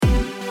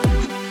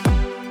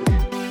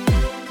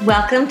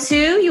Welcome to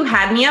You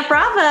Had Me at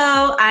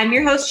Bravo. I'm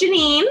your host,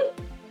 Janine.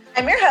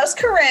 I'm your host,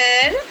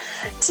 Corinne.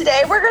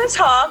 Today we're going to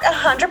talk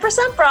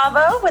 100%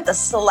 Bravo with a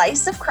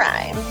slice of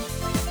crime.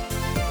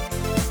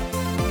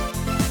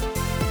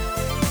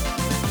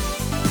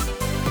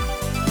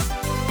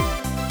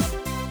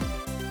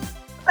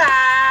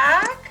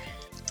 Back.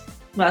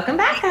 Welcome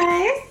back,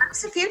 guys.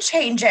 There's a few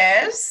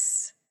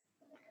changes.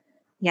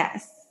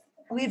 Yes.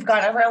 We've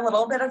gone over a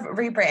little bit of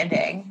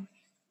rebranding.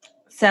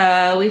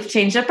 So we've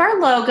changed up our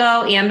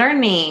logo and our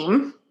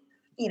name.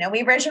 You know,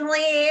 we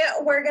originally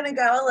were going to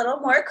go a little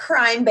more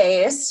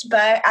crime-based,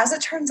 but as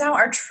it turns out,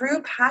 our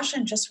true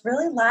passion just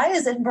really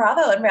lies in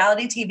Bravo and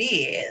reality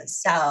TV.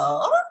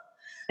 So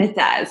it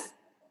does.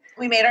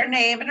 We made our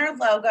name and our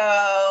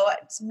logo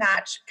to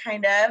match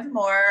kind of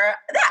more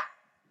that.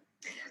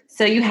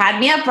 So you had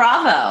me at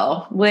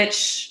Bravo,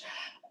 which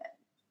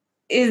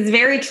is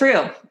very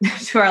true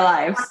to our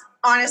lives.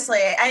 Honestly,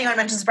 anyone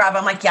mentions Bravo,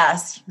 I'm like,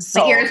 yes.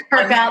 My ears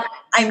perk up.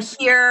 I'm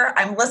here.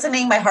 I'm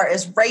listening. My heart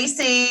is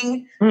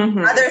racing.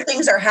 Mm-hmm. Other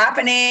things are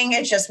happening.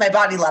 It's just my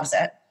body loves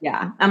it.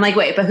 Yeah. I'm like,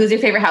 wait, but who's your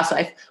favorite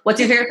housewife? What's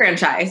your favorite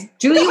franchise?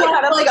 Do you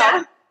want to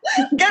God.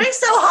 Getting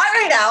so hot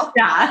right now.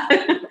 Yeah.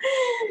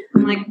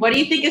 I'm like, what do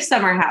you think of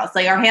Summer House?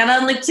 Like, are Hannah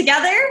and Luke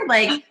together?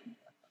 Like,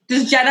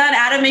 does Jenna and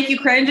Adam make you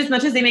cringe as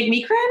much as they make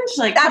me cringe?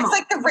 Like, that's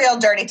like the real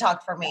dirty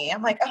talk for me.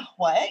 I'm like, oh,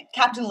 what?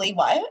 Captain Lee,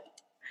 what?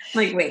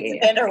 Like,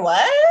 wait. Under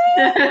what?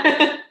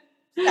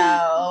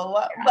 So,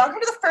 welcome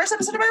to the first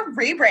episode of our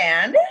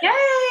rebrand.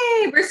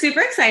 Yay! We're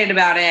super excited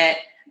about it.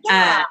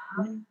 Yeah.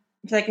 I feel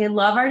like I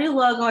love our new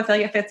logo. I feel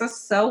like it fits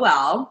us so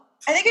well.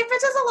 I think it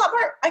fits us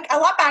a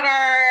lot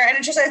better, and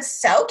it's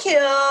so cute.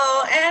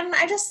 And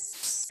I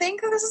just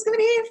think that this is going to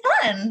be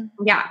fun.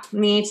 Yeah,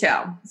 me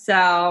too.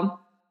 So,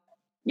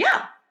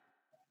 yeah.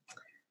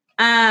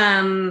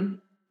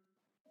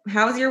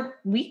 How's your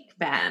week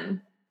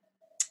been?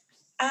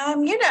 I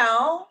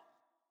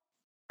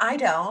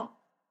don't.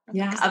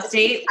 Yeah,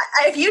 update.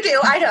 If you do,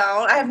 I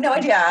don't. I have no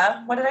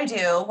idea. What did I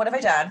do? What have I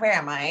done? Where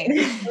am I?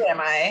 Who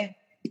am I?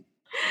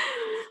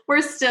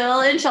 We're still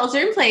in shelter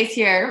in place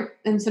here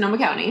in Sonoma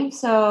County.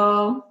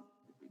 So,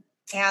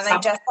 and they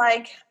just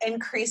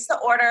increase the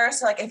order.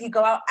 So if you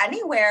go out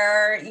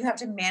anywhere, you have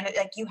to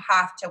you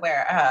have to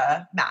wear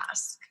a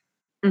mask.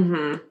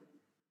 Mm-hmm.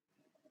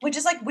 Which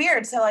is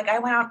weird. So I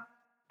went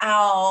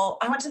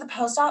I went to the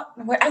post office.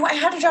 I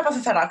had to drop off a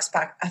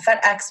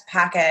FedEx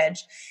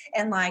package,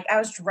 and I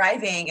was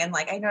driving, and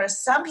I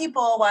noticed some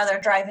people while they're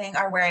driving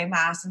are wearing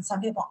masks, and some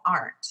people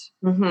aren't.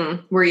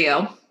 Mm-hmm. Were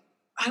you?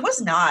 I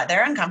was not.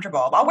 They're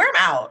uncomfortable. I'll wear them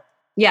out.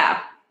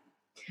 Yeah,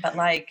 but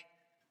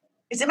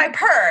it's in my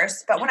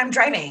purse. But when I'm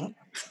driving,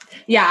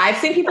 yeah, I've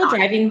seen people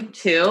driving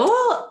too.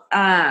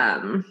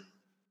 And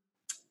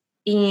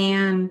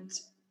can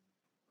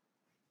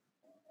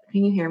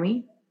you hear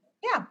me?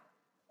 Yeah.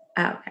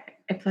 Okay.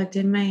 I plugged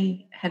in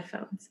my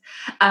headphones.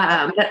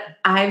 But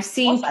I've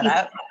seen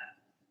people,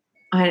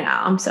 I know,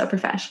 I'm so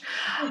professional.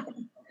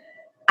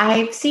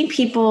 I've seen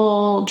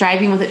people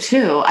driving with it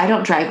too. I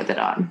don't drive with it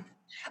on.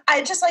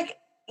 I just I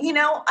feel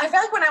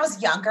when I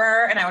was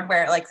younger and I would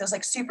wear those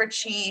super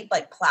cheap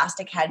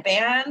plastic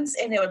headbands,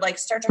 and it would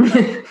start to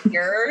hurt my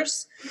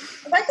ears.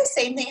 The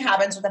same thing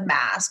happens with a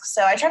mask.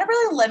 So I try to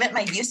really limit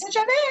my usage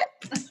of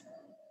it.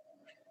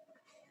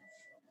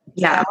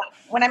 Yeah. So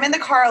when I'm in the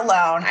car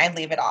alone, I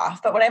leave it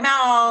off. But when I'm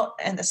out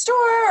in the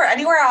store or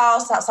anywhere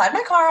else outside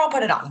my car, I'll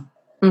put it on.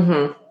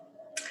 Mm-hmm.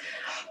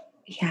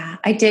 Yeah.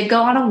 I did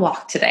go on a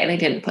walk today and I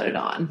didn't put it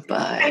on,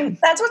 but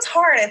that's what's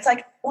hard. It's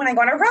when I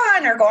go on a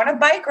run or go on a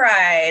bike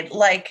ride,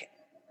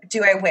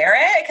 do I wear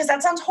it? Because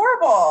that sounds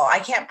horrible. I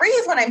can't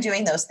breathe when I'm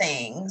doing those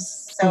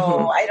things.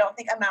 So I don't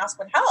think a mask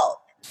would help.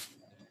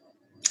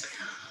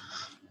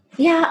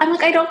 Yeah.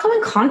 I'm I don't come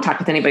in contact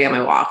with anybody on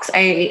my walks.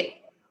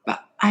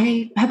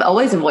 I have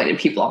always avoided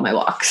people on my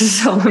walks.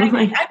 So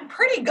I'm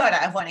pretty good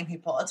at avoiding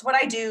people. It's what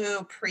I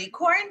do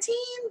pre-quarantine,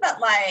 but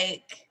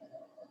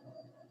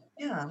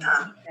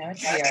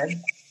it's weird.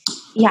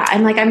 Yeah,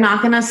 I'm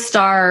not going to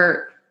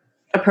start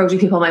approaching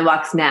people on my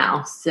walks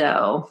now.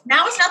 So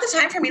now is not the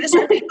time for me to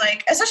start being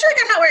especially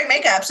I'm not wearing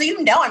makeup. So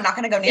I'm not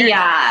going to go near you.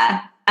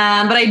 Yeah.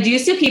 But I do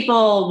see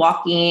people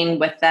walking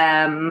with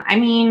them. I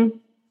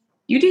mean,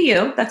 you do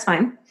you. That's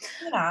fine.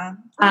 Yeah.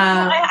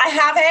 I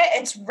have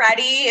it. It's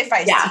ready. If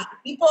I see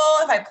people,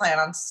 if I plan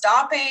on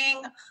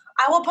stopping,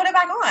 I will put it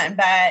back on.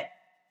 But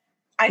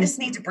I just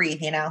need to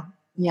breathe,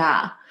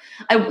 Yeah.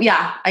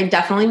 I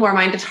definitely wore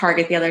mine to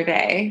Target the other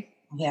day.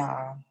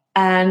 Yeah.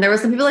 And there were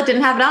some people that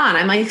didn't have it on.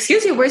 I'm like,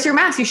 excuse me, where's your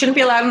mask? You shouldn't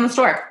be allowed in the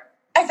store.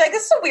 I feel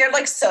this is a weird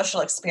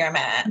social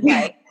experiment.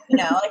 When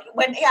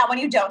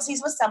you don't see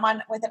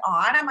someone with it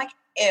on, I'm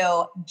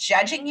ew,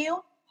 judging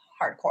you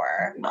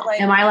hardcore.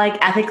 Am I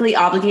ethically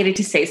obligated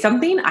to say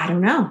something? I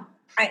don't know.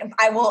 I'm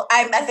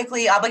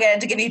ethically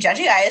obligated to give you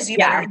judgy eyes. You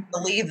better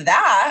believe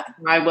that.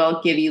 I will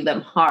give you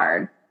them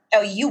hard.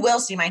 Oh, you will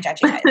see my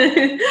judgy eyes.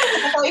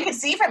 That's all you can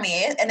see from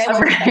me. And they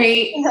will.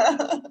 Right.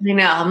 I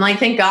know. I'm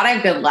thank God I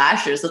have good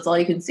lashes. That's all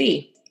you can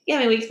see. Yeah,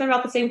 my week's been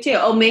about the same too.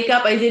 Oh,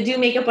 makeup. I did do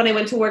makeup when I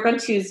went to work on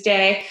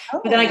Tuesday.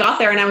 But then I got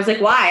there and I was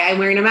like, why? I'm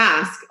wearing a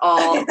mask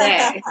all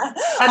day.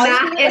 A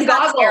mask and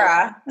goggles.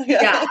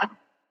 Yeah.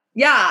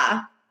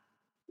 Yeah.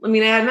 I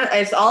mean,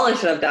 it's all I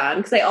should have done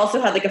because I also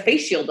had like a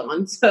face shield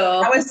on.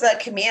 So how was the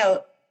commute?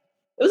 It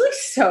was like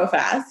so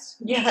fast.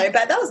 Yeah, I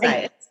bet that was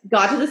nice.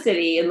 Got to the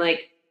city in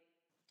like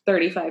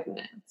 35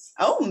 minutes.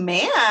 Oh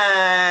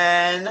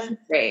man.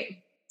 Great.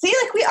 See,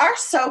 like we are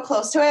so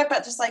close to it,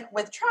 but just like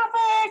with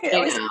traffic, it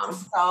always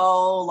takes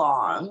so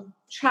long.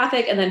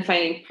 Traffic and then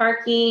finding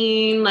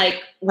parking,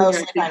 like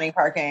mostly finding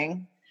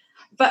parking.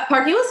 But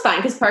parking was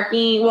fine because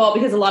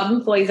because a lot of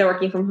employees are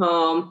working from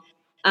home.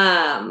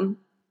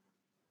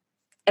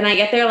 And I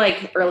get there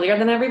like earlier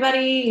than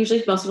everybody.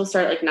 Usually most people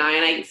start at like 9.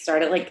 I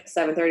start at like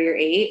 7:30 or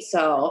 8.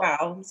 So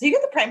wow. So you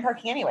get the prime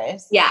parking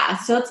anyways. Yeah.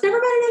 So it's never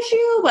been an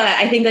issue, but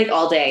I think like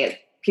all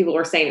day people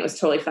were saying it was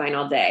totally fine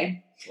all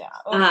day.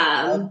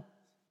 Yeah.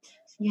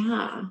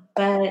 Yeah.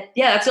 But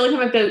yeah, that's the only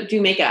time I have to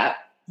do makeup.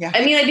 Yeah.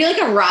 I mean, I do like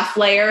a rough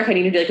layer if I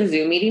need to do like a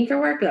Zoom meeting for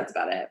work, but that's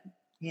about it.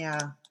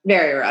 Yeah.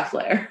 Very rough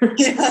layer.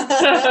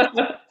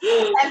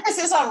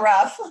 Emphasis on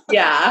rough.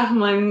 Yeah.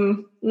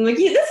 I'm like,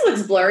 this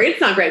looks blurry.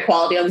 It's not great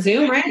quality on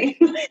Zoom, right?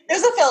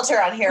 There's a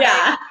filter on here.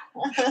 Yeah.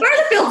 Right? Where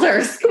are the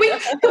filters? Can we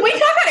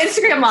talk on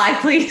Instagram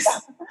Live, please?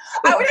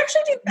 I would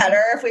actually do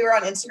better if we were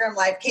on Instagram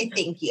Live. Okay,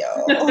 thank you.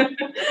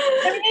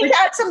 I mean, you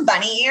add some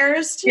bunny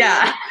ears too.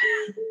 Yeah.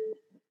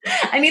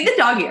 I need the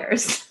dog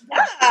ears.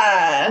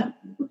 Yeah.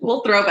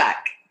 We'll throw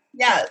back.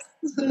 Yes.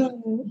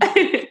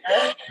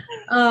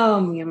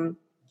 Oh, man.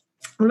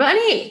 What about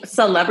any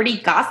celebrity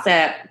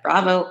gossip?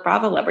 Bravo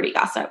celebrity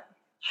gossip.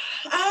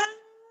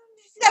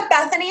 That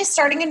Bethany's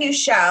starting a new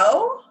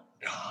show.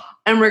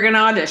 And we're going to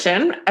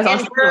audition.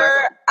 And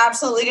we're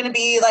absolutely going to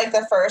be like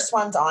the first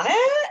ones on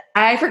it.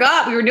 I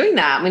forgot we were doing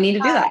that. We need to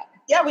do that.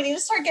 Yeah, we need to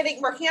start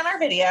working on our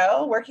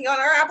video, working on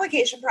our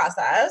application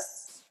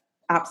process.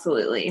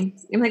 Absolutely.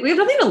 I'm like, we have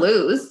nothing to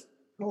lose.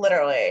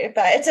 Literally.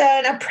 But it's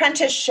an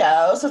apprentice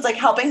show. So it's like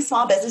helping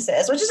small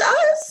businesses, which is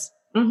us.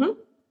 Mm-hmm.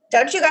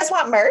 Don't you guys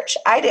want merch?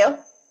 I do.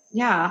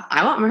 Yeah,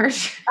 I want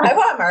merch. I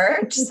want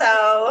merch.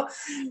 So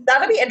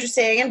that'll be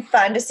interesting and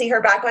fun to see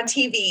her back on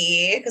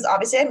TV because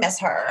obviously I miss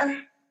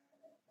her.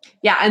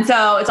 Yeah, and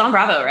so it's on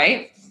Bravo,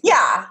 right?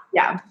 Yeah.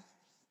 Yeah.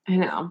 I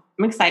know.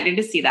 I'm excited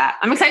to see that.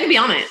 I'm excited to be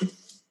on it.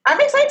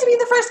 I'm excited to be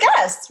the first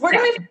guest. We're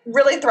going to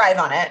really thrive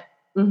on it.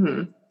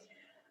 Mm-hmm.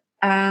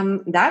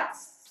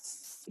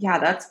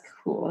 That's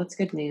cool. That's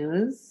good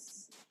news.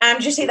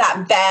 Did you see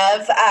that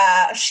Bev?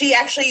 She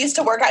actually used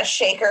to work at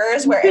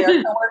Shakers where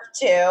Erica worked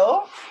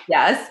too.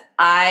 Yes,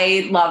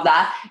 I love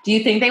that. Do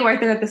you think they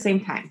worked there at the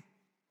same time?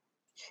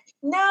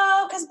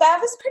 No, because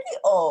Bev is pretty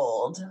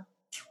old.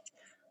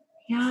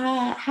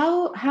 Yeah.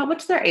 How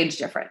much their age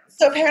difference?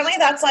 So apparently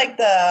that's like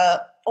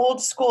the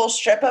old school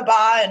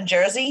strip-a-bar in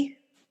Jersey.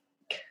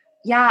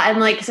 Yeah, and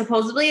like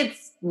supposedly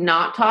it's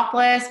not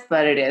topless,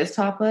 but it is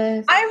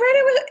topless.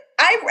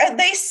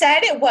 They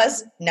said it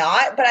was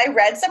not, but I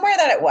read somewhere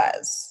that it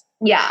was.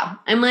 Yeah.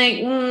 I'm like,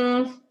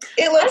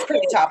 it looks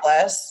pretty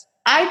topless.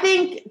 I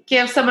think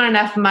give someone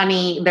enough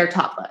money, they're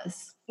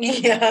topless.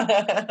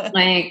 Yeah.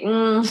 Like,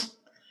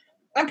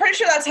 I'm pretty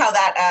sure that's how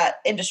that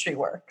industry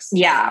works.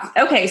 Yeah.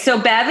 Okay. So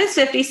Bev is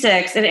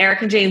 56 and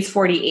Erica Jane's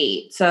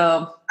 48.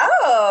 So.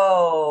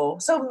 Oh,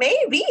 so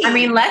maybe. I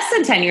mean, less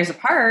than 10 years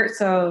apart.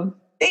 So.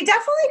 They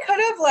definitely could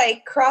have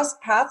like crossed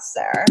paths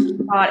there.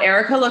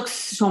 Erica looks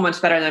so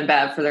much better than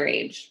Bev for their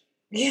age.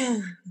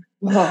 Yeah.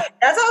 Whoa. That's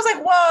why I was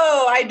like,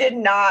 whoa, I did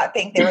not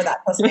think they were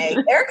that close to me.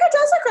 Erica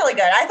does look really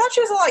good. I thought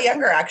she was a lot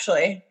younger,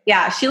 actually.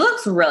 Yeah, she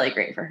looks really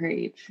great for her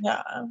age.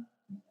 Yeah.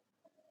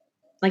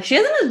 Like, she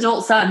has an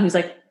adult son who's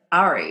like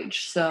our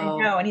age, so. I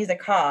know, and he's a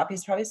cop.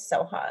 He's probably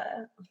so hot.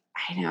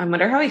 I know. I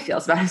wonder how he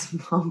feels about his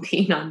mom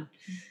being on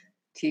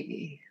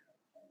TV.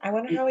 I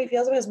wonder how he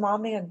feels about his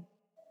mom being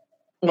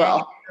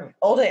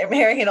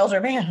marrying an older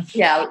man.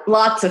 Yeah,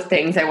 lots of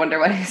things. I wonder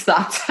what his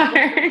thoughts are.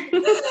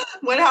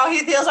 How he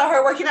feels about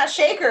her working at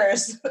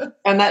Shakers.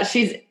 And that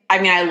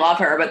I love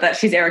her, but that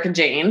she's Erica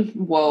Jane.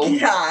 Whoa.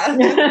 Yeah. I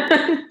wonder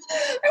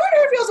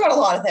how he feels about a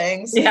lot of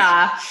things.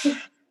 Yeah.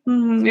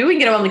 Maybe we can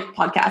get him on the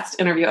podcast,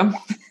 interview him.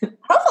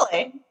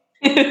 Hopefully.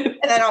 And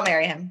then I'll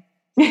marry him.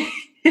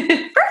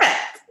 Perfect.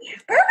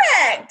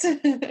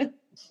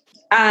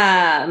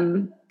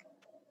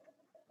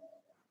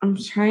 I'm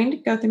trying to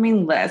go through my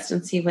list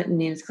and see what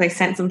news, because I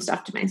sent some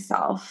stuff to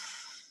myself.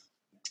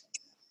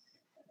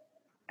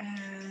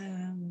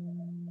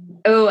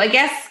 I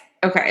guess,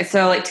 okay,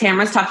 so like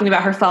Tamara's talking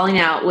about her falling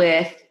out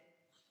with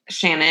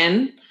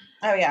Shannon.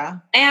 Oh, yeah.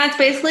 And it's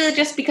basically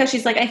just because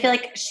she's like, I feel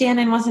like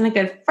Shannon wasn't a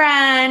good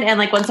friend. And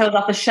like once I was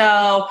off the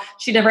show,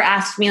 she never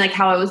asked me like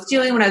how I was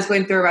doing when I was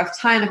going through a rough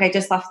time. Like I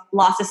just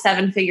lost a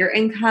 7-figure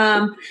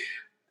income.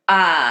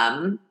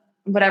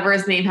 Whatever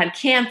his name had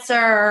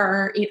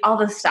cancer, all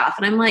this stuff.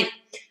 And I'm like,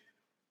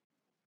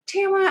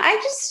 Tamara, I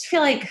just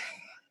feel like,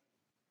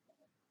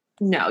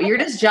 no, you're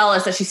just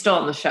jealous that she's still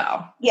on the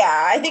show.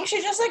 Yeah, I think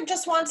she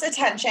just wants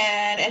attention,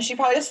 and she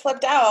probably just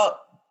flipped out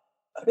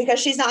because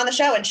she's not on the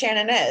show and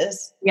Shannon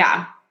is.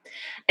 Yeah.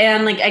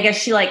 And like, I guess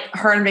she like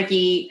her and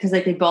Vicky, because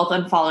like they both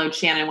unfollowed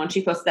Shannon when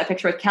she posted that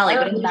picture with Kelly.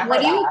 But like,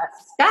 what do you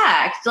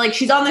expect? Like,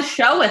 she's on the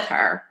show with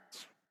her.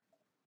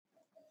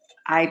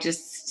 I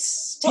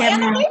just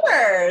and their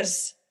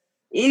neighbors.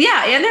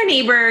 Yeah, and their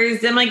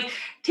neighbors. And like,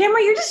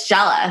 Tamara, you're just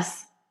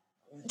jealous.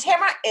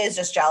 Tamara is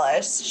just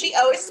jealous. She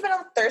always has been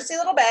a thirsty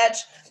little bitch.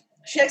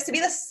 She likes to be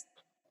the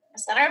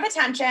center of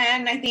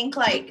attention. I think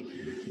like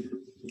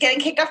getting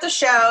kicked off the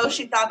show,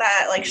 she thought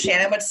that like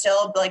Shannon would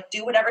still like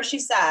do whatever she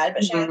said,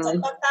 but Shannon's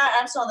like, fuck that,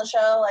 I'm still on the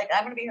show, like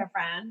I'm gonna be her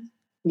friend.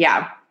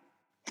 Yeah.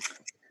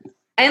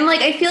 And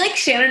like, I feel like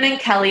Shannon and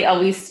Kelly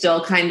always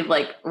still kind of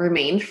like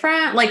remained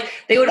friends. Like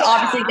they would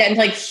obviously get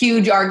into like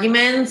huge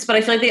arguments, but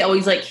I feel like they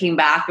always like came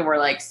back and were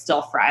like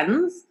still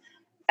friends.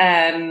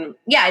 Yeah,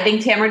 I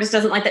think Tamara just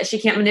doesn't like that she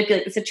can't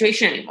manipulate the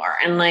situation anymore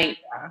and like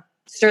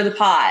stir the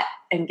pot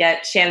and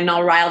get Shannon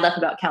all riled up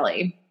about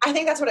Kelly. I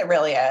think that's what it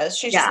really is.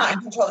 She's just not in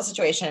control of the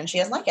situation and she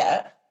doesn't like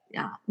it.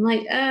 Yeah. I'm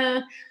like,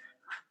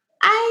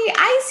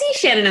 I see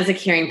Shannon as a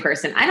caring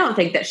person. I don't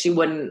think that she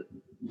wouldn't.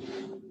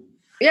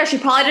 Yeah, she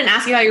probably didn't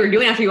ask you how you were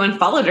doing after you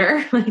unfollowed her.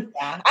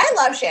 Yeah. I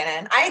love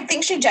Shannon. I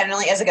think she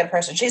genuinely is a good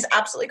person. She's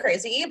absolutely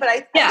crazy, but I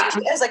think she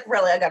is like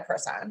really a good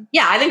person.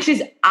 Yeah, I think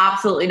she's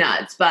absolutely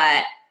nuts,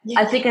 but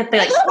I think at the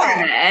like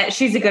core of it,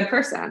 she's a good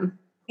person.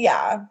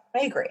 Yeah, I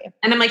agree.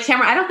 And I'm like,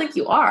 Tamara, I don't think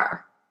you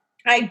are.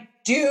 I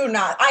do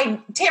not.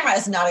 Tamara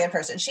is not a good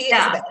person. She is a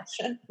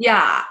bitch.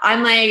 Yeah.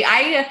 I'm like,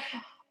 I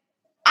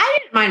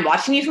didn't mind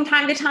watching you from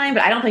time to time,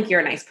 but I don't think you're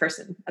a nice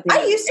person.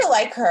 I used to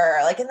like her,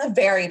 like in the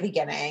very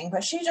beginning,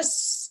 but she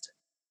just,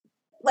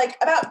 like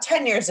about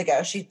 10 years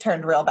ago, she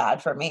turned real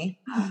bad for me.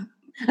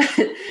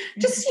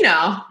 just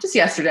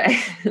yesterday.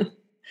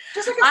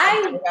 Just like a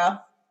year ago.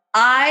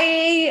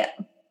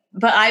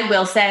 But I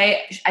will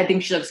say, I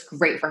think she looks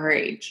great for her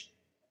age.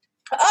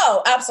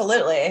 Oh,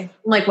 absolutely. I'm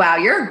like, wow,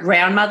 you're a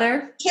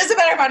grandmother. She has a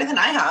better body than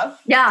I have.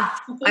 Yeah.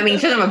 I mean,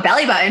 she doesn't have a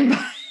belly button.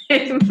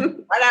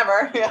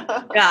 Whatever. Yeah.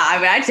 Yeah. I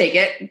mean, I'd take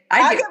it.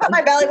 I'd give up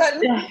my belly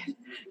button.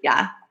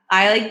 Yeah.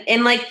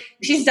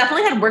 She's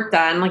definitely had work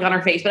done like on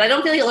her face, but I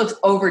don't feel like it looks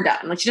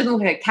overdone. Like she doesn't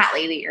look like a cat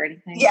lady or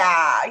anything.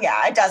 Yeah.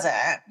 Yeah. It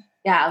doesn't.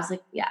 Yeah. I was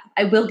like, yeah,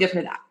 I will give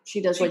her that.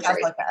 She does look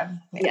good.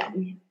 Yeah.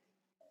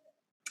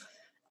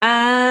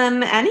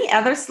 Any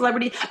other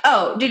celebrity?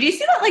 Oh, did you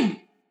see that like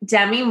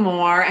Demi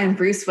Moore and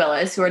Bruce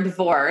Willis, who are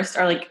divorced,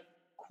 are like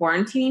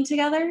quarantining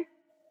together?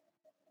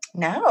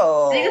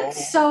 No. I think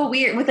it's so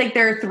weird with like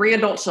their 3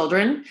 adult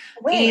children.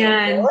 Wait,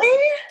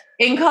 really?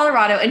 In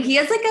Colorado. And he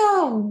has like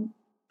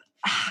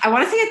I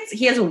want to say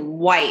he has a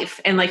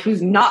wife and like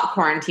who's not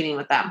quarantining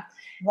with them.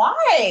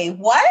 Why?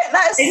 What?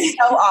 That is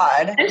so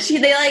odd.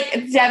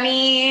 And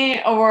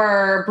Demi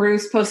or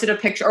Bruce posted a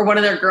picture, or one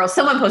of their girls,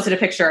 someone posted a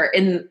picture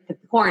in the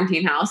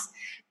quarantine house,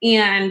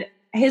 and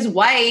his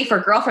wife or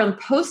girlfriend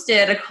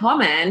posted a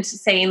comment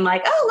saying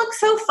like, oh, looks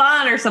so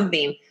fun or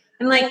something.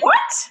 And like,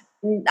 what?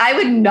 I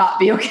would not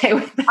be okay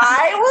with that.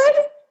 I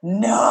would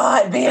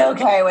not be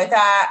okay with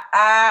that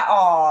at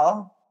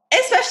all.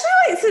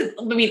 Especially,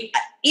 I mean,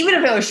 even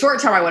if it was short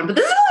term, I wouldn't, but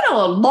this is going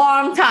on a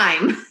long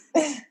time.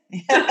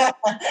 Yeah,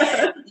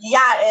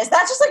 it is.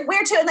 That's just like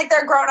weird too. And like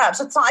they're grown up.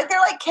 So it's not like they're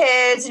like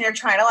kids and you're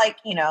trying to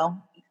like, be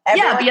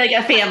like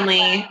a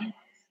family.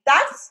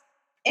 That's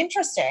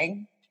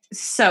interesting.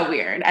 So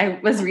weird. I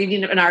was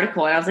reading an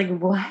article and I was like,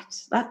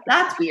 what?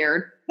 That's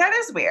weird. That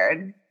is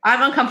weird.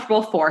 I'm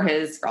uncomfortable for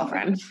his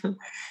girlfriend.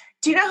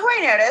 Do you know who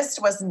I noticed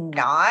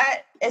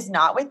is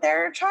not with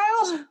their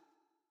child?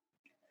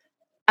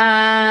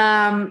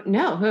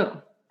 No,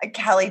 who?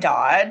 Kelly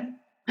Dodd.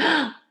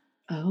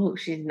 Oh,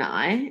 she's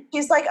not?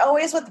 She's like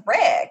always with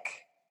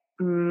Rick.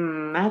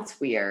 That's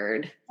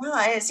weird.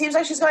 Well, it seems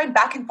like she's going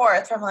back and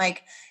forth from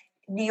like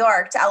New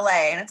York to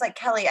LA. And it's like,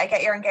 Kelly, I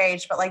get you're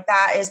engaged, but like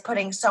that is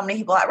putting so many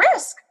people at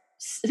risk.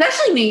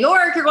 Especially New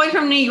York. You're going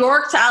from New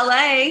York to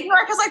LA. New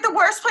York is like the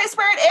worst place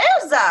where it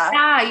is.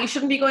 Yeah, you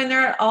shouldn't be going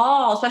there at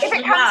all. Especially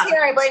if it comes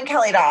here, I blame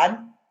Kelly Dodd.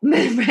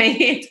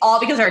 Right? It's all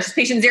because of her. She's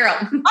patient zero.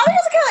 All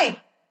because of Kelly.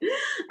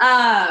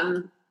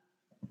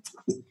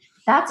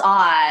 That's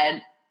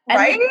odd.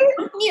 Right?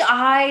 And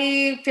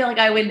I feel like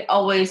I would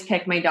always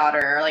pick my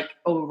daughter like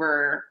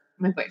over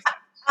my boyfriend.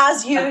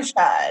 As you should.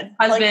 Husband,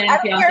 like, I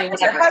don't care if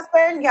it's your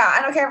husband. Yeah,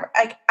 I don't care.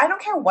 Like, I don't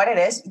care what it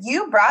is.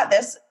 You brought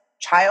this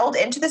child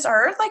into this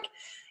earth. Like,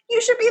 you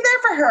should be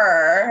there for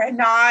her and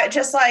not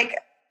just like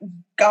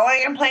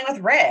going and playing with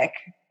Rick.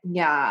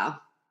 Yeah.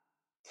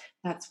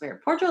 That's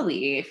weird. Poor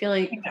Jolie. I feel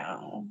like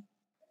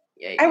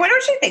Yeah. I wonder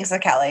what she thinks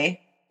of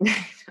Kelly.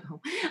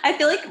 I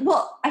feel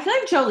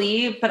like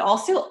Jolie, but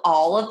also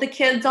all of the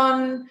kids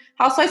on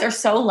Housewives are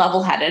so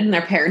level-headed and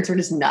their parents are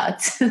just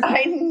nuts.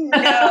 I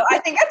know. I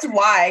think that's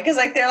why. Because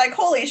like they're like,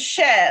 holy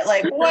shit,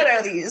 like what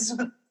are these?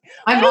 People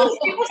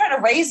trying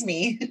to raise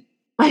me?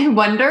 I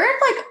wonder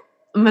if like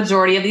a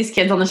majority of these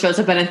kids on the shows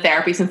have been in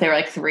therapy since they were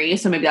like 3,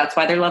 so maybe that's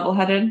why they're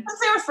level-headed. Since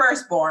they were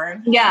first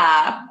born.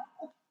 Yeah.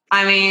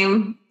 I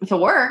mean, if it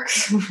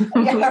works.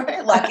 Yeah,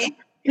 right, lucky.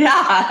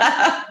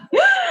 Yeah.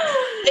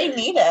 They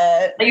need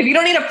it. Like, if you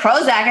don't need a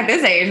Prozac at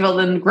this age, well,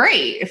 then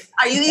great.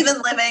 Are you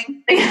even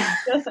living?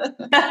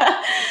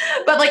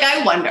 But like,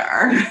 I wonder.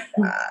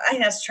 I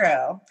think that's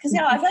true. Because,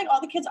 I feel like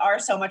all the kids are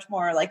so much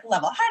more like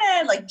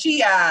level-headed, like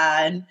Gia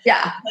and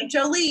like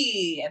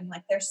Jolie, and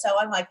like they're so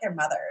unlike their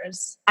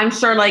mothers. I'm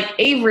sure like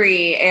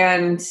Avery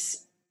and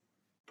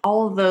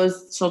all of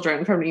those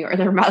children from New York,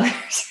 their mothers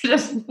are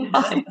just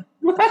I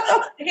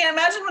can't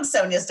imagine what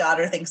Sonia's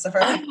daughter thinks of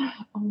her.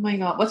 Oh my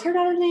God. What's her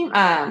daughter's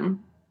name?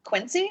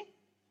 Quincy?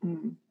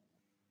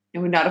 I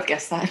would not have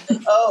guessed that.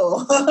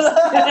 Oh.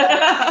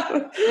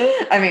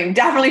 I mean,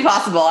 definitely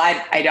possible.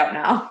 I don't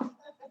know.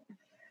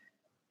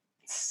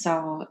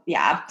 So,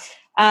 yeah.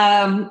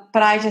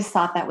 But I just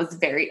thought that was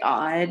very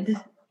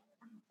odd.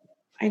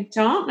 I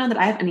don't know that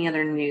I have any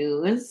other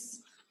news.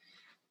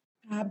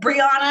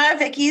 Brianna,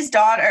 Vicky's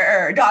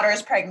daughter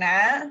is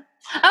pregnant.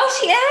 Oh,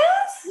 she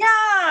is?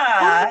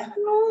 Yeah.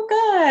 Oh,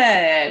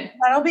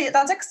 good.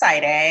 That's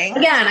exciting.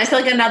 Again, I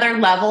feel like another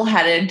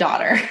level-headed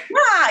daughter.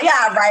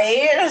 Yeah,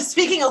 right.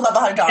 Speaking of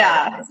level-headed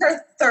daughter, it's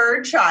her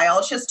third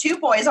child. She has 2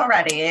 boys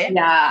already.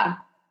 Yeah.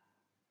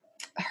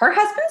 Her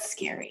husband's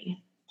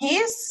scary.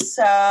 He's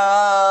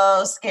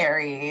so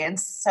scary and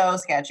so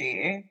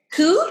sketchy.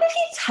 Who did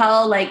he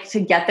tell, like, to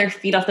get their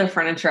feet off the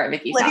furniture at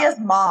Vicky's Lydia's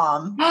house?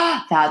 mom.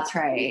 That's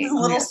right. The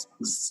little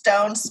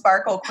stone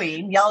sparkle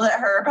queen yelled at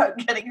her about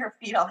getting her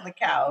feet off the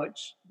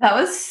couch. That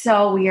was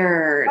so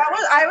weird.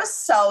 I was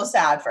so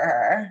sad for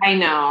her. I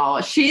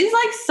know. She's,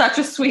 like, such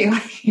a sweet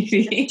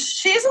lady.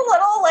 She's a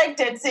little, like,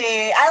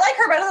 ditzy. I like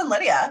her better than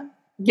Lydia.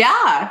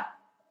 Yeah.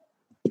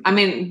 I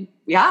mean...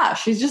 Yeah,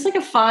 she's just like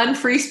a fun,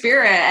 free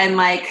spirit, and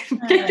like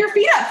kick your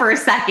feet up for a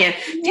second.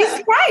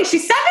 Jesus Christ,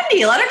 she's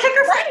 70. Let her kick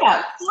her feet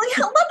up. Let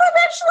my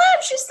bitch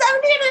live. She's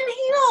 70 and in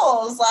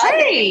heels. Like,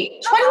 right.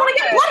 She might want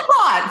to get blood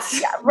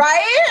clots. Yeah,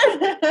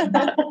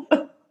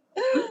 right?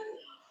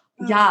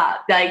 Yeah,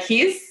 like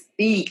he's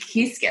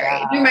scary.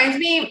 Yeah. He reminds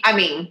me, I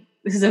mean,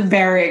 this is a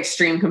very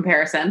extreme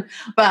comparison,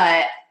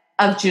 but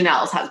of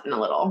Janelle's husband a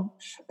little.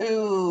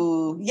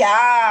 Ooh,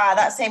 yeah,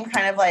 that same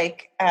kind of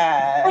like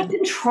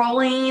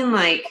controlling,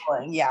 like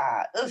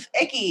yeah,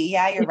 icky.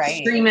 Yeah, you're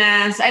right.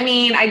 Extremist. I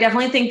mean, I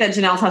definitely think that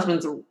Janelle's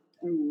husband's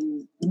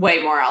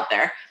way more out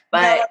there,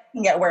 but it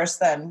can get worse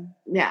than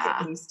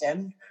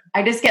Houston.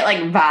 I just get like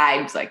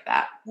vibes like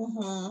that.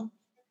 Mm-hmm.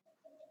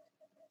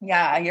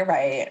 Yeah, you're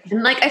right.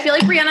 And like, I feel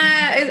like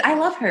Brianna I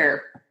love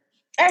her.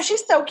 Oh,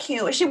 she's so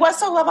cute. She was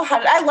so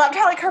level-headed. I loved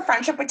how like her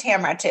friendship with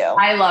Tamara too.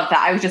 I love that.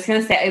 I was just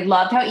gonna say, I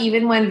loved how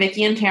even when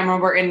Vicky and Tamara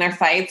were in their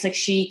fights, like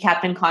she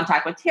kept in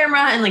contact with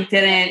Tamara and like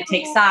didn't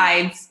take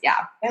sides.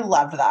 Yeah, I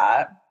loved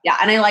that. Yeah,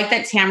 and I like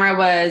that Tamara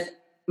was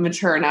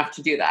mature enough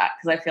to do that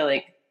because I feel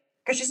like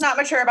because she's not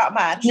mature about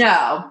much.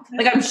 No,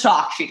 like I'm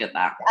shocked she did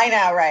that. I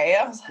know,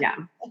 right? Yeah.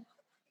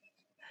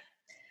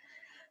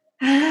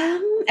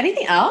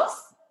 Anything else?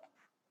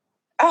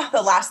 Oh,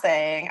 the last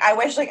thing. I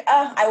wish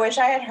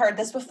I had heard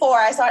this before.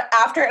 I saw it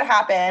after it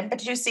happened. But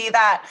did you see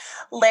that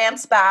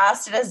Lance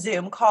Bass did a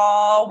Zoom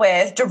call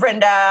with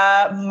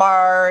Dorinda,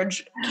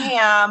 Marge,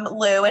 Cam,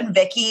 Lou, and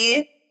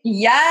Vicky?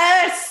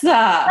 Yes.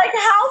 Like,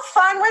 how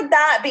fun would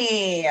that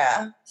be?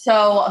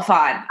 So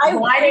fun.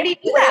 Why did he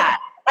do that?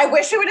 I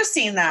wish we would have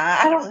seen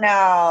that. I don't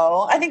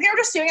know. I think they were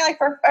just doing it like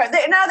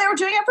they were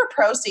doing it for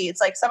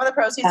proceeds. Like some of the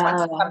proceeds went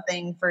to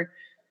something for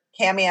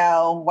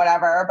cameo,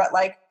 whatever. But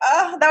like,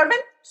 that would have been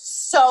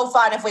so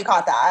fun if we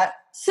caught that.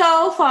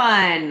 So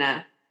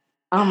fun.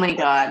 Oh my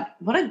God.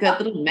 What a good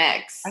little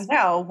mix. I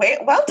know.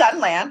 Well done,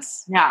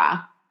 Lance.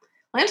 Yeah.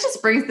 Lance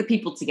just brings the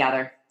people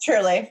together.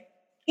 Truly.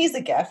 He's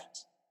a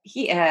gift.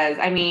 He is.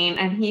 I mean,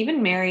 and he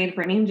even married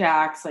Brittany and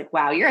Jax. Like,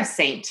 wow, you're a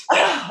saint.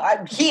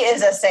 He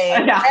is a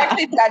saint. Yeah. I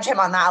actually judge him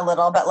on that a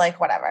little, but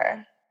like,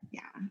 whatever.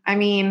 Yeah. I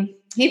mean,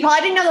 he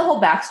probably didn't know the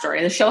whole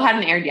backstory. The show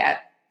hadn't aired yet.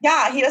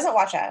 Yeah, he doesn't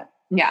watch it.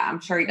 Yeah, I'm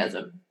sure he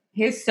doesn't.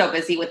 He's so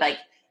busy with like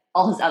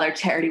all his other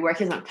charity work.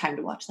 He doesn't have time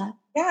to watch that.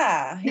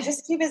 Yeah, he's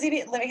just too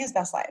busy living his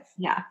best life.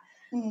 Yeah.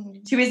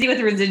 Too busy with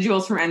the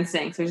residuals from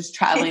NSYNC, so just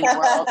traveling the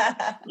world.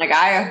 Like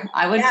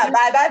I would. Yeah,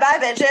 bye,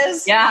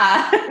 bitches.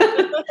 Yeah.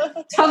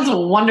 Sounds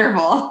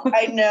wonderful.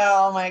 I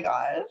know. Oh my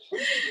gosh.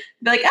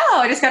 Be like,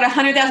 oh, I just got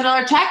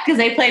 $100,000 check because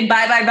they played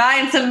Bye Bye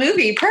Bye in some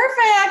movie.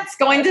 Perfect.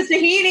 Going to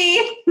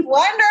Tahiti.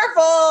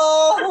 Wonderful.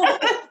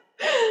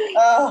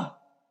 Oh,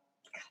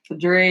 the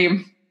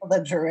dream.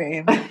 The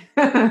dream.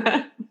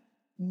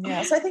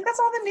 Yeah. So I think that's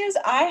all the news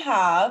I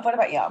have. What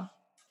about you?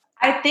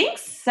 I think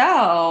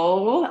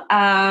so.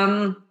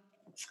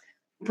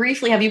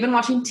 Briefly, have you been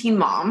watching Teen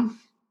Mom?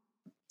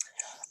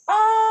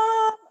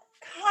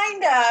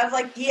 Kind of.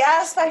 Like,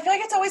 yes, but I feel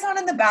like it's always on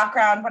in the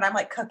background when I'm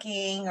like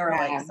cooking or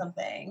like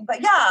something.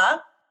 But yeah.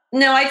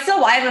 No, I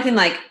have nothing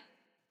like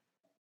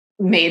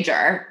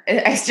major.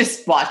 I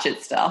just watch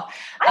it still.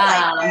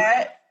 I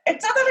like it.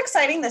 It's not that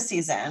exciting this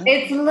season.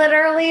 It's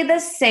literally the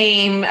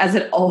same as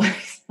it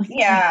always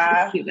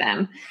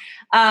season.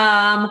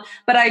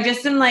 But I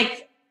just am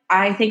like,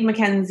 I think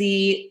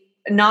Mackenzie,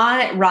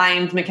 not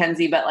Ryan's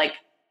Mackenzie, but like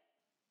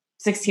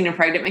 16 and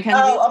pregnant Mackenzie.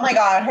 Oh my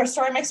God. Her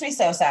story makes me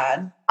so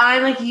sad.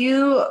 I'm like,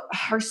 you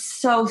are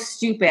so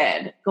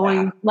stupid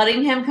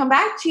letting him come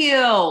back to you.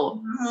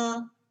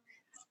 Mm-hmm.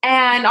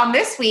 And on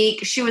this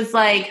week, she was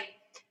like,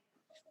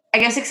 I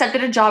guess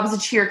accepted a job as a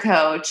cheer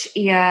coach.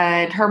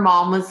 And her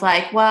mom was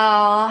like,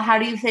 well, how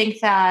do you think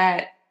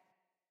that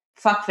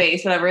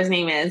fuckface, whatever his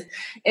name is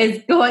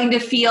going to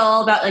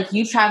feel about like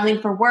you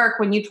traveling for work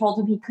when you told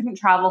him he couldn't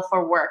travel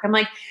for work? I'm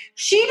like,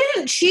 she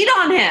didn't cheat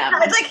on him.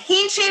 It's like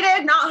he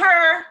cheated, not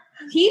her.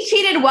 He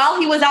cheated while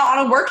he was out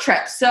on a work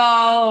trip.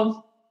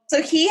 So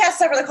he has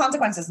to suffer the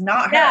consequences,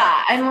 not her.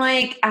 Yeah. And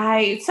like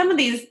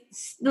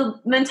the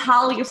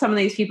mentality of some of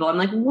these people, I'm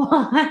like,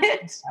 what?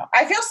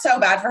 I feel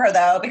so bad for her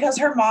though, because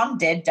her mom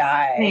did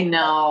die. I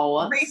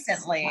know.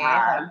 Recently.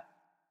 Like,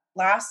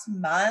 last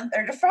month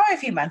or probably a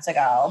few months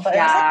ago. But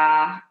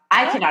yeah.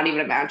 I cannot even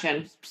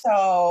imagine.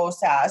 So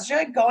sad. So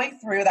you're like going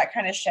through that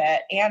kind of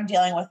shit and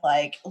dealing with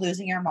like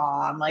losing your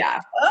mom. Like,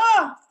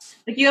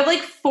 like you have like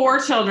 4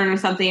 children or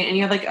something, and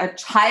you have like a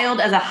child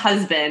as a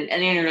husband,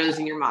 and then you're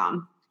losing your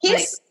mom.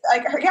 He's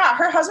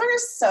her husband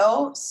is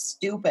so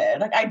stupid.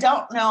 Like, I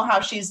don't know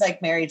how she's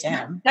like married to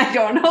him. I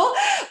don't know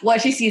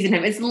what she sees in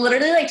him. It's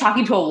literally like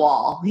talking to a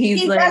wall.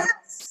 He like, doesn't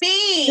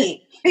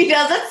speak. He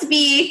doesn't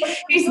speak.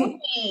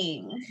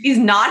 He's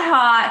not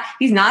hot.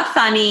 He's not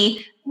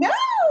funny. No.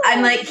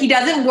 I'm like, he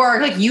doesn't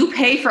work. Like, you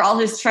pay for all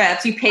his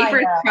trips. You pay for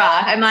his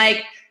truck. I'm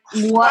like,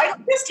 what? Why don't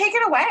you just take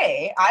it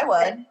away? I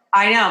would.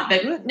 I know.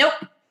 But nope.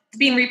 It's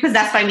being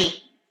repossessed by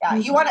me. Yeah,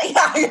 you want to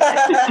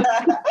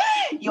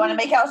you want to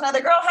make out with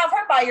another girl, have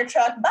her buy your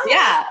truck. Bye.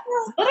 Yeah,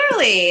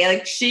 literally.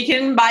 Like, she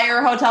can buy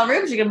your hotel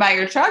room, she can buy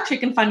your truck, she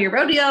can fund your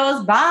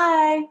rodeos.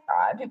 Bye.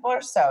 God, people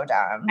are so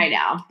dumb. I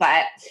know,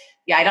 but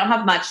yeah, I don't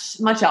have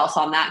much else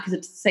on that because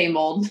it's the same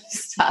old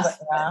stuff.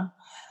 Yeah.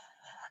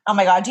 Oh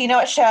my God, do you know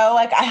what show?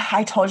 Like,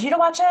 I told you to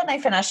watch it and I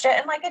finished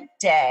it in like a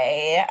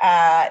day.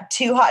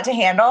 Too Hot to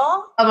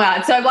Handle. Oh my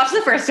God, so I watched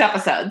the first 2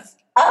 episodes.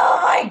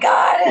 Oh my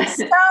God, it's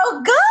so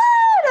good.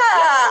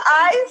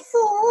 I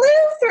flew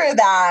through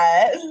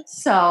that.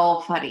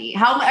 So funny.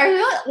 How are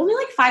you? Only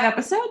like 5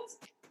 episodes?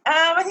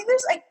 I think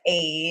there's like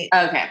 8.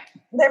 Okay.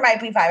 There might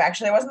be 5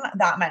 actually. There wasn't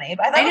that many,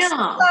 but I thought it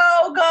was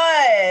so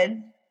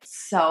good.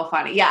 So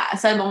funny. Yeah.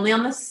 So I'm only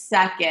on the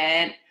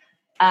 2nd.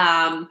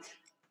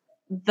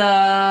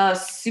 The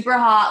super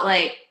hot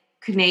like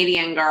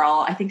Canadian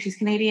girl. I think she's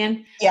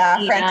Canadian.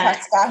 Yeah,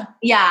 Francesca.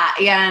 Yeah,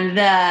 and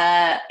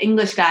the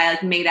English guy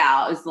like made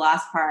out is the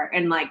last part,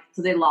 and like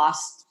so they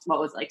lost what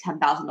was like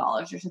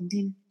 $10,000 or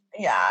something.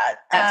 Yeah,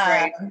 that's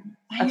great.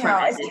 I know.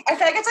 I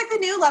feel like it's like the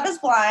new Love Is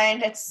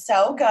Blind. It's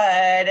so good,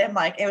 and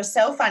like it was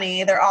so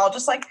funny. They're all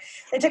just like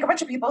they took a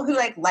bunch of people who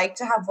like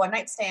to have one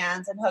night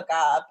stands and hook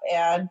up,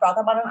 and brought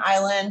them on an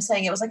island,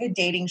 saying it was like a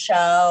dating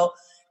show,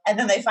 and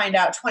then they find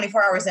out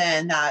 24 hours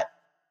in that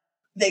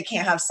they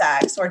can't have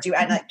sex or do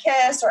any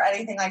kiss or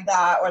anything like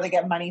that, or they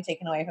get money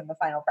taken away from the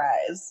final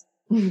prize.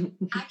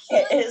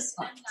 It is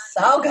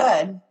so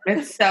good.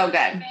 It's so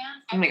good.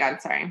 Oh my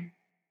God, sorry.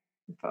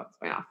 Phone's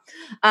going off.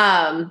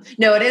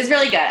 No, it is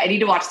really good. I need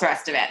to watch the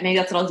rest of it. Maybe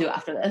that's what I'll do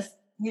after this.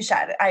 You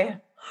should. I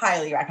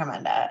highly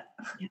recommend it.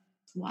 Yeah,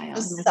 it's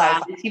wild.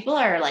 So people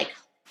are like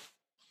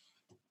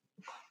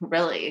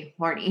really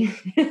horny.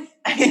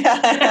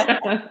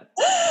 I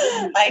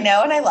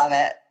know, and I love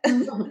it.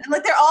 And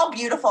like they're all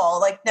beautiful.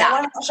 Like no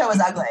one on the show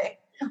is ugly.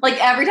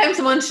 Like every time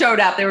someone showed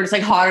up, they were just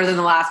like hotter than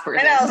the last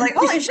person. I know. I was like,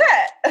 holy shit.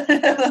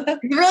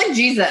 You were like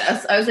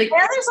Jesus. I was like,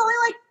 yeah. There's only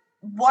like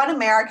one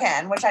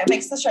American, which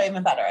makes the show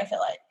even better. I feel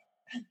like.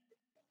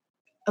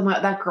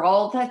 That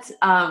girl that's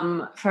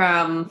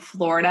from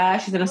Florida,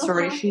 she's in a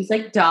sorority. She's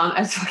like dumb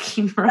as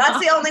fucking wrong.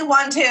 That's the only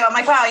one too. I'm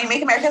like, wow, you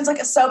make Americans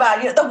like so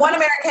bad. The one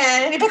American,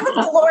 and you pick up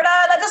Florida.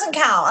 That doesn't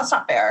count. That's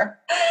not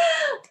fair.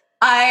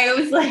 I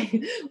was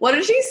like, what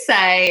did she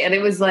say? And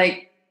it was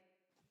like,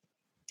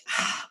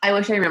 I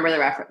wish I remember the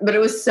reference, but it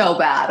was so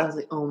bad. I was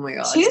like, oh my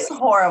God. She's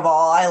horrible.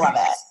 I love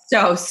it.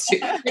 So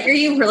stupid. Like, are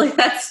you really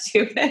that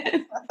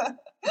stupid?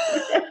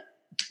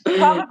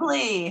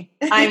 Probably.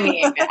 I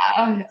mean,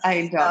 yeah,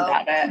 I don't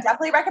doubt it.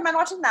 Definitely recommend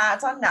watching that.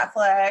 It's on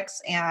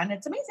Netflix and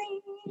it's amazing.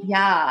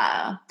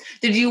 Yeah.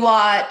 Did you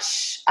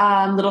watch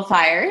Little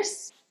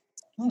Fires?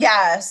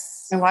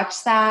 Yes. I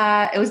watched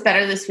that. It was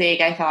better this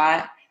week, I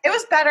thought. It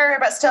was better,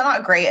 but still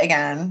not great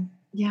again.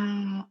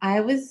 Yeah.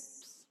 I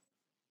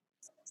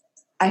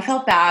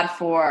felt bad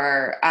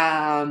for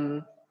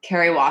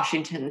Kerry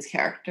Washington's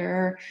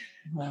character.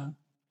 Mm-hmm.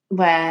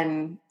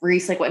 When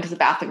Reese like went to the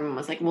bathroom and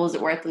was like, well, is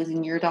it worth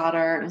losing your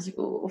daughter? And I was like,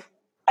 ooh.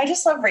 I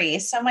just love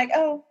Reese. I'm like,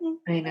 oh.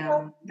 I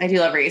know. I do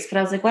love Reese. But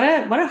I was like, what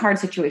a hard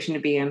situation to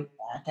be in.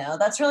 Yeah, no,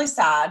 that's really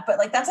sad. But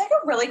like, that's like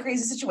a really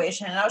crazy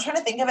situation. And I was trying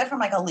to think of it from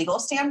like a legal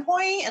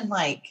standpoint. And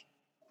like,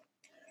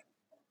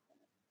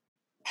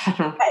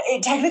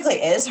 it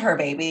technically is her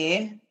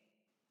baby.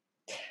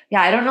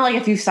 Yeah, I don't know like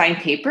if you signed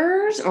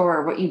papers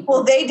or what you...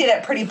 Well, they did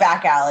it pretty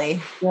back alley.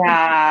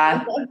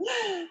 Yeah.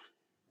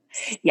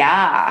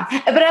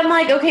 Yeah. But I'm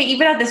like, okay,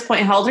 even at this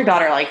point, how old's her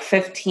daughter? Like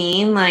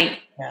 15? Like,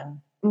 yeah.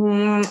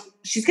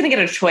 she's going to get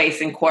a choice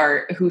in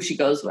court who she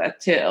goes with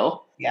too.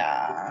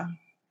 Yeah.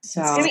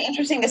 So it's going to be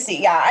interesting to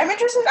see. Yeah. I'm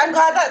interested. I'm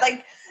glad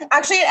that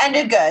actually it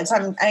ended good. So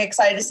I'm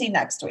excited to see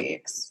next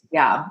week's.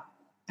 Yeah.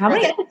 How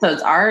many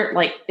episodes are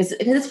it's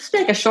supposed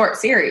to be a short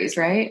series,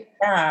 right?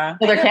 Yeah.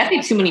 Well, there can't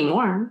be too many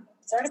more.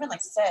 It's already been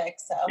 6.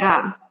 So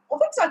yeah.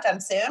 Hope it's not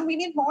done soon. We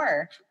need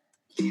more.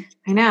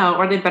 I know.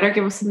 Or they better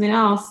give us something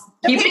else.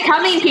 Keep it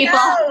coming, people.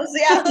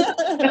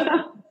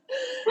 Yeah.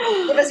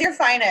 Give us your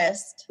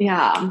finest.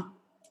 Yeah.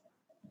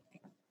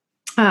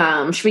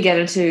 Should we get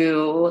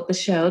into the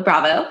show?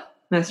 Bravo.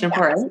 Most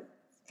important.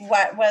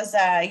 What was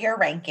your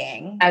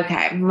ranking?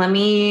 Okay. Let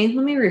me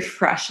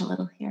refresh a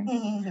little here.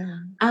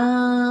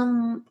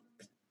 I'm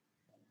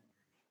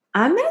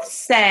gonna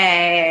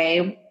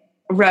say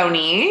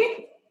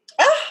RHONY.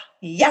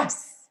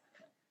 Yes.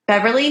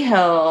 Beverly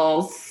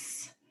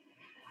Hills.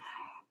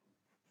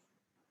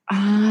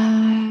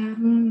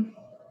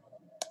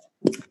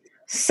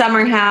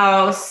 Summer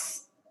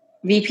House,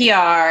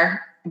 VPR,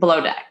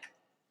 Below Deck.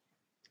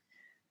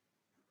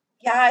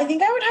 Yeah, I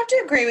think I would have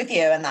to agree with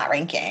you in that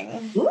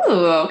ranking.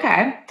 Ooh,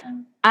 okay.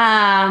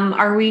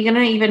 Are we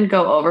gonna even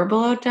go over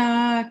Below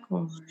Deck?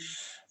 Or?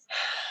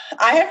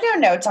 I have no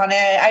notes on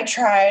it. I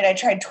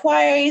tried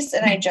twice,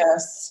 and I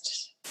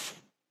just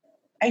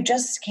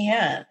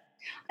can't.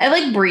 I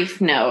like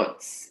brief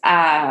notes.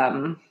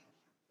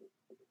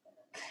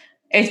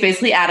 It's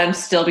basically Adam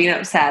still being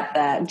upset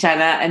that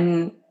Jenna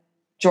and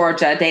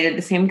Georgia dated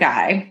the same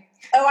guy.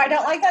 Oh, I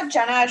don't like that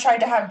Jenna tried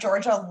to have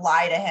Georgia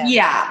lie to him.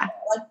 Yeah.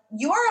 Like,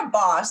 you are a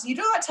boss. You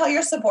do not tell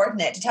your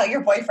subordinate to tell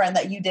your boyfriend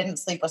that you didn't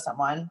sleep with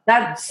someone.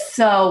 That's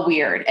so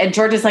weird. And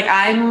Georgia's like,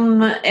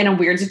 I'm in a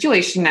weird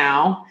situation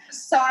now.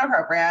 So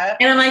inappropriate.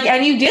 And I'm like,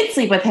 and you did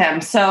sleep with him,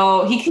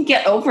 so he can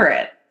get over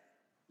it.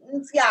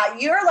 Yeah,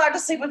 you're allowed to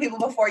sleep with people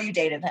before you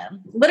dated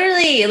him.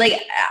 Literally,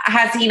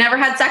 has he never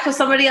had sex with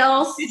somebody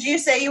else? Did you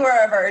say you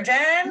were a virgin?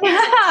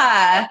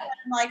 Yeah.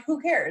 I'm like,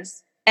 who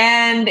cares?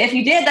 And if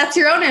you did, that's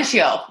your own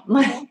issue.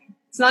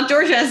 It's not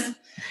Georgia's.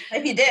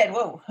 If you did,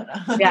 whoa.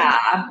 Yeah.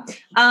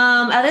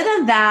 Other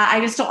than that, I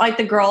just don't like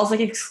the girls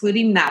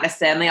excluding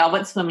Madison. They all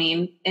went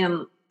swimming,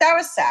 and that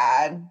was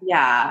sad.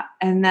 Yeah.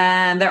 And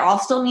then they're all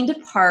still mean to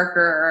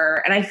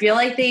Parker, and I feel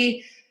like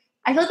they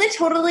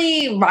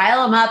totally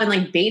rile him up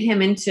and bait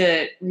him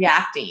into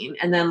reacting.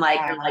 And then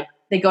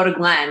they go to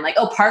Glenn,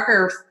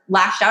 Parker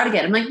lashed out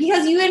again. I'm like,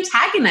 because you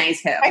antagonize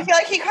him. I feel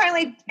like he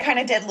kind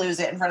of did lose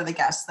it in front of the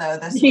guests though.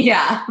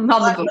 Yeah.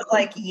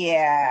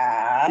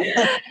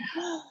 Yeah.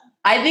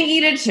 I think he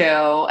did too.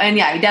 And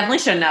yeah, he definitely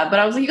shouldn't have. But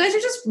I was like, you guys are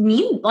just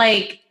mean.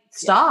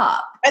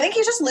 Stop. I think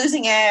he's just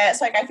losing it.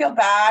 So I feel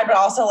bad, but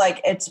also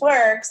it's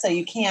work, so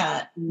you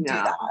can't do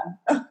that.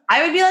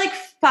 I would be like,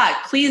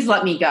 fuck, please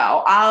let me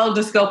go. I'll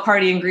just go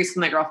party in Greece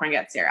when my girlfriend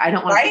gets here. I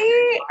don't want to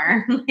be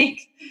anymore.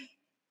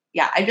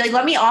 Yeah, I'd be like,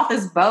 let me off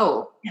this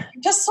boat.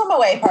 Just swim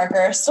away,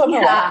 Parker. Swim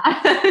away.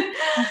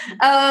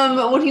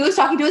 When he was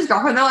talking to his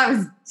girlfriend, though, I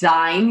was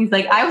dying. He's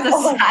like, I was a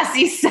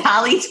sassy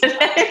Sally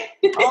today.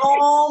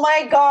 Oh,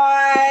 my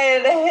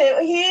God.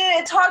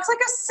 He talks like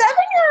a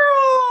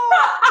 7-year-old.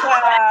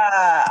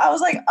 I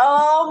was like,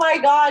 oh, my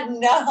God,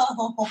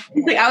 no.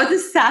 He's like, I was a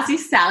sassy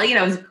Sally, and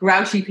I was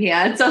grouchy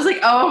pants. I was like,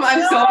 oh,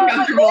 I'm so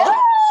uncomfortable.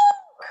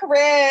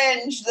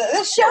 Cringe.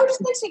 The show just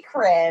makes me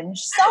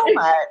cringe so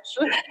much.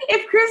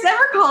 If Chris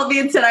ever called me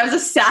and said I was a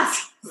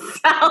sassy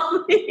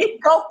Sally,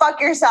 go fuck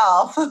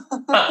yourself.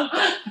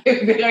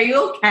 Are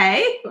you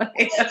okay?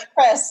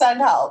 Chris,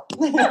 send help.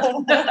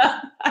 Help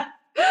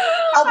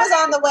is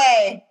on the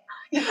way.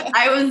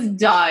 I was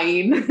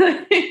dying.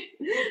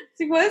 It's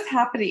like, what is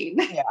happening?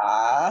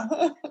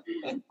 Yeah.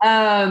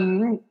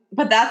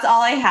 But that's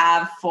all I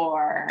have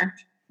for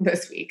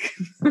this week.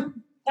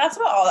 That's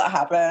about all that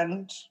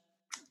happened.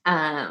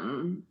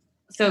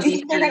 So do you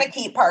think they're going to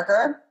keep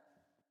Parker?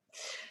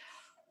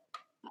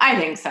 I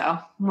think so.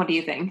 What do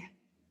you think?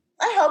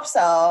 I hope so.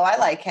 I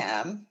like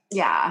him.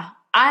 Yeah.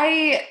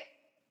 I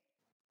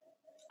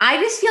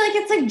just feel like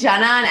it's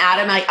Jenna and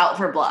Adam out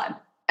for blood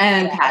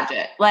and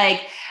Paget.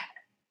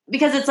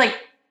 Because it's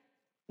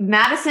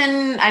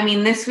Madison,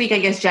 this week I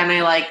guess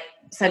Jenna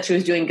said she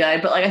was doing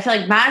good, but I feel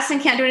like Madison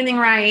can't do anything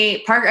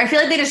right. Parker, I feel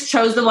like they just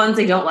chose the ones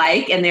they don't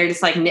like and they're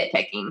just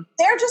nitpicking.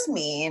 They're just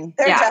mean.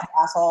 They're just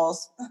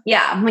assholes.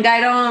 Yeah.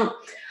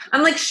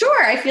 I'm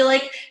sure. I feel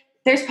like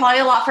there's probably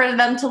a lot for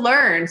them to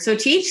learn. So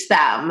teach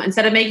them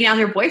instead of making out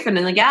your boyfriend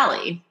in the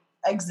galley.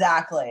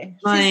 Exactly.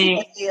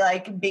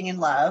 Being in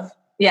love.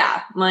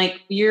 Yeah.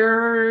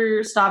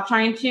 You're stop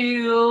trying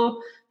to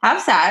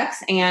have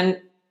sex and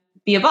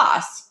be a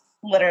boss.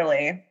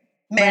 Literally.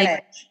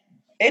 Manage.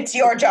 It's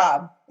your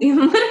job.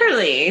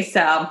 Literally.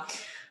 So,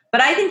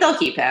 but I think they'll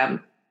keep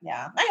him.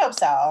 Yeah, I hope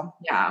so.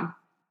 Yeah.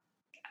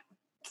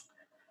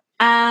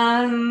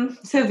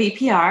 So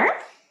VPR.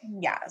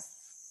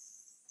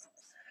 Yes.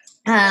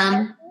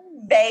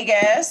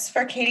 Vegas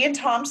for Katie and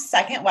Tom's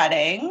second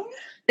wedding.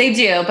 They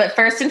do, but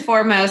first and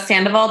foremost,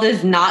 Sandoval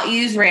does not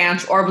use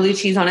ranch or blue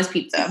cheese on his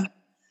pizza.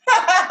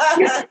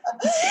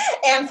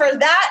 And for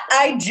that,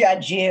 I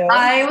judge you.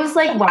 I was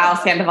like, wow,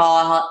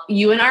 Sandoval,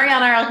 you and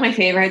Ariana are like my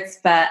favorites,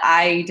 but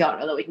I don't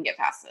know that we can get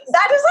past this.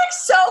 That is like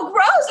so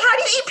gross. How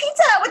do you eat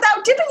pizza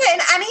without dipping it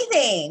in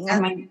anything?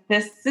 I'm like,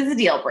 this is a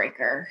deal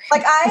breaker.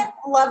 Like I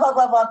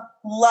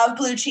love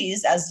blue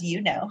cheese, as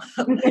you know.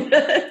 But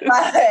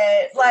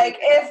like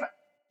if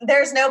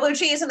there's no blue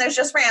cheese and there's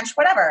just ranch,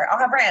 whatever, I'll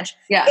have ranch.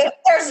 Yeah. If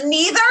there's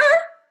neither,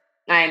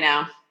 I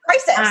know.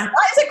 Crisis.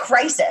 Why is it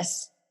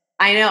crisis?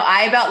 I know.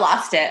 I about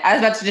lost it. I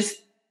was about to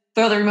just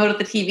throw the remote at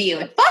the TV.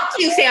 Like, fuck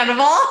you,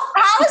 Sandoval.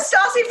 How is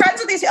Stassi friends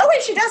with these? Oh,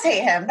 wait, she does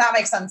hate him. That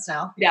makes sense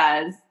now.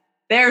 Yes.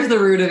 There's the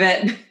root of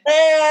it. Now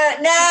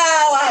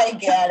I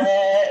get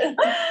it.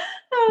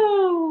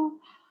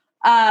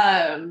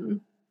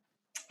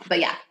 But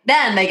yeah,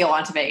 then they go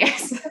on to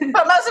Vegas.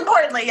 But most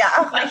importantly, yeah.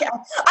 Oh my God.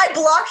 I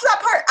blocked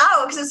that part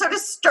out because it's so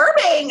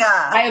disturbing.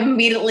 I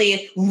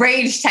immediately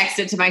rage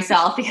texted to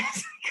myself because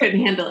I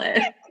couldn't handle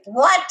it.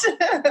 What?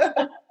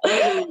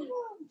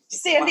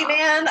 Sandy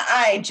man,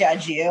 I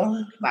judge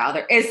you. Wow,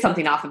 there is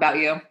something off about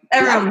you.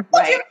 Everyone,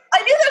 I knew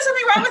there was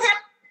something wrong with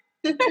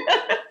him.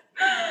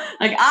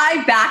 Like,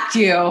 I backed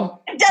you.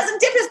 He doesn't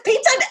dip his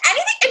pizza into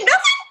anything and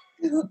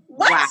nothing.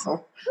 What?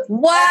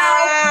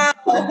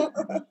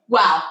 Wow.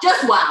 Wow.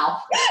 Just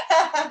wow.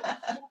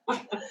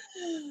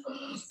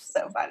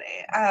 So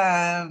funny.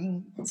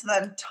 So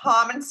then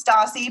Tom and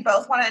Stassi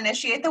both want to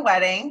initiate the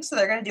wedding, so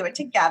they're going to do it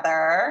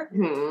together.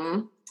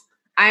 Hmm.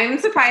 I'm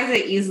surprised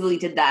they easily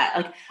did that.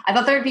 Like, I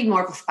thought there would be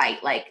more of a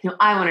fight. Like, no,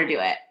 I want to do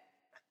it.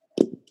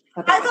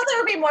 I thought there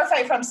would be more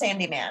fight from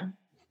Sandy Man.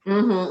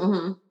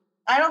 I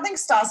don't think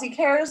Stassi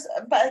cares,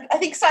 but I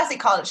think Stassi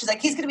called it. She's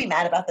like, he's going to be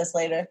mad about this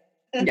later.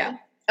 Yeah.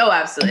 Oh,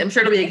 absolutely. I'm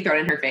sure it'll be like thrown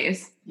in her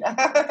face. You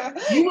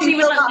won't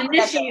even like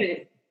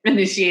officiate it.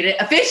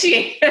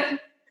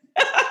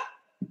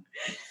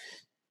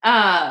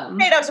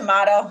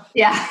 Tomato.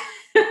 Yeah.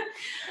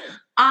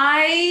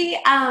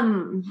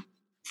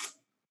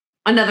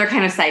 Another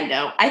kind of side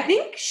note. I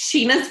think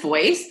Sheena's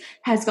voice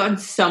has gotten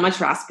so much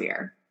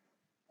raspier.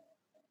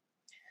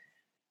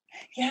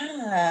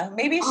 Yeah.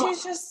 Maybe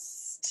she's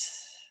just...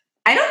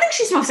 I don't think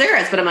she smokes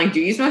cigarettes, but I'm like,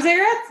 do you smoke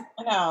cigarettes?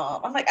 No.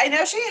 I'm like, I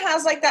know she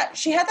has like that.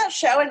 She had that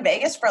show in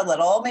Vegas for a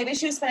little. Maybe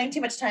she was spending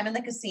too much time in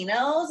the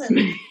casinos and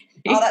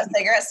all that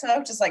cigarette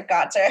smoke just like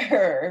got to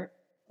her.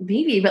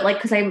 Maybe, but like,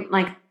 because I'm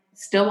like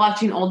still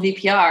watching old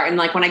VPR and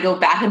like when I go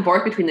back and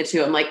forth between the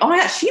two, I'm like, oh my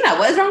God, Sheena,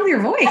 what is wrong with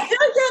your voice? I feel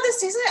like, this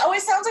season it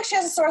always sounds like she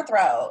has a sore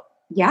throat.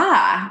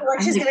 Yeah.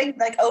 Like she's getting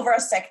like over a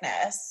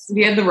sickness. Do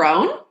you have the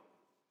RHONY?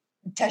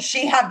 Does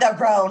she have the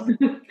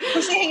RHONY?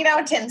 Was she hanging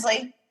out with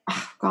Tinsley?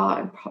 Oh,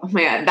 God. Oh,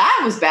 my God.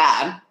 That was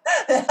bad.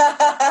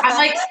 I'm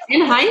like,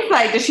 in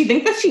hindsight, does she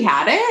think that she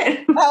had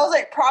it? I was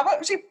like,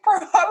 she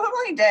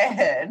probably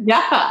did.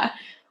 Yeah.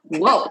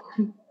 Whoa.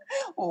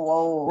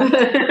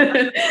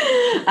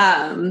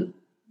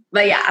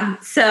 But yeah,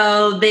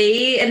 so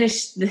they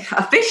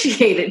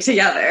officiated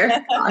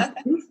together. I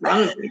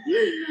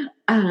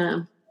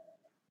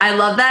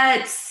love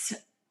that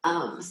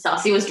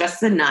Stassi was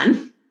dressed as a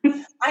nun.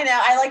 I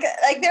know. I like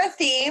their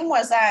theme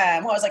was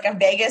like a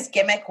Vegas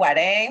gimmick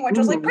wedding, which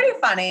was like pretty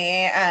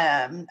funny.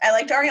 I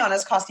liked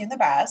Ariana's costume the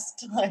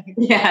best. Like,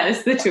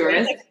 yes, the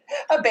tourist,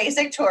 a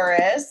basic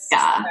tourist.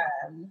 Yeah.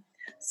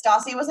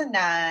 Stassi was a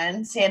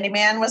nun. Sandy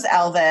Man was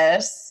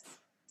Elvis.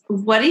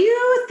 What do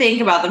you think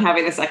about them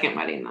having the second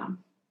wedding, though?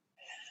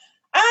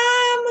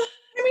 I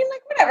mean,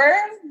 like whatever.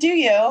 Do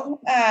you?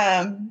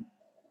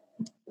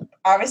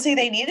 Obviously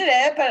they needed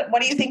it, but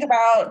what do you think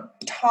about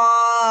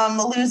Tom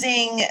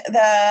losing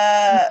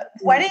the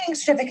wedding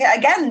certificate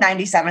again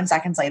 97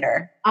 seconds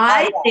later?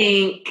 I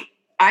think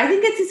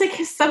it's like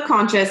his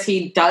subconscious.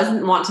 He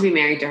doesn't want to be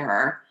married to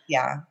her.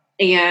 Yeah.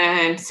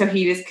 And so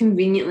he just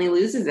conveniently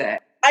loses it.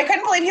 I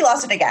couldn't believe he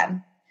lost it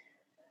again.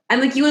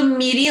 And like you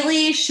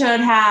immediately should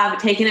have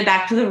taken it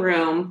back to the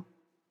room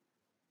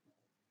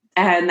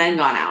and then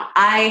gone out.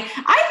 I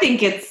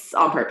think it's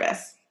on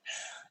purpose.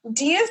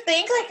 Do you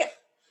think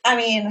I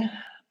mean,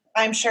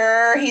 I'm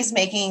sure he's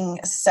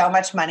making so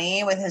much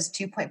money with his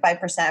 2.5%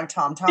 of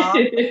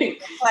TomTom.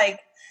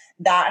 Like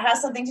that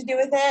has something to do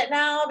with it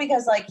now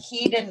because like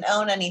he didn't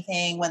own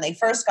anything when they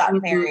first got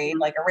married,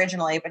 like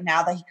originally, but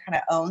now that he kind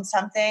of owns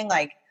something,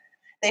 like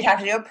they'd have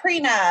to do a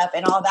prenup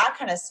and all that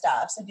kind of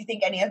stuff. So do you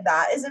think any of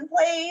that is in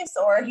place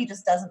or he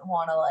just doesn't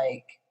want to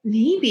like...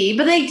 Maybe,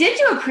 but they did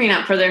do a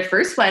prenup for their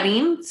first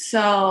wedding.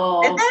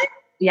 So did they?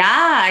 Yeah,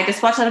 I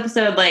just watched that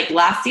episode like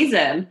last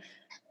season.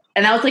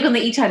 And that was like when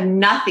they each had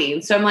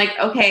nothing. So I'm like,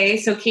 okay,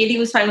 so Katie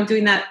was fine with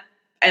doing that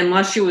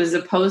unless she was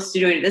opposed to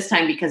doing it this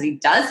time because he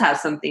does have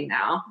something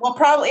now. Well,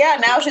 probably, yeah.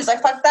 Now she's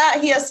like, fuck that.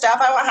 He has stuff.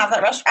 I won't have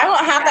that restaurant. I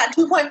won't have that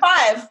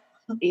 2.5.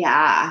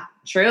 Yeah,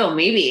 true.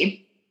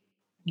 Maybe.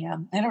 Yeah,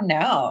 I don't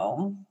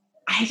know.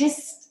 I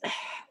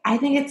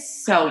think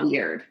it's so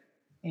weird.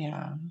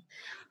 Yeah.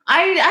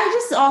 I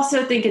just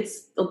also think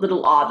it's a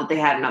little odd that they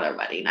had another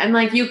wedding. I'm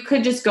like, you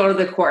could just go to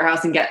the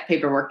courthouse and get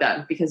paperwork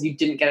done because you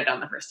didn't get it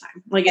done the first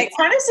time. Like, it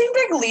kind of seemed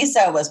like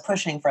Lisa was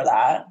pushing for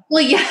that.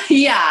 Well,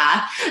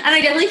 yeah. And I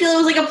definitely feel it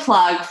was like a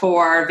plug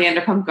for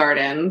Vanderpump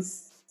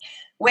Gardens.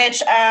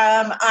 Which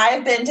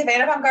I've been to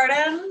Vanderpump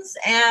Gardens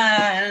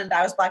and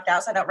I was blacked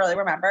out, so I don't really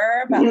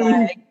remember. But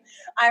like,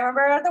 I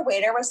remember the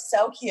waiter was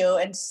so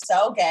cute and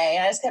so gay.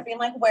 And I just kept being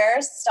like,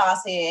 where's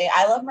Stassi?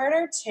 I love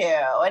murder too.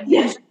 And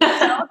he was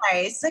so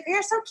nice. He's like,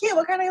 you're so cute.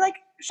 What kind of like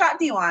shot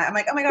do you want? I'm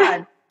like, oh my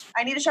God,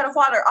 I need a shot of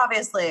water,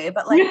 obviously.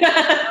 But like,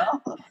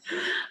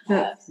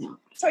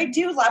 so I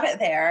do love it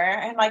there.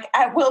 And like,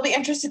 I will be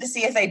interested to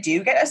see if they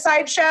do get a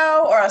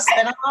sideshow or a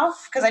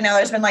spinoff. Because I know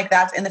there's been like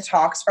that in the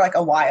talks for like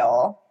a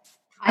while.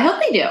 I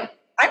hope they do.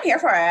 I'm here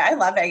for it. I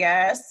love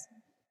Vegas.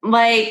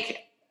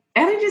 Like,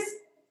 and I just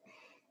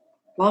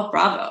love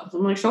Bravo.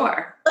 I'm like,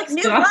 sure. Like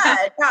new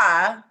blood,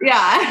 yeah.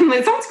 Yeah,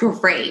 it sounds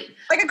great.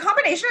 Like a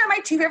combination of my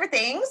two favorite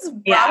things,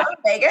 Bravo and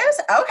Vegas.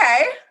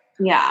 Okay.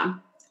 Yeah.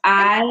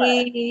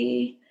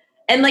 And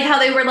like how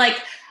they were like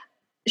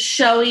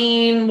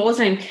showing, what was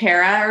her name,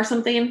 Kara or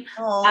something?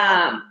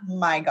 Oh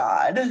my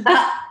God.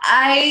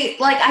 I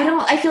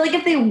feel like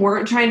if they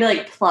weren't trying to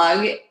like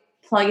plug it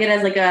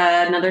as like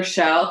another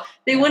show,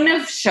 they wouldn't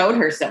have showed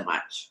her so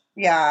much.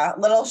 Yeah,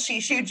 little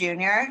Shishu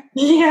Jr.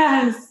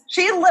 Yes.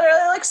 She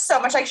literally looks so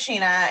much like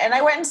Sheena. And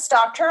I went and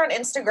stalked her on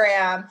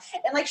Instagram.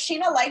 And like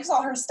Sheena likes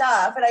all her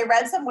stuff. And I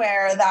read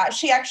somewhere that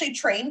she actually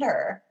trained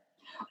her.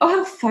 Oh,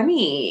 how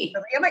funny.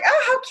 I'm like,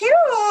 oh, how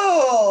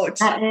cute.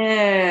 That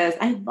is.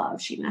 I love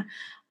Sheena.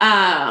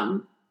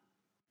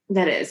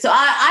 That is. So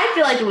I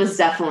feel like it was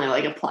definitely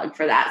like a plug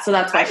for that. So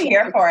that's why I'm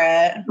here for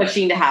it.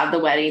 Pushing to have the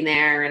wedding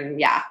there. And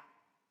yeah.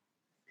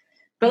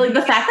 But like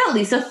the fact that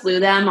Lisa flew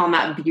them on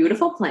that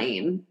beautiful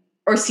plane,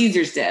 or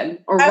Caesars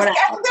did, or whatever.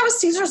 I think that was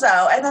Caesars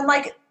though. And then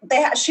like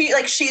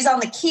she's on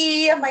the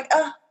key. I'm like,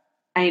 oh.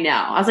 I know.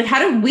 I was like, how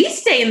did we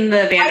stay in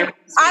the Vanderpump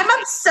Suite? I'm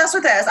obsessed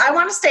with this. I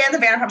want to stay in the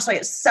Vanderpump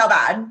Suite so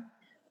bad.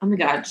 Oh my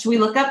God. Should we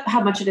look up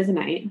how much it is a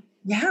night?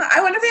 Yeah.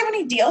 I wonder if they have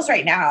any deals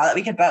right now that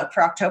we could book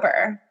for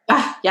October.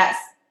 Yes.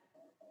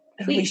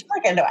 We should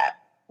look into it.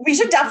 We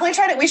should definitely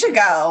try to. We should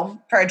go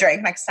for a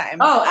drink next time.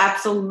 Oh,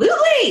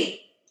 absolutely.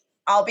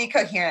 I'll be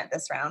coherent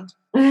this round.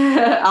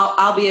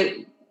 I'll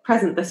be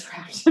present this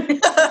round.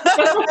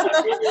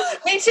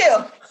 Me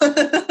too.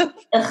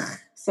 Ugh,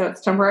 so it's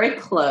temporarily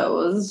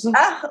closed.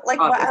 Like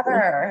obviously.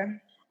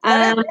 Whatever.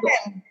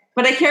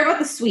 But I care about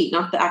the suite,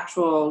 not the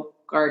actual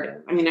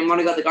garden. I mean, I want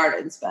to go to the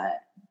gardens,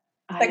 but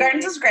the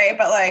gardens is great.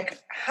 But like,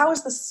 how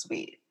is the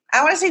suite?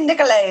 I want to see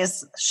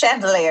Nicolet's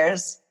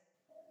chandeliers.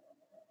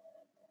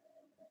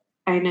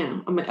 I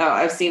know.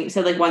 I've seen it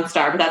said like 1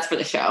 star, but that's for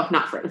the show,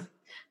 not for.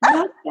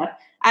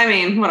 I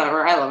mean,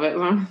 whatever. I love it.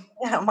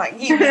 Yeah, I'm like,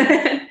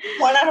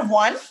 1 out of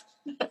 1.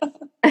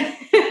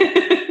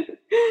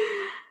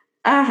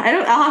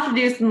 I'll have to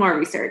do some more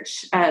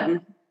research.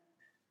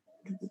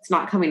 It's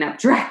not coming up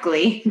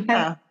directly.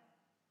 Yeah.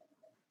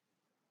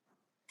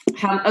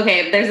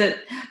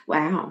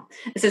 Wow.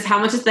 It says, how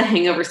much is the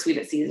hangover suite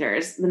at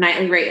Caesars? The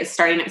nightly rate is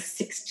starting at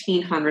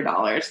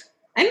 $1,600.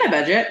 In my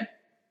budget.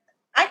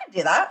 I can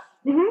do that.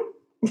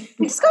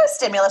 Mm-hmm. Just got a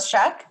stimulus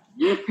check.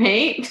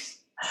 Right?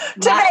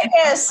 To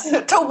Vegas,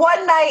 to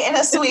one night in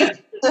a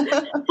suite.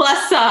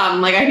 Plus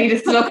some. Like, I need to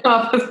still come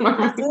up with more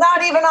money.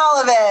 Not even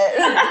all of it.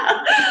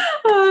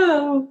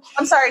 Oh.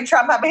 I'm sorry,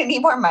 Trump, I'm going to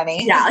need more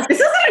money. Yeah, like, this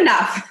isn't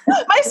enough.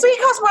 My suite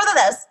costs more than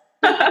this.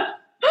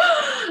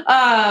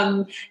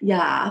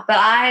 Yeah, but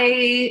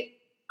I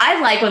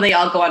like when they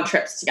all go on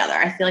trips together.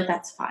 I feel like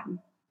that's fun.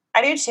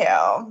 I do too.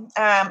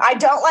 I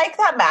don't like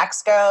that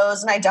Max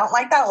goes, and I don't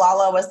like that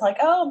Lala was like,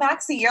 oh,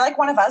 Maxie, you're like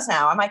one of us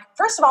now. I'm like,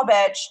 first of all,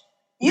 bitch,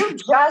 you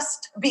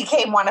just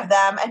became one of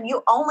them, and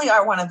you only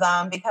are one of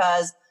them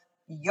because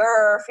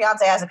your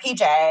fiance has a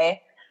PJ.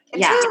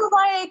 And two,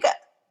 like,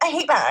 I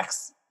hate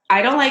Max.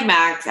 I don't like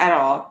Max at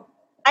all.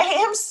 I hate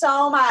him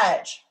so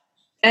much.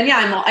 And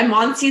yeah, I'm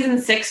on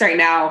season 6 right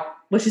now,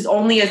 which is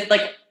only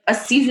a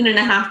season and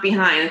a half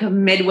behind, like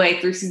midway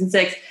through season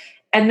 6.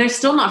 And they're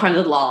still not friends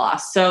with Lala.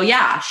 So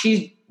yeah,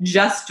 she's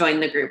just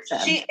joined the group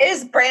then. She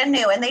is brand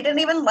new, and they didn't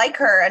even like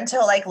her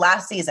until like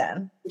last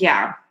season.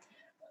 Yeah.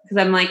 Because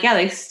I'm like, yeah,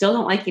 they still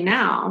don't like you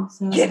now.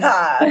 So.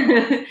 Yeah.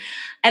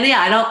 And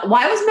yeah,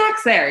 why was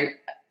Max there?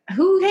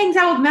 Who hangs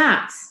out with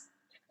Max?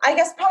 I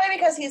guess probably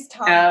because he's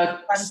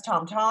friends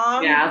Tom.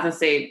 Yeah, I was going to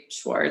say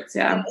Schwartz,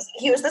 yeah.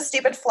 He was the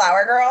stupid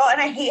flower girl, and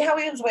I hate how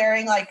he was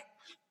wearing like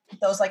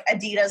those like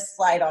Adidas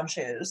slide-on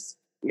shoes.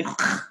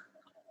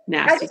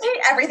 Nasty. I just hate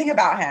everything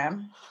about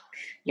him.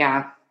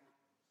 Yeah.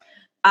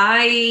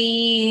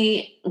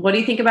 What do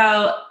you think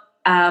about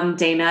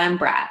Dana and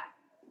Brett?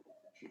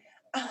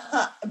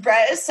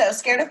 Brett is so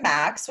scared of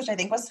Max, which I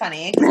think was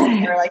funny because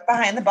they were like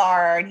behind the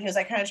bar and he was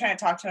like kind of trying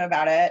to talk to him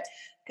about it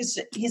because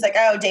he's like,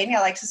 oh, Dana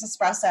likes this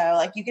espresso,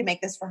 like you can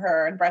make this for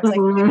her, and Brett's like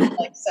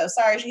so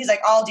sorry. He's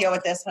like, I'll deal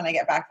with this when I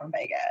get back from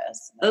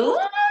Vegas. Ooh.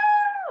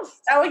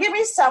 That would give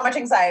me so much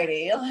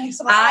anxiety. Like,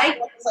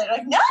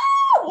 like no.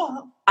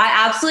 No.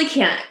 I absolutely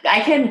can't.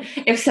 I can,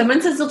 if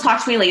someone says they'll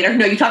talk to me later,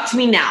 no, you talk to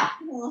me now.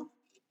 No,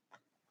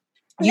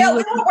 we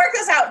will work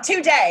this out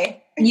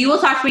today. You will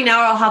talk to me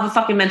now or I'll have a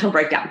fucking mental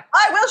breakdown.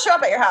 I will show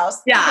up at your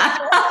house. Yeah,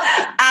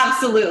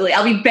 absolutely.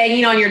 I'll be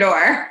banging on your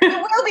door. You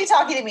will be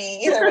talking to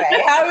me either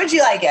way. How would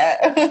you like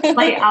it?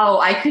 Like, oh,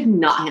 I could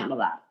not handle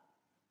that.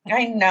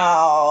 I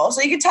know.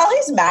 So you can tell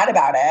he's mad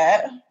about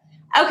it.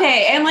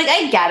 Okay, and like,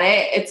 I get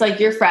it. It's like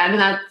your friend,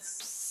 and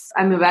that's,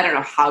 I mean, I don't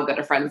know how good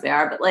of friends they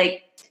are, but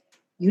like,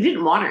 you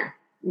didn't want her.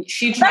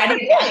 She tried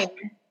to get,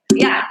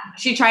 yeah,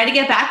 she tried to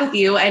get back with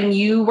you, and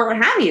you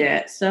weren't having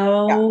it.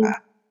 So,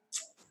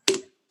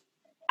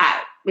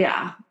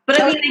 yeah.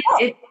 But I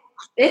mean,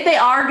 if they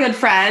are good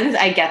friends,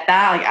 I get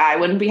that. Like, I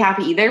wouldn't be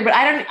happy either. But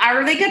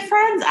are they good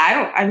friends?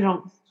 I don't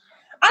know.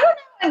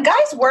 And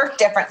guys work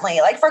differently.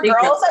 Like for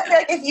girls, I feel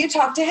like if you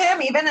talk to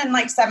him, even in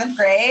like 7th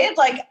grade,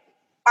 like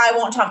I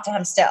won't talk to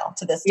him still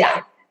to this day.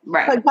 Yeah,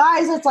 right. But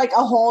guys, it's like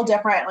a whole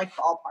different like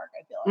ballpark,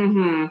 I feel like.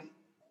 Mm-hmm.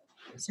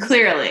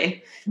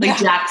 Clearly. Like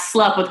Jack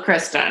slept with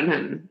Kristen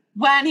and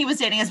when he was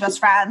dating his best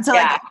friend. So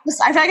like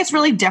I feel like it's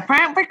really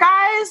different for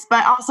guys,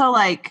 but also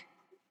like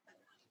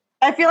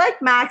I feel like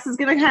Max is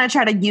going to kind of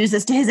try to use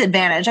this to his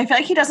advantage. I feel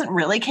like he doesn't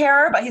really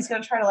care, but he's going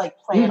to try to like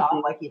play it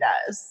off like he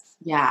does.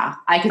 Yeah,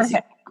 I could see.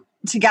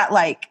 To get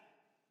like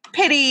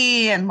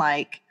pity and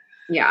like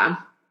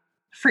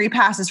free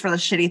passes for the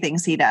shitty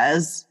things he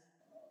does.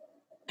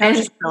 I was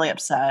just really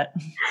upset.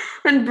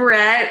 And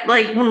Brett,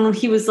 like when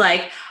he was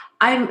like,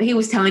 he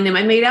was telling him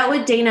I made out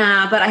with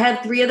Dana, but I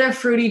had 3 other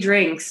fruity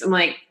drinks. I'm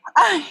like,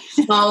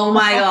 oh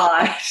my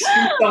gosh,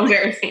 so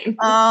embarrassing.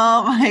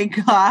 Oh my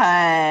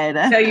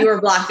god. So you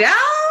were blocked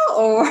out,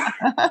 or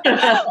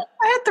I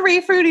had 3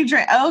 fruity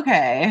drinks.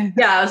 Okay.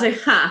 Yeah, I was like,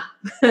 huh.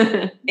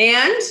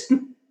 And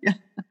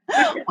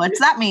what's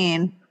that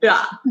mean?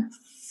 Yeah,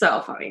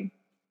 so funny.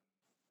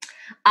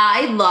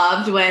 I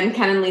loved when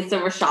Ken and Lisa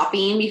were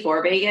shopping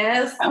before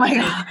Vegas. Oh my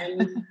god!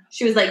 And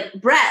she was like,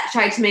 Brett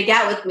tried to make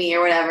out with me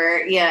or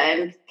whatever. Yeah,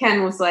 and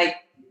Ken was like,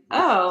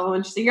 oh,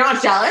 and she's like, you're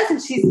not jealous?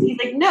 And he's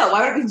like, no,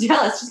 why would I be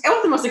jealous? She's like, I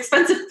want the most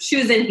expensive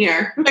shoes in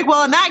here. Like,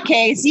 well, in that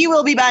case, you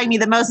will be buying me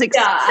the most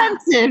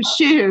expensive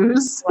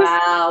shoes.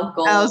 Wow,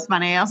 gold. That was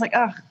funny. I was like,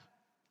 oh,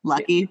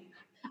 lucky.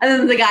 And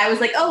then the guy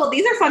was like, oh, well,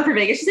 these are fun for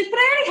Vegas. She's like, but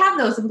I already have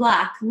those in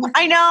black.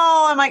 I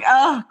know. I'm like,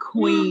 oh,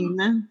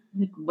 queen.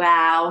 Like,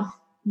 wow.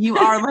 You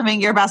are living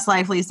your best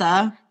life,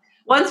 Lisa.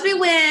 Once we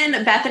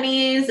win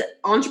Bethany's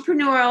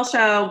entrepreneurial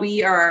show,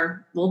 we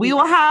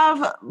will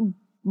have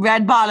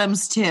red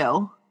bottoms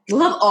too.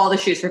 We'll have all the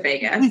shoes for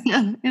Vegas.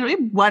 It'll be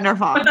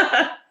wonderful.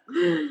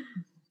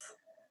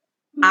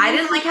 I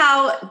didn't like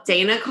how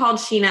Dana called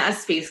Sheena a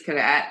space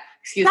cadet.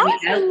 Excuse me.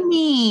 That's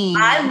mean.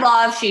 I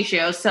love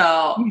Shishu,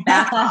 so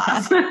that's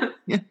off. I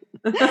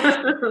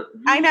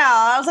know.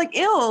 I was like,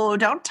 ew,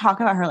 don't talk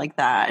about her like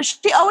that.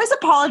 She always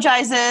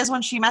apologizes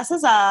when she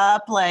messes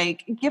up.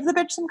 Like, give the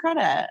bitch some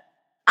credit.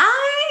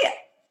 I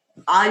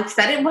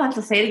said it once,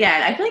 I'll say it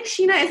again. I feel like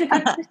Sheena is a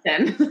good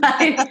person.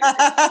 I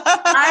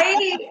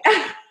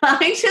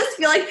just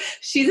feel like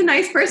she's a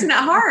nice person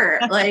at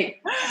heart.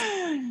 Like,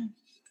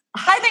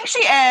 I think she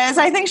is.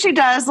 I think she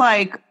does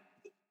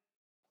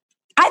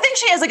I think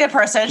she is a good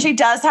person. She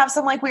does have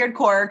some like weird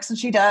quirks and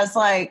she does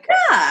like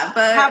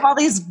have all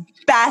these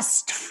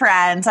best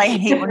friends. I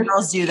hate when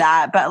girls do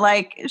that, but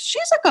like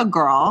she's a good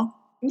girl.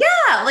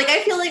 Yeah, like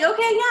I feel like,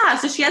 okay, yeah.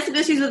 So she has some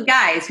issues with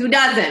guys. Who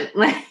doesn't?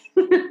 Like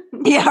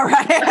yeah,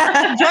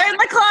 right. Join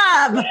the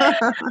club.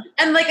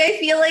 And like I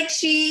feel like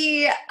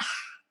she's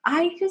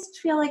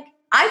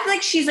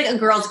like a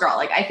girl's girl.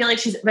 Like I feel like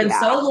she's been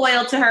so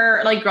loyal to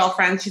her like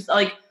girlfriends. She's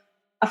like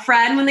a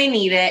friend when they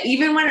need it.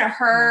 Even when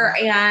her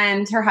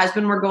and her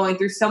husband were going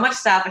through so much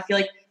stuff, I feel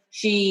like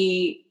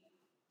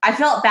I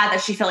felt bad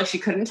that she felt like she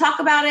couldn't talk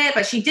about it,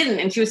 but she didn't.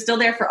 And she was still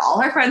there for all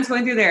her friends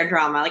going through their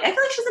drama. Like, I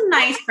feel like she's a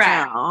nice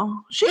friend.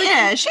 Oh, she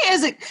is.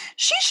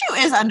 Shishu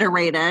is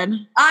underrated.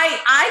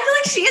 I feel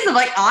like she is. I'm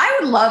like, I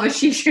would love a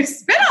Shishu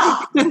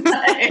spinoff.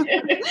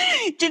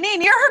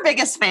 Janine, you're her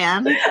biggest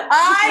fan.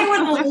 I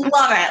would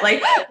love it.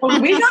 Like,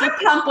 when we got a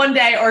pump one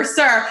day, or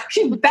sir,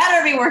 she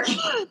better be working.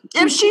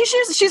 If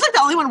she's like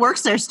the only one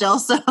works there still,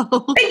 so.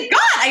 Thank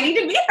God, I need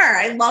to meet her.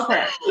 I love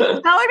her.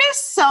 That would be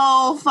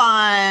so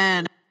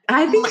fun.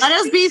 I think let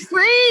us be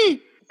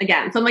free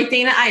again. So I'm like,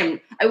 Dana,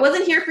 I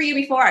wasn't here for you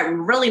before.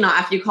 I'm really not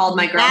after you called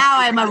my girl. Now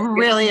I'm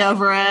really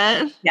over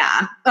it.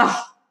 Yeah.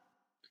 Oh,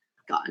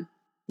 God.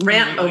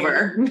 Rant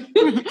over.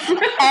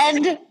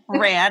 And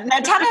rant. Now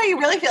tell me how you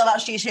really feel about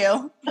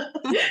Shishu.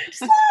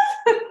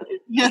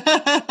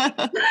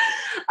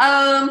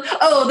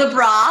 The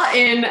bra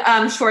in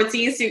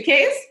Schwartzy's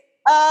suitcase.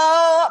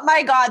 Oh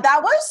my God.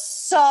 That was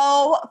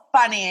so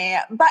funny.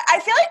 But I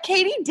feel like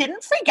Katie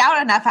didn't freak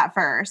out enough at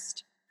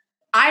first.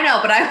 I know,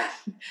 but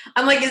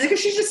I'm like, is it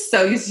because she's just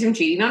so used to him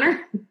cheating on her?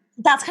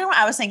 That's kind of what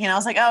I was thinking. I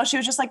was like, oh, she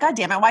was just like, God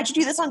damn it, why'd you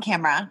do this on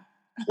camera?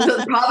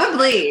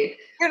 Probably.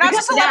 You're not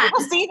supposed to let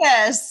people see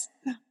this.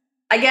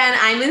 Again,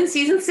 I'm in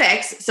season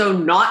 6, so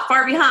not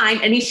far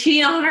behind, and he's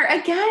cheating on her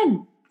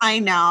again. I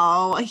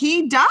know.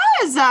 He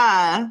does.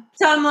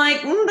 So I'm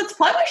like, that's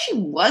probably why she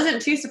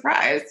wasn't too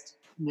surprised.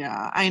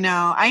 Yeah, I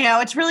know.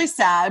 It's really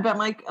sad, but I'm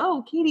like,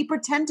 oh, Katie,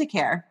 pretend to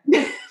care.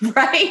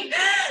 Right?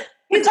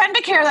 Pretend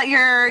to care that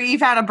you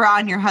found a bra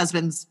in your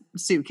husband's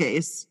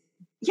suitcase.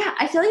 Yeah,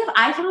 I feel like if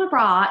I found a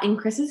bra in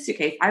Chris's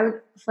suitcase, I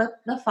would flip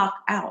the fuck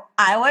out.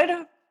 I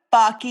would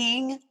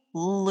fucking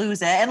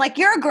lose it. And like,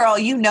 you're a girl,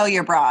 you know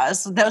your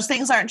bras. Those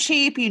things aren't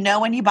cheap. You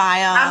know when you buy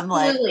them.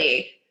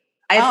 Absolutely.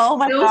 Oh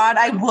my God,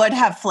 I would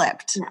have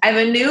flipped. I have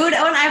a nude one,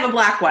 I have a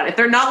black one. If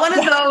they're not one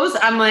of those,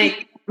 I'm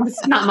like,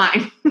 it's not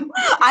mine.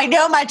 I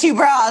know my two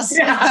bras.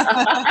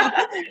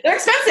 Yeah. They're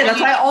expensive.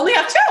 That's why I only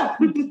have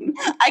two.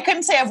 I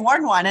couldn't say I've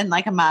worn one in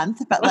like a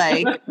month, but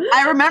like,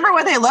 I remember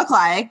what they look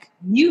like.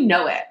 You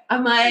know it.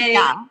 I'm like,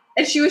 yeah.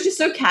 And she was just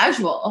so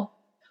casual.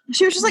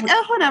 She was just like,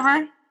 oh,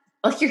 whatever.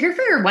 Like, you're here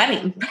for your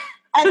wedding.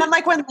 And then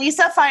like when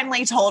Lisa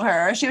finally told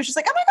her, she was just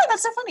like, oh my God,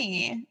 that's so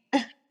funny.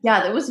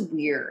 Yeah, that was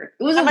weird.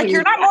 It was I'm like,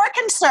 you're not more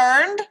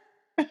concerned.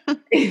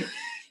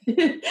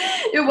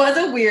 It was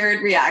a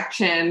weird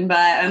reaction, but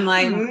I'm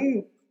like,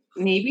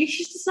 maybe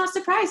she's just not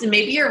surprised. And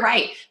maybe you're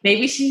right.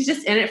 Maybe she's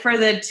just in it for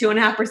the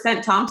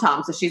 2.5%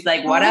 tom-tom. So she's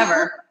like,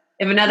 whatever.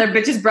 If another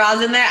bitch's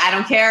bra's in there, I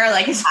don't care.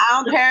 Like, I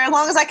don't care. As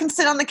long as I can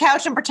sit on the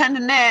couch and pretend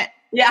to knit.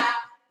 Yeah.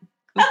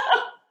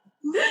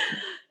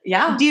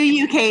 Yeah. Do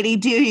you, Katie?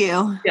 Do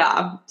you?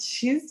 Yeah.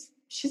 She's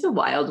a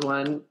wild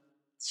one.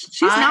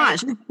 She's not.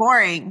 She's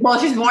boring. Well,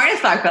 she's boring as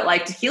fuck, but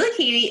like Tequila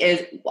Katie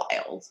is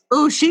wild.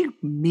 Oh, she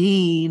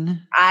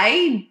mean.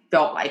 I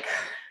don't like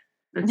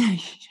her. No.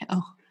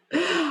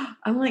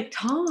 I'm like,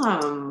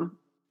 Tom,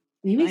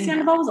 maybe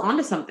Sandoval was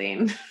onto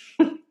something.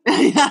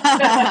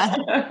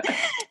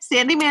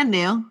 Sandy Man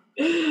knew.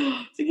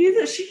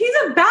 He's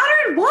a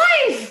battered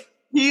wife.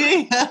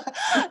 Yeah.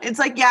 It's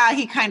like, yeah,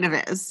 he kind of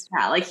is.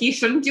 Yeah, like he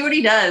shouldn't do what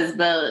he does,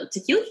 but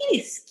Tequila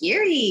Katie's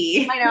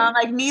scary. I know. I'm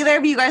like, neither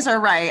of you guys are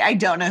right. I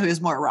don't know who's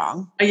more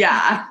wrong.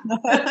 Yeah.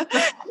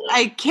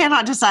 I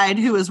cannot decide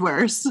who is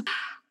worse.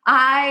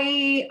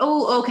 Okay.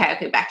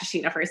 Back to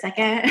Sheena for a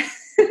second.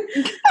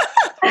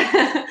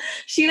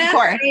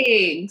 Sheena's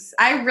eggs.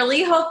 I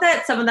really hope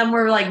that some of them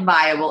were like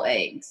viable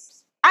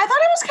eggs. I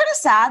thought it was kind of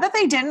sad that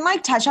they didn't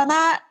like touch on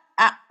that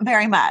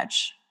very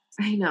much.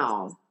 I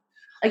know.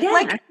 Again,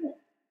 like,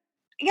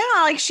 yeah,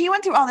 like she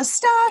went through all this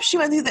stuff. She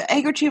went through the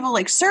egg retrieval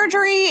like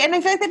surgery, and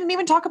I feel like they didn't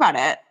even talk about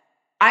it.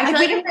 I feel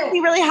like we didn't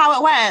see really how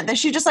it went. That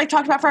she just like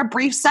talked about for a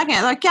brief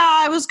second. Like,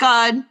 yeah, it was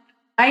good.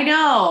 I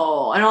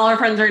know, and all her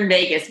friends are in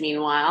Vegas.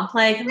 Meanwhile,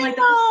 like, I'm like,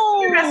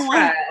 your best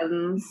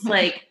friends,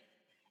 like,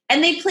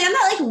 and they planned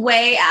that like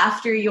way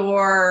after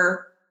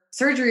your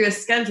surgery was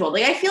scheduled.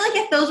 Like, I feel like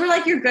if those were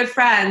like your good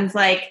friends,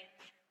 like,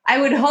 I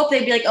would hope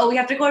they'd be like, oh, we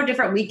have to go to a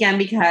different weekend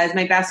because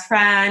my best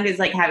friend is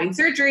like having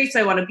surgery,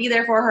 so I want to be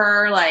there for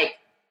her. Like,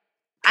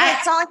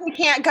 it's not like we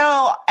can't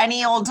go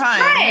any old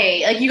time.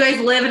 Right. Like, you guys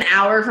live an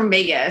hour from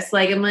Vegas.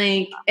 Like, I'm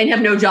like, and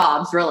have no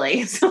jobs,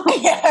 really. So.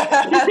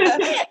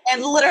 Yeah.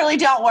 And literally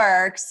don't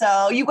work.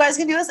 So you guys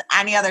can do this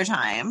any other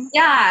time.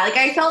 Yeah. Like,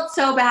 I felt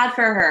so bad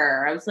for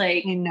her. I was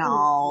like,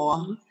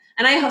 no.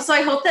 And I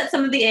hope that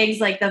some of the eggs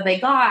like that they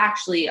got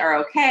actually are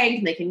okay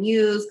and they can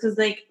use, because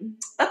like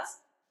that's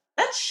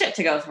shit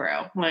to go through.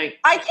 Like,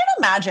 I can't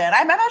imagine.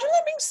 I imagine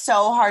that being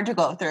so hard to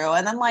go through,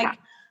 and then like, yeah.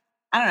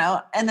 I don't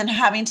know, and then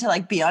having to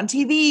like be on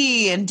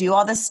TV and do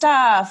all this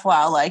stuff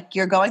while like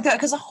you're going through it,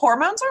 because the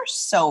hormones are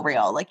so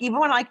real. Like, even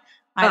when like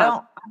I'm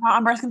not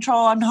on birth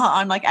control, I'm not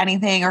on like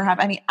anything or have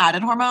any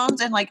added hormones,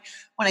 and like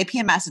when I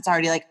PMS, it's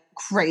already like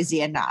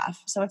crazy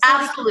enough. So it's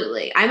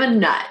absolutely, I'm a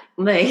nut.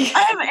 Like,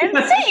 I'm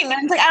insane.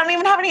 And it's like I don't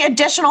even have any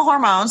additional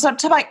hormones. So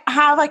to like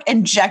have like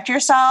inject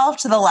yourself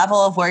to the level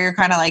of where you're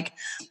kind of like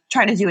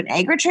trying to do an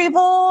egg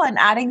retrieval and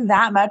adding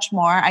that much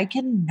more, I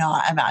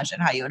cannot imagine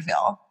how you would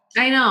feel.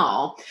 I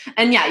know.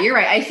 And yeah, you're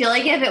right. I feel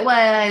like if it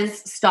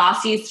was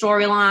Stassi's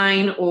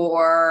storyline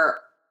or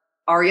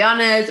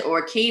Ariana's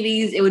or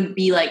Katie's, it would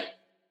be like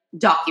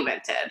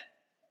documented.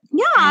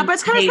 Yeah, but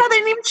it's kind of sad they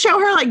didn't even show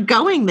her like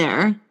going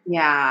there.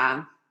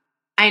 Yeah.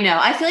 I know.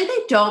 I feel like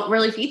they don't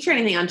really feature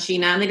anything on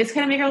Sheena, and they just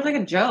kind of make her look like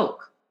a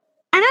joke.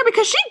 I know,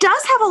 because she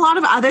does have a lot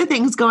of other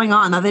things going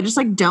on that they just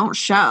like don't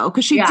show.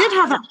 Because she did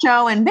have that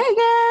show in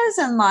Vegas,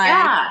 and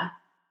like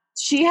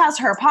she has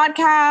her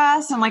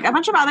podcast and like a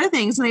bunch of other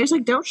things, and they just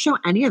like don't show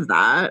any of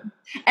that.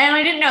 And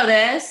I didn't know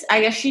this.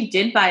 I guess she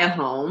did buy a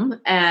home,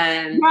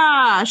 and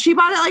she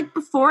bought it like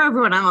before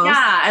everyone else.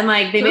 Yeah, and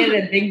like they made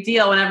it a big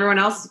deal when everyone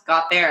else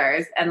got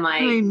theirs. And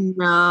like, I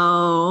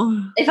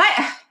know.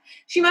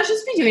 She must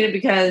just be doing it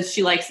because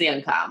she likes the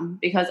income.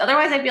 Because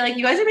otherwise, I'd be like,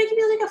 you guys are making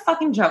me like a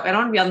fucking joke. I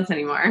don't want to be on this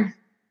anymore.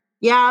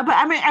 Yeah, but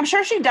I mean, I'm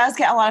sure she does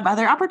get a lot of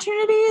other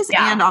opportunities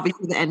and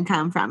obviously the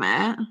income from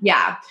it.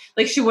 Yeah.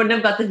 Like, she wouldn't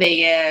have got the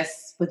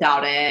Vegas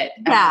without it.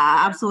 Yeah,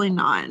 absolutely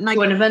not. Like, she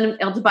wouldn't have been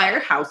able to buy her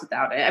house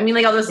without it. I mean,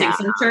 like, all those things.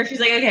 I'm sure she's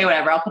like, okay,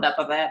 whatever, I'll put up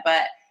with it.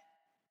 But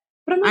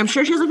I'm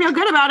sure she doesn't feel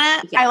good about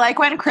it. Yeah. I like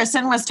when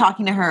Kristen was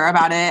talking to her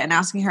about it and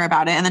asking her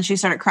about it, and then she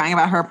started crying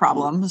about her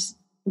problems.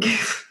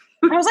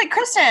 I was like,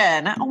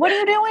 Kristen, what are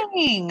you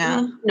doing?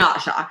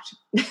 Not shocked.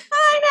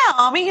 I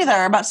know, me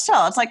either, but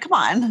still, it's like, come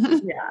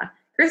on. Yeah.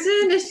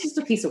 Kristen is just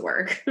a piece of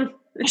work.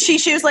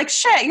 She was like,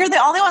 shit, you're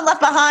the only one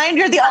left behind.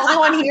 You're the only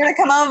one here to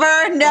come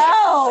over.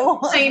 No.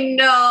 I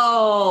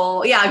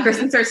know. Yeah.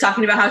 Kristen starts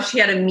talking about how she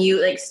had to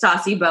mute like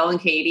Stassi, Bo, and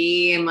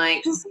Katie. I'm like,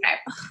 okay.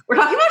 We're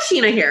talking about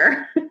Sheena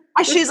here.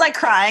 She's like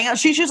crying.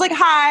 She was like,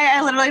 hi,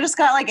 I literally just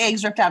got like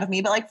eggs ripped out of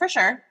me, but like for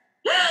sure.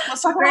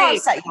 Let's talk about how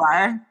upset you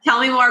are. Tell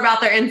me more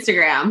about their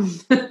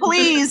Instagram.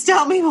 Please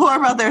tell me more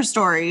about their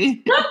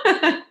story.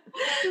 Yeah.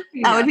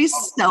 I would be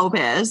so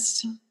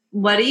pissed.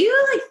 What do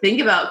you like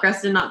think about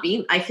Kristen not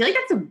being? I feel like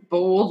that's a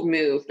bold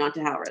move not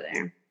to have her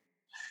there.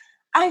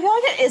 I feel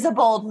like it is a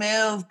bold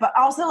move, but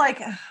also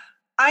like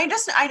I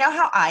know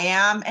how I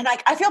am, and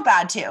like I feel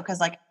bad too because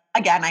like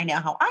again I know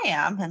how I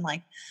am, and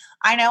like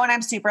I know when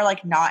I'm super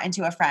like not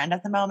into a friend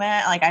at the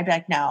moment, like I'd be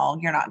like, no,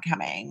 you're not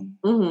coming.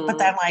 Mm-hmm. But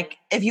then like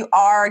if you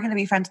are going to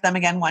be friends with them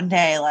again one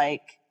day,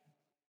 like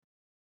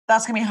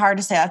that's gonna be hard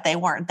to say that they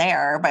weren't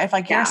there. But if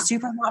like you're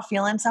super not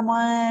feeling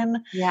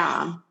someone,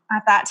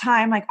 at that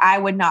time, like I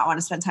would not want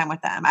to spend time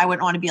with them. I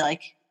wouldn't want to be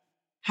like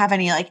have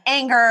any like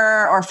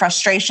anger or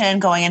frustration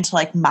going into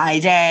like my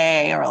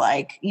day or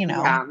like, you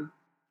know. Yeah.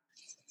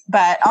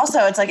 But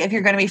also it's like if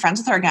you're going to be friends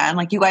with her again,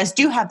 like you guys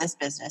do have this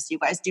business. You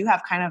guys do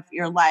have kind of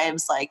your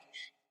lives like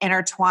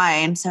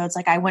intertwined. So it's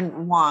like I wouldn't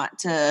want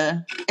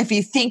to, if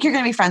you think you're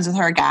going to be friends with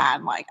her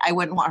again, like I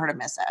wouldn't want her to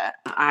miss it.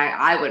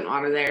 I wouldn't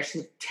want her there.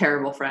 She's a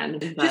terrible friend.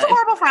 But. She's a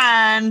horrible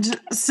friend.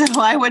 So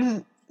I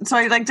wouldn't, so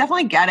I like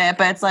definitely get it.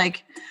 But it's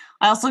like,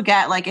 I also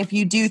get like if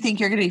you do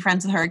think you're going to be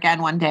friends with her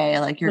again one day,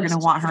 like you're going to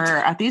want her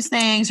at these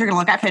things. You're going to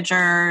look at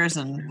pictures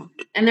and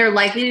they're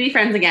likely to be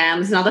friends again.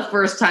 This is not the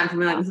first time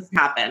something like this has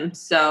happened,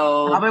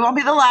 so probably won't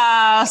be the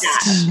last.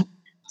 Yeah.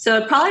 So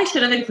it probably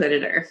should have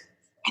included her,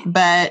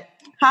 but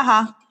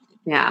haha.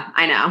 Yeah,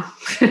 I know.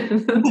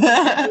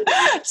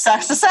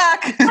 Sucks to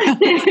suck.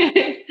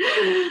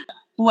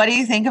 What do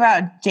you think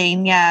about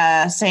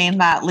Dania saying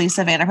that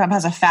Lisa Vanderpump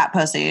has a fat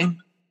pussy?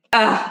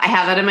 I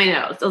have that in my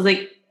notes. I was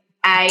like.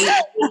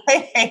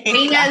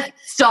 Dania,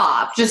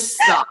 stop. Just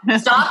stop.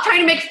 Stop trying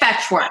to make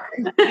fetch work.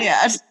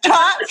 Yeah,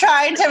 stop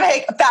trying to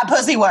make fat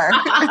pussy work.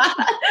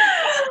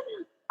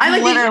 I'm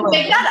like, did you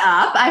make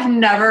that up? I've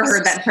never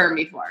heard that term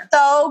before.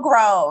 So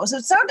gross.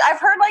 It's so. I've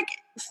heard like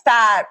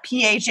fat,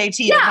 PHAT.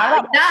 Yeah,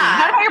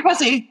 not about your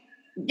pussy.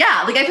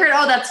 Yeah, like I've heard.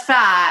 Oh, that's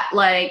fat.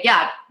 Like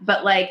yeah,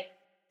 but like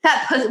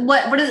fat pussy.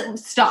 What is it?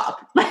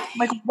 Stop. Like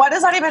what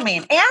does that even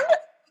mean? And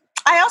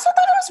I also thought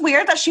it was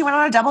weird that she went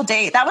on a double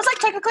date. That was like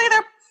technically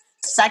their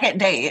second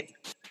date.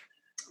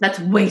 That's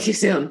way too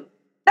soon.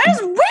 That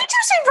is way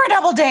too soon for a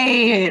double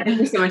date.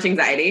 There's so much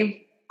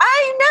anxiety.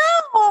 I know.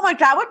 Like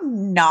that would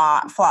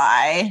not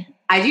fly.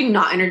 I do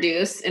not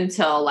introduce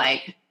until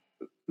like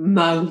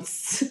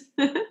months.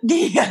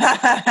 Yeah.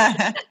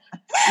 I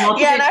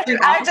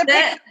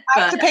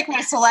have to pick my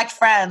select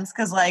friends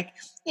because like,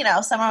 you know,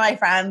 some of my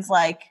friends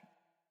like,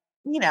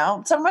 you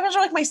know, some of my friends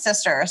are like my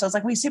sister. So it's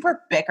like we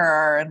super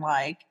bicker and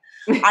like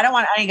I don't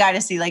want any guy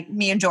to see like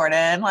me and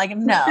Jordan. Like,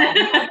 no, I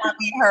don't want to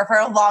meet her for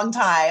a long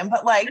time.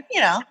 But like,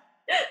 you know,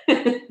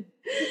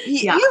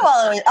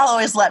 I'll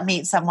always let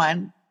meet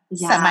someone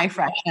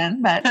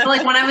semi-freshman. But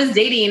like when I was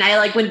dating, I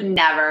like would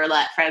never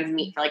let friends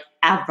meet for like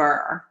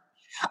ever.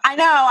 I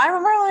know. I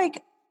remember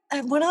like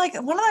one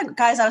of the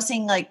guys I was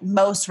seeing like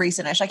most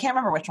recentish. I can't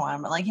remember which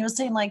one, but like he was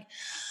saying like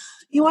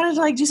he wanted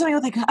to like do something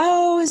with like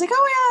he's like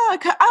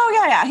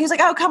yeah. He was like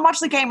come watch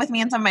the game with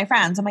me and some of my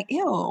friends. I'm like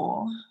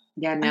ew.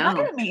 Yeah, no. I'm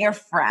not gonna meet your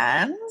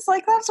friends.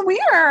 Like that's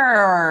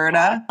weird.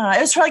 It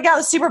was for like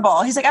the Super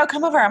Bowl. He's like, "Oh,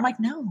 come over." I'm like,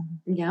 "No,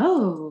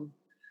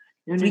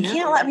 we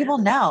can't let people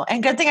know."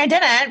 And good thing I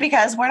didn't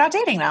because we're not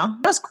dating now.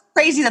 It was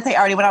crazy that they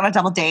already went on a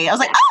double date. I was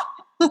like,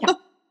 "Oh, yeah,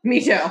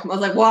 me too." I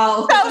was like,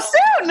 "Wow, so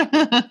soon."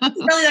 It's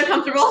really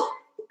uncomfortable.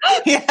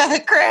 Yeah,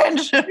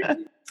 cringe.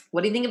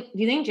 What do you think? Do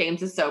you think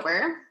James is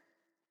sober?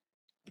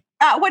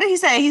 What did he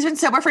say? He's been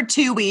sober for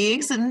 2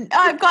 weeks and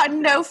I've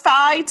gotten no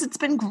fights. It's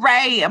been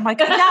great. I'm like,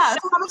 yeah,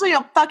 that's what happens when you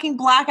don't fucking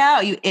black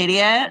out, you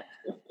idiot.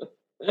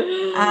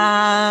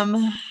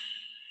 I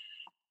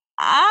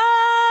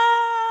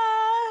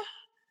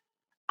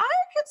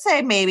could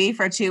say maybe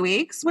for 2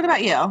 weeks. What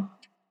about you? Yeah,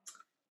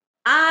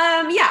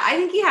 I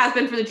think he has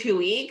been for the 2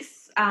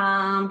 weeks. Do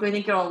I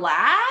think it'll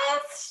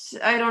last?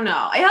 I don't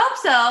know. I hope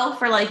so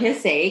for like his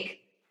sake.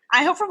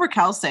 I hope for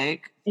Raquel's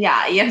sake.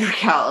 Yeah,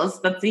 Raquel's.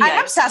 I'm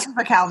obsessed with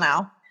Raquel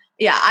now.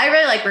 Yeah, I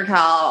really like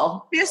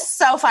Raquel. She's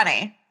so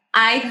funny.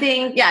 I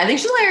think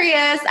she's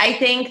hilarious. I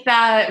think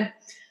that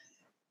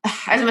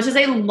as much as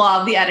I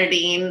love the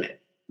editing,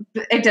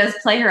 it does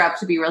play her up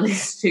to be really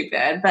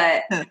stupid.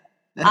 But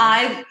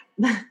I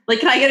like,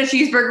 can I get a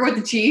cheeseburger with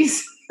the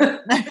cheese? I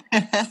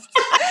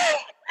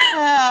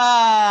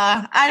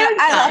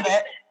love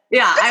it.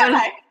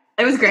 Yeah,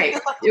 it was great.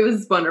 It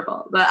was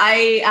wonderful. But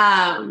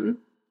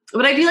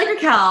but I do like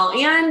Raquel,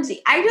 and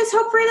I just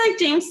hope for like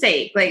James'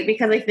 sake, like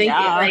because I think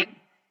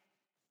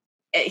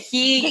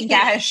he can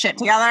get his shit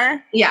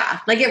together. Yeah,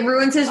 like it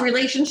ruins his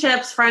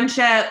relationships,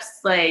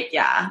 friendships. Like,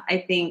 yeah, I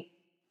think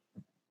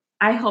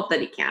I hope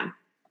that he can.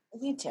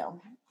 Me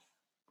too.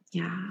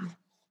 Yeah.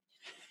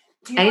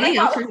 Do you know Anything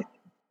else?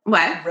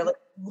 What? Really?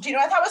 Do you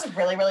know what I thought was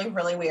really, really,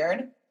 really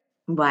weird?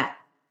 What?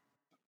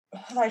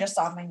 I just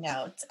saw in my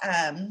notes.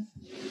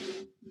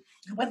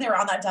 When they were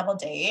on that double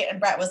date, and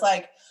Brett was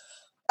like,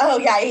 "Oh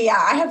yeah,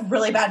 I have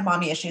really bad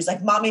mommy issues,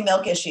 like mommy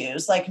milk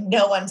issues. Like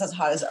no one's as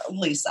hot as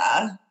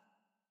Lisa."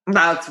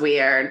 That's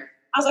weird.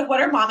 I was like,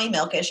 "What are mommy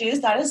milk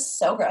issues? That is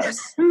so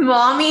gross."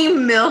 Mommy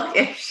milk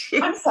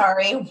issues. I'm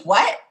sorry.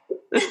 What?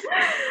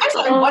 I'm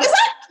sorry. What is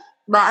that?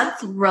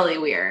 That's really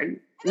weird.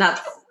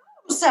 That's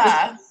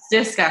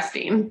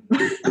disgusting.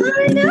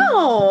 I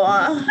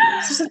know.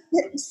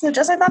 So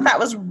just I thought that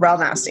was real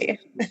nasty.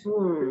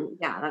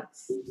 Yeah,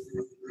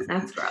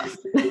 that's gross.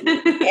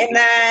 And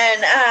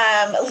then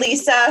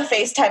Lisa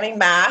FaceTiming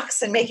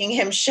Max and making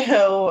him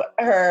show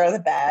her the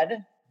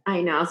bed.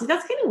 I know. So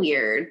that's kind of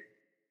weird.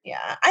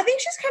 Yeah. I think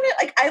she's kind of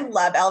like, I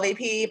love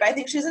LVP, but I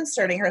think she's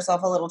inserting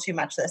herself a little too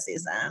much this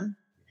season.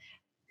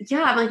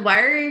 Yeah. I'm like,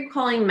 why are you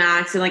calling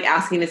Max and like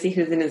asking to see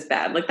who's in his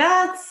bed? Like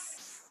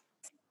that's,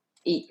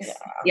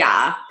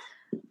 yeah.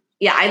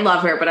 I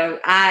love her, but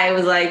I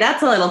was like,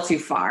 that's a little too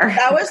far.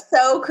 That was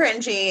so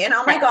cringy. And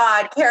oh my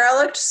God, Kara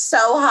looked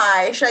so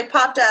high. She like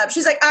popped up.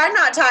 She's like, I'm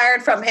not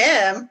tired from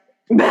him.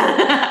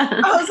 I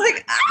was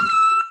like,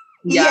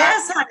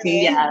 yes,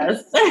 honey.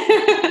 Yes.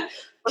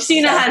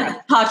 Sheena has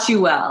taught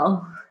you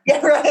well.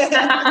 Yeah,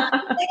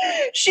 right.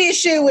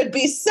 She would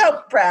be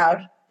so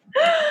proud.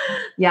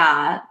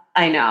 Yeah,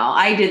 I know.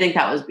 I did think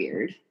that was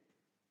weird.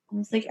 I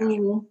was like,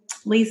 ooh,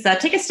 Lisa,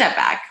 take a step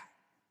back.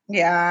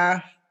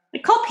 Yeah.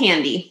 Like, call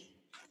Pandy.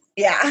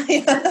 Yeah.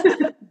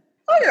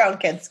 Call your own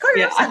kids. Call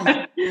your own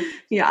son.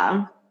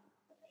 Yeah.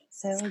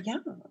 So,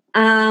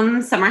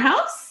 yeah. Summer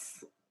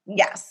House?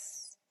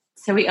 Yes.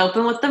 So we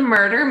open with the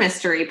murder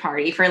mystery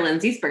party for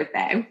Lindsay's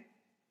birthday.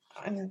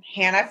 And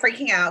Hannah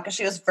freaking out because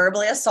she was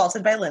verbally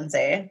assaulted by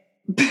Lindsay.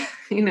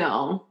 You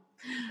know.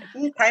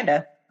 Kind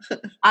of.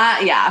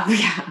 Yeah.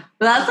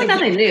 But that's like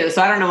nothing new.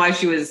 So I don't know why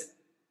she was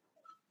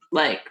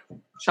like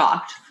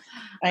shocked.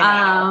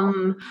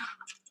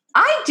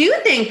 I do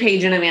think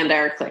Paige and Amanda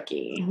are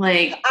cliquey.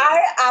 Like,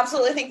 I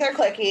absolutely think they're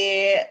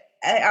cliquey.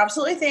 I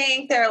absolutely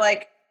think they're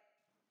like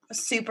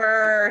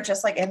super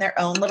just like in their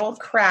own little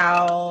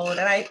crowd.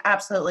 And I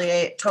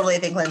totally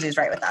think Lindsay's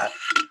right with that.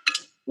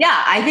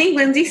 Yeah, I think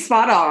Lindsay's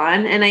spot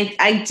on. And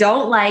I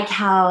don't like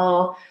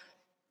how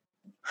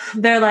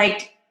they're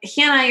like,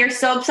 Hannah, you're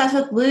so obsessed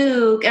with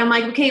Luke. And I'm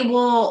like, okay,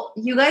 well,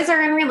 you guys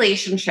are in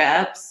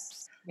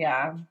relationships.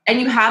 Yeah. And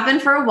you have been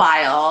for a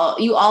while.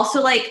 You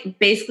also like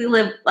basically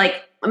live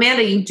like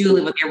Amanda, you do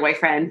live with your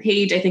boyfriend.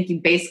 Paige, I think you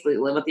basically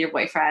live with your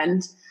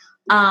boyfriend.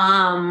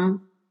 And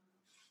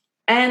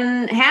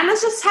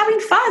Hannah's just having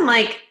fun,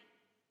 like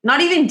not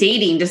even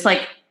dating, just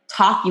like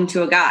talking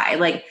to a guy.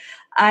 Like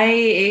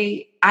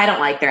I don't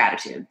like their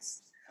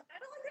attitudes. I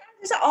don't like their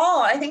attitudes at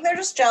all. I think they're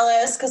just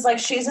jealous because like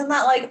she's in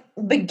that like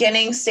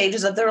beginning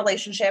stages of the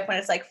relationship when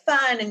it's like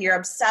fun and you're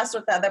obsessed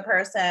with the other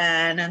person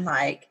and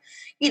like,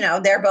 you know,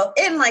 they're both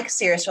in like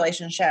serious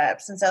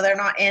relationships. And so they're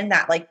not in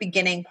that like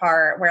beginning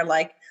part where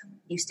like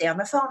you stay on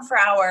the phone for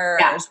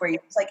hours, where you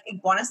just like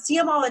want to see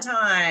them all the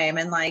time.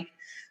 And like,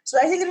 so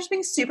I think they're just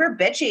being super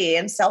bitchy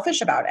and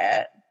selfish about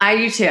it. I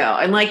do too.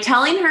 And like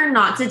telling her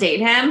not to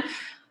date him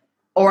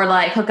or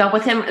like hook up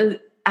with him,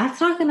 that's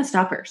not going to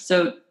stop her.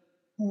 So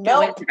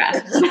nope. Yeah,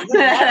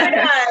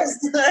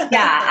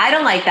 I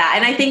don't like that.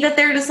 And I think that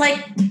they're just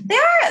like,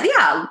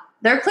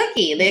 they're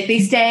cliquey. They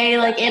stay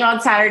like in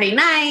on Saturday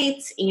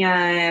nights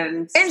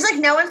and it's like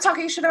no one's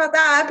talking shit about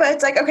that, but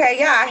it's like, okay,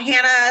 yeah,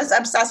 Hannah's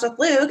obsessed with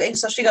Luke and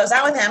so she goes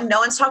out with him.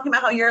 No one's talking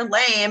about how you're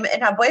lame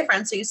and have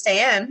boyfriends, so you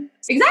stay in.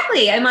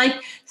 Exactly. And like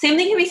same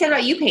thing can be said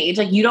about you, Paige.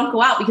 Like you don't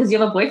go out because you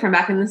have a boyfriend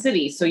back in the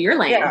city, so you're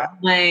lame. Yeah.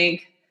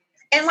 Like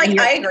and like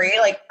I agree,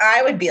 like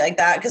I would be like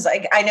that because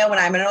like I know when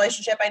I'm in a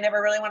relationship I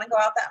never really want to go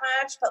out that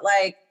much, but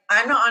like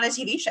I'm not on a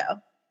TV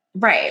show.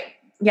 Right.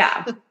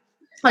 Yeah.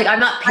 Like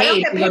I'm not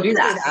paid to go do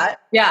that.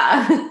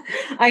 Yeah,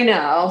 I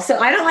know. So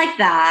I don't like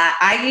that.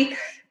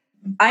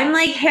 I'm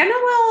like Hannah's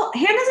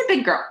a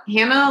big girl.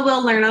 Hannah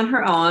will learn on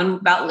her own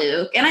about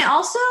Luke. And I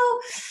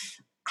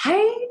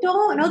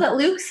don't know that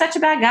Luke's such a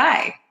bad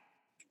guy.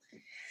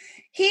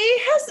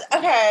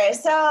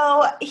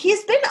 So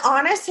he's been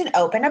honest and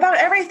open about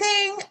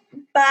everything,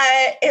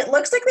 but it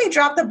looks like they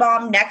dropped the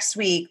bomb next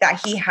week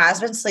that he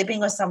has been sleeping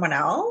with someone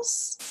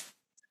else.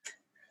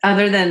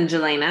 Other than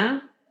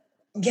Jelena?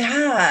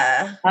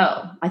 Yeah.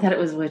 Oh, I thought it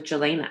was with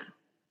Jelena.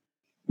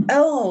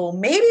 Oh,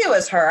 maybe it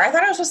was her. I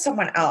thought it was with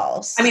someone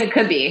else. I mean, it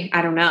could be.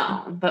 I don't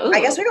know. But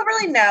I guess we don't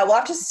really know. We'll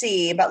have to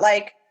see. But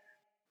like,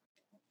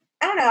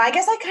 I don't know. I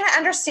guess I kind of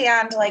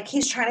understand. Like,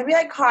 he's trying to be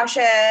like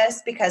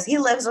cautious because he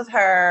lives with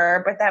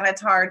her. But then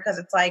it's hard because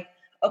it's like,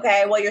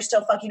 okay, well, you're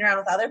still fucking around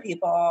with other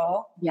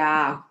people.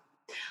 Yeah.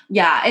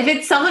 Yeah. If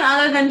it's someone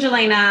other than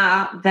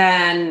Jelena,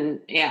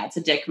 then yeah, it's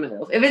a dick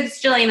move. If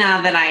it's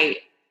Jelena, then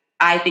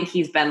I think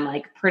he's been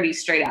like pretty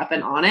straight up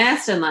and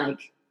honest and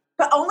like.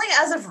 But only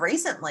as of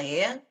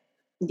recently.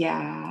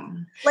 Yeah.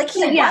 Like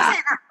he wasn't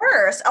at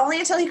first, only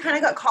until he kind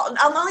of got called,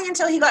 only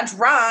until he got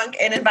drunk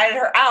and invited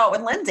her out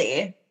with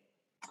Lindsay.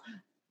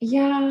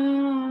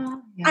 Yeah.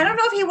 I don't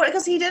know if he would,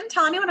 because he didn't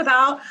tell anyone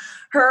about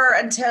her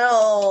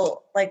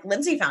until like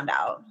Lindsay found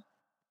out.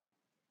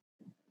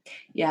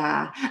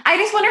 Yeah. I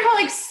just wonder how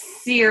like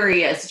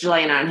serious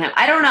Jillian on him.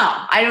 I don't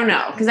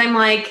know. Because I'm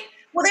like,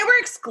 well, they were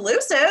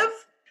exclusive.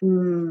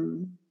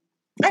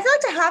 I feel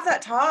like to have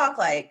that talk,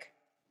 like,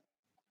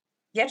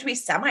 you have to be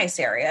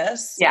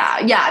semi-serious. Yeah.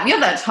 If you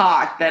have that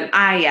talk, then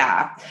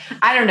I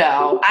don't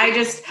know.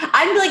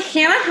 I'm like,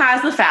 Hannah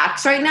has the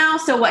facts right now.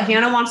 So what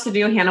Hannah wants to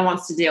do,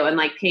 and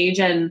like Paige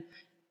and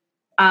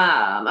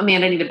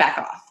Amanda need to back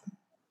off.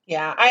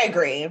 Yeah, I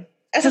agree.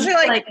 Especially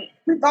like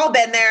we've all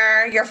been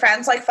there. Your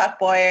friends like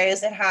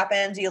fuckboys. It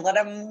happens. You let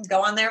them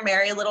go on their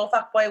merry little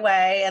fuckboy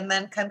way and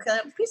then come kill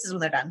it in pieces when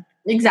they're done.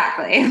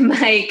 Exactly.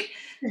 Like,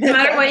 no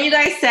matter what you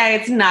guys say,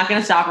 it's not going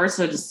to stop her,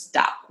 so just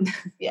stop.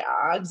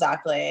 Yeah,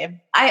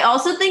 exactly. I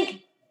also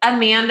think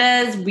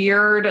Amanda's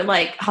weird,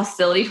 like,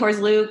 hostility towards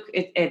Luke,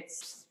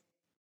 it's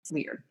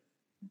weird.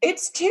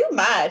 It's too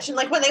much. And,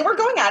 like, when they were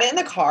going at it in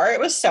the car, it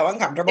was so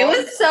uncomfortable. It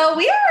was so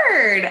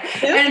weird.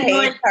 And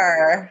hated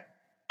her.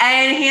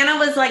 And Hannah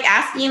was, like,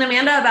 asking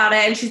Amanda about it,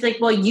 and she's like,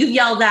 well, you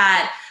yelled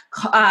at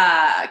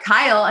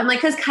Kyle. I'm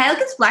like, because Kyle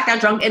gets blackout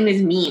drunk and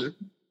is mean.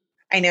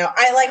 I know.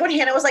 I like when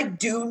Hannah was like,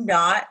 do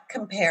not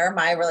compare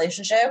my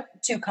relationship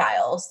to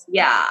Kyle's.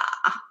 Yeah.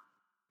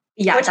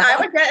 Which I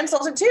would get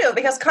insulted too,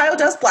 because Kyle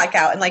does black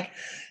out and like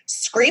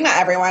scream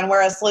at everyone,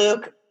 whereas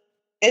Luke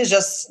is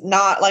just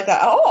not like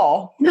that at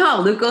all.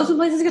 No, Luke goes and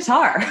plays his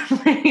guitar.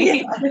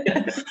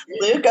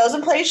 Luke goes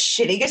and plays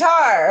shitty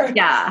guitar.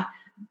 Yeah.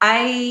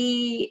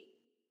 I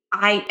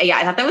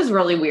thought that was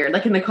really weird.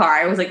 Like in the car,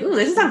 I was like, ooh,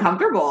 this is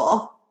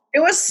uncomfortable.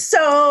 It was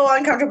so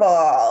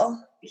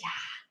uncomfortable. Yeah.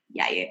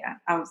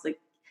 I was like,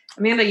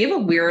 Amanda, you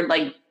have a weird,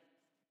 like,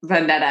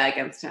 vendetta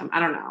against him. I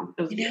don't know.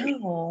 It was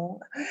weird. No.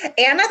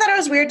 And I thought it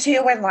was weird,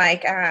 too, when,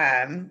 like,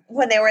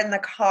 when they were in the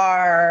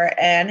car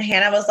and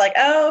Hannah was like,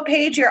 oh,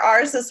 Paige, you're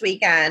ours this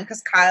weekend,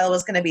 because Kyle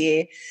was going to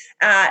be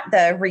at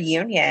the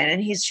reunion.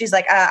 And she's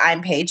like,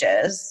 I'm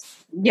Paige's.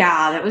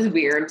 Yeah, that was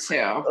weird, too.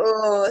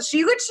 Oh, so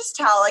you could just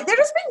tell, like, they're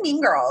just being mean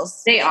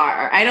girls. They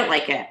are. I don't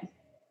like it.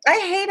 I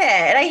hate it.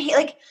 And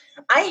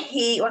I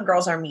hate when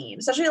girls are mean,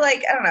 especially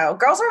like, I don't know,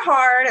 girls are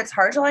hard. It's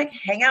hard to like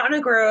hang out in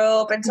a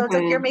group. And so it's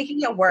like, you're making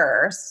it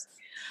worse.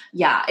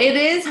 Yeah, it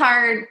is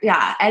hard.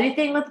 Yeah.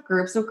 Anything with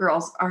groups of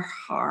girls are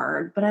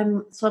hard, but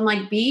I'm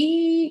like,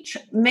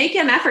 make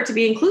an effort to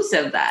be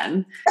inclusive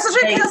then.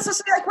 Especially because it's supposed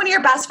to be like one of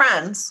your best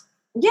friends.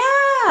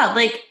 Yeah.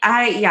 Like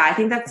I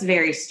think that's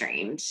very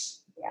strange.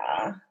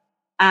 Yeah.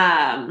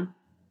 And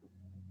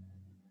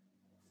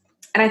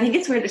I think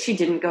it's weird that she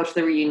didn't go to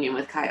the reunion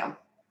with Kyle.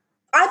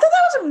 I thought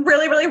that was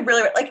really, really,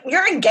 really, like,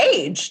 you're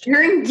engaged.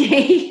 You're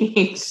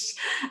engaged.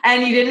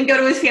 And you didn't go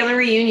to his family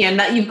reunion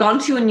that you've gone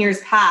to in years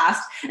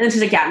past. And then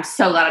she's like, yeah, I'm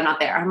so glad I'm not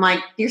there. I'm like,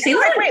 you're seeing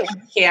that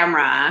on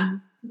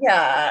camera.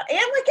 Yeah. And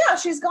like, yeah,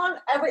 she's gone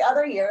every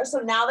other year. So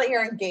now that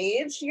you're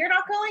engaged, you're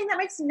not going? That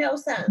makes no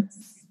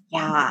sense.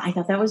 Yeah, I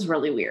thought that was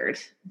really weird.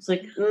 It's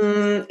like,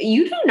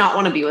 you do not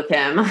want to be with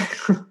him. I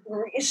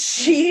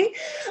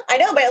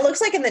know, but it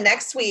looks like in the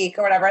next week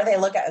or whatever, they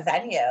look at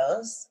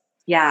venues.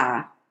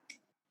 Yeah.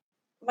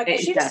 Like,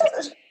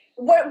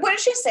 what did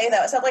she say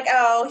though? It said like,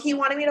 oh, he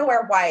wanted me to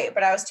wear white,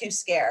 but I was too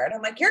scared.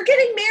 I'm like, you're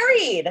getting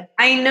married.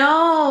 I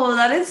know.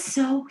 That is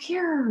so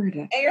weird.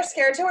 And you're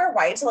scared to wear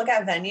white to look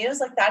at venues?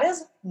 Like, that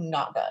is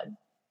not good.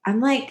 I'm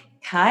like,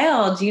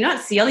 Kyle, do you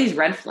not see all these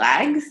red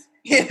flags?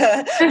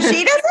 Yeah.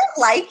 She doesn't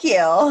like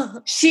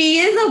you. She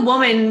is a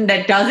woman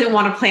that doesn't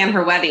want to plan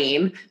her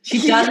wedding.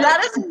 She doesn't.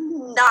 That is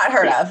not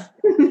heard of.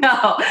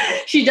 No,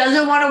 she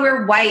doesn't want to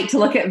wear white to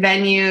look at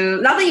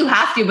venues. Not that you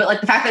have to, but like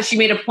the fact that she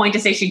made a point to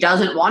say she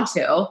doesn't want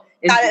to.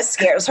 That it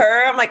scares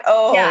her. I'm like,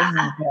 oh.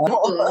 Yeah.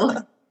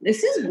 No.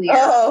 This is weird.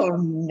 Oh,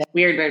 no.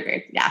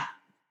 Weird. Yeah.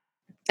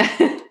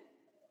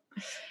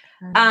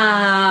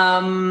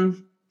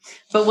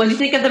 But what do you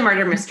think of the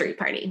murder mystery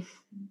party?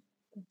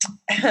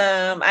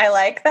 I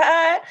like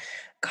that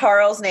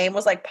Carl's name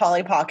was like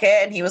Polly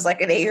Pocket and he was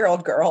like an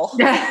 8-year-old girl.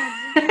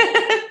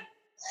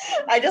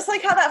 I just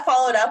like how that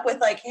followed up with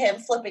like him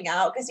flipping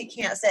out because he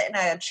can't sit in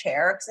a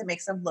chair because it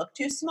makes him look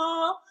too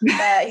small.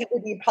 That he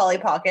would be Polly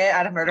Pocket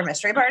at a murder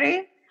mystery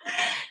party.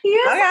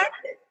 Yes,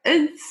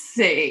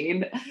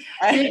 insane.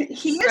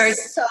 He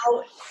is so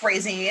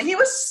crazy, and he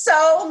was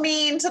so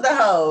mean to the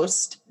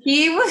host.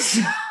 He was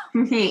so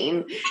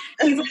mean.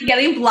 He's like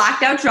getting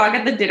blacked out drunk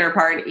at the dinner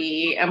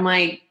party. I'm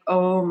like,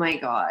 oh my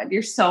God,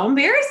 you're so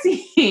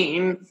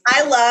embarrassing.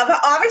 I love,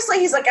 obviously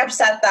he's like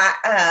upset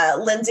that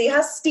Lindsay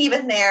has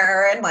Steven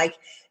there, and like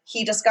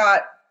he just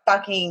got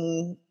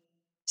fucking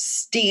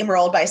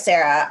steamrolled by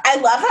Sarah. I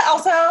love it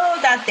also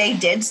that they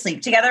did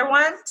sleep together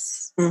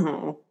once.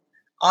 Mm-hmm.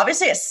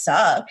 Obviously it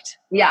sucked.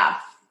 Yeah.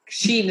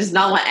 She does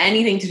not want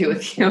anything to do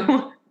with you.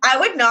 I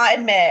would not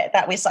admit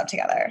that we slept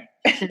together.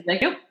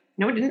 Like, nope.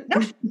 No, we didn't.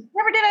 Nope.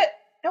 Never did it.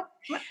 Nope.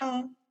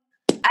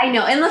 I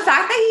know. And the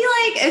fact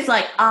that he like is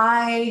like,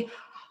 I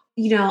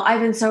I've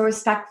been so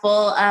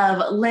respectful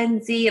of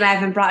Lindsay and I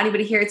haven't brought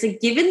anybody here. It's like,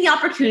 given the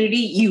opportunity,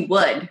 you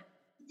would.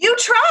 You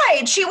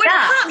tried. She wouldn't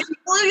come. She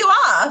blew you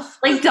off.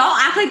 Like,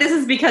 don't act like this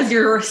is because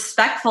you're a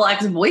respectful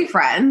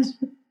ex-boyfriend.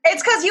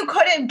 It's because you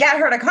couldn't get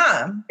her to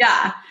come.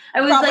 Yeah.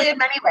 I was probably in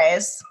many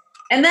ways.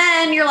 And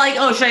then you're like,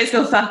 oh, should I just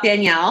go fuck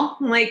Danielle?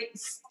 I'm like,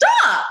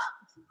 stop.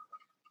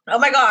 Oh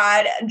my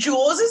God.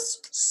 Jules is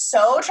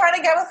so trying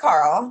to get with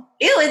Carl.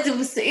 Ew.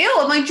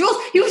 I'm like, Jules,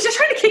 he was just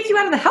trying to kick you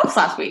out of the house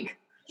last week.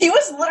 He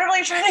was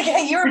literally trying to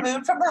get you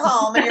removed from the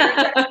home and you're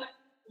trying to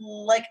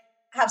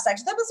have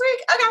sex with him this week?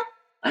 Okay.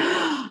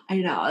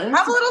 I know.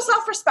 Have a little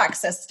self-respect,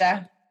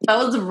 sister. I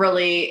was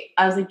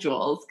like,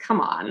 Jules,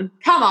 come on.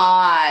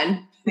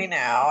 I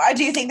know.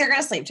 Do you think they're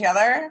going to sleep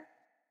together?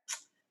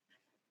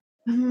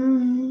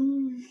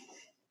 No.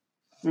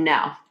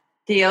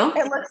 Do you?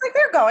 It looks like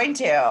they're going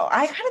to.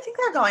 I kind of think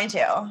they're going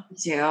to.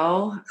 Do?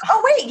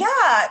 Oh, wait,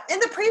 yeah. In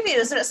the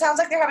previews, it sounds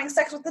like they're having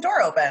sex with the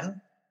door open.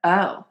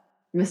 Oh.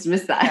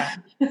 Missed that.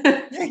 Yeah.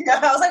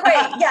 I was like,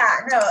 wait, yeah,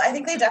 no, I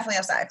think they definitely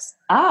have sex.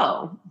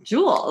 Oh,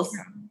 Jules.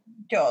 Yeah.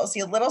 Jules,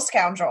 you little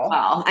scoundrel.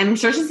 Well, I'm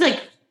sure she's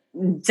like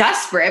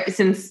desperate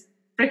since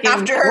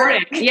freaking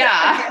Jordan.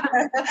 Yeah.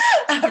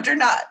 After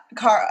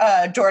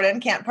Jordan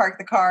can't park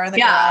the car in the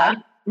garage.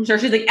 I'm sure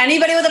she's like,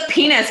 anybody with a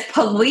penis,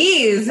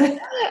 please.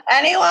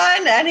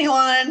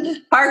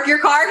 Anyone. Park your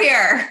car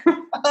here.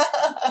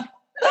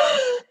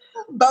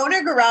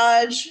 Boner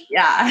garage.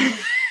 Yeah.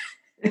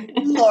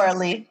 Laura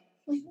Lee.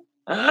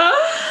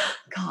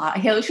 God,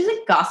 she's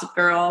like Gossip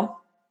Girl.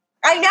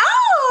 I know.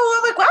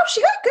 I'm like, wow,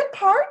 she got good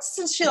parts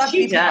since she left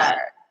VPR.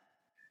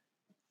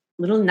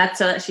 Little nutso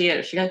that she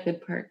is. She got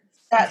good parts.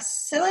 That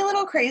silly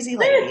little crazy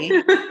lady.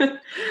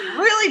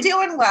 Really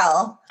doing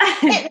well.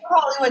 Hitting the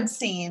Hollywood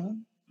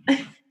scene.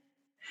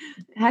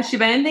 Has she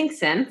been anything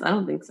since? I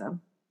don't think so.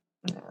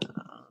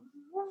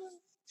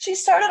 She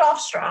started off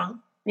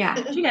strong. Yeah,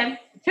 she did.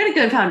 She had a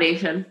good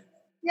foundation.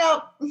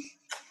 Yep.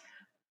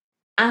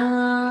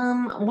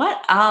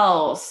 What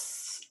else?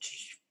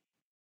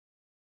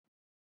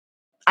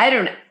 I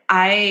don't know.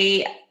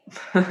 I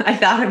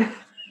thought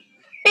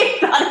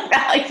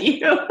about you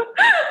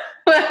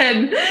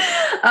when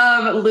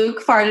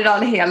Luke farted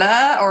on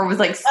Hannah or was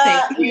like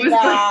sick. He was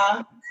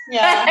like,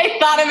 yeah. I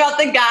thought about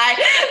the guy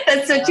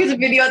that sent you the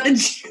video at the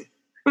gym.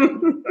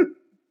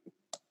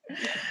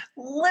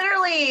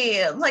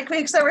 Literally, like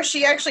weeks over,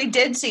 she actually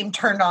did seem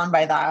turned on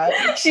by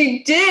that.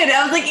 She did.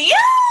 I was like, yeah.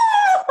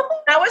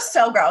 That was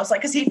so gross.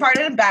 Like, because he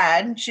farted in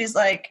bed. She's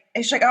like,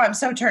 oh, I'm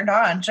so turned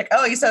on. She's like,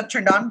 oh, you so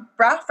turned on,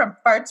 brah, from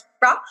farts,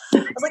 brah. I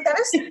was like, that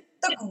is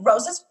the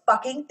grossest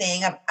fucking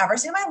thing I've ever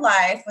seen in my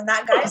life. When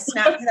that guy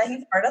snapped me that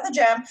he farted at the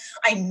gym,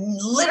 I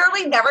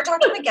literally never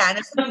talked to him again.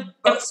 It's the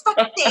grossest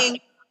fucking thing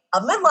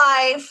of my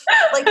life.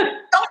 Like,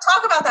 don't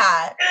talk about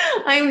that.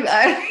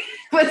 I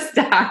was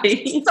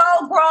dying.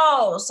 So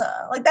gross.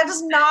 Like, that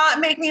does not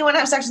make me want to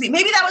have sex with you.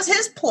 Maybe that was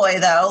his ploy,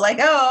 though. Like,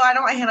 oh, I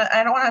don't want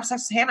to have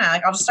sex with Hannah.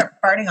 Like, I'll just start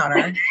farting on her.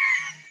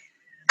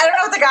 I don't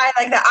know what the guy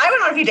like that I don't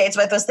know if he dates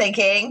with was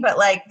thinking, but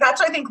like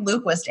that's what I think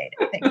Luke was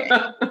thinking.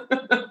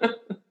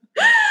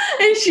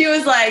 And she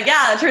was like,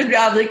 yeah, it turns me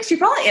out. Like, she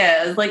probably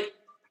is. Like,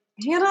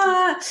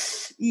 Hannah,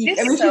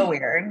 she's so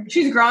weird.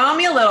 She's grown on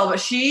me a little, but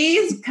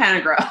she's kind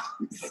of gross.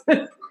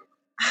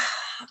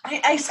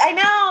 I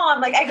know.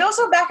 I'm like, I go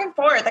so back and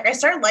forth. Like, I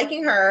started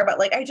liking her, but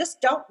like, I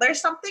just don't.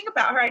 There's something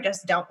about her I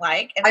just don't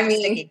like. And I'm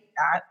sticking to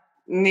that.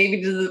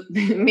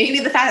 Maybe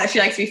the fact that she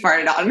likes to be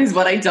farted on is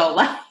what I don't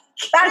like.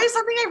 That is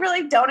something I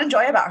really don't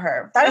enjoy about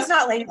her. That is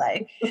not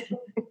ladylike.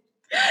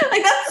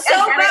 Like, that's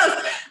so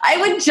gross. I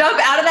would jump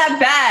out of that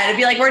bed and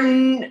be like,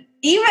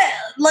 even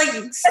like,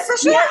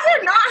 especially if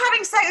you're not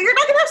having sex, you're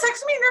not gonna have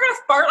sex with me and you're gonna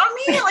fart on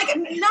me. Like,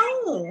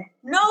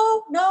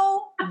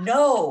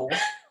 no.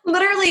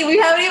 Literally, we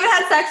haven't even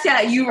had sex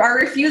yet. You are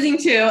refusing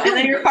to, and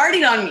then you're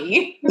farting on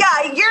me.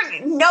 Yeah,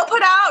 you're no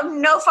put out,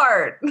 no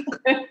fart.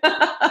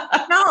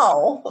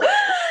 No.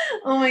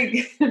 Oh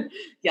my God.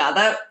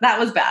 Yeah, that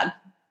was bad.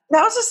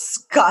 That was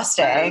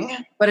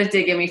disgusting. But it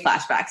did give me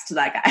flashbacks to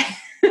that guy.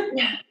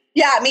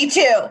 Yeah, me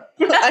too.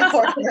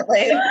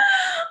 Unfortunately.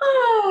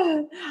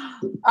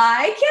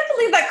 I can't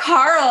believe that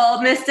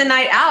Carl missed a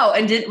night out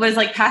and was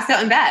like passed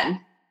out in bed.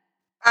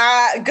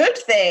 Good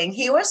thing.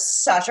 He was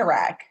such a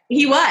wreck.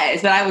 He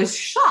was, but I was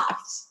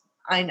shocked.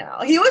 I know.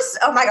 He was,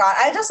 oh my God.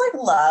 I just like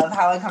love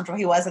how uncomfortable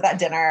he was at that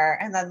dinner.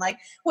 And then like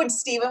when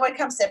Steven would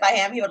come sit by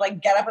him, he would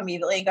like get up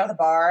immediately and go to the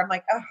bar. I'm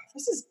like, oh,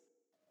 this is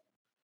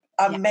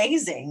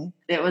amazing.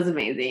 Yeah, it was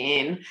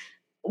amazing.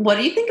 What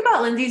do you think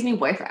about Lindsay's new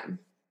boyfriend?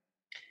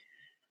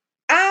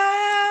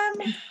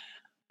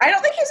 I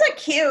don't think he's like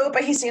cute,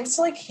 but he seems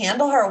to like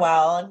handle her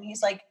well. And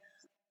he's like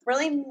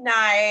really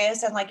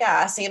nice and like,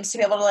 yeah, seems to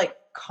be able to like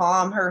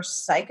calm her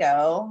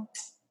psycho.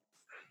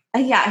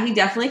 Yeah, he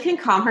definitely can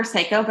calm her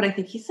psycho, but I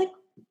think he's like,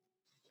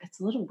 it's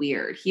a little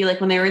weird. He like,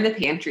 when they were in the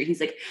pantry, he's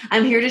like,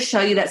 I'm here to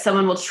show you that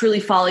someone will truly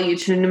follow you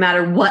to no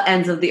matter what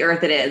ends of the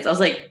earth it is. I was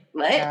like,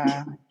 what?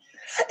 Yeah.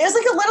 It was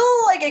like a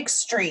little like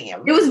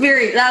extreme. It was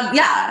very,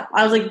 yeah.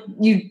 I was like,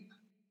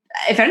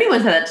 if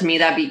anyone said that to me,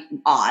 that'd be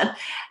odd.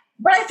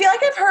 But I feel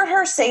like I've heard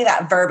her say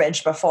that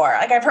verbiage before.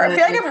 Like I feel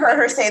like I've heard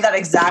her say that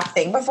exact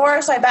thing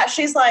before. So I bet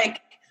she's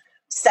like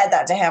said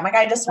that to him. Like,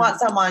 I just want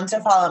someone to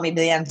follow me to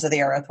the ends of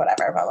the earth,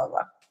 whatever, blah, blah,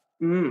 blah.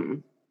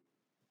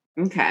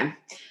 Okay.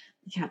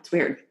 Yeah, it's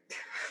weird.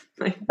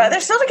 But they're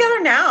still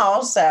together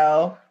now,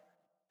 so.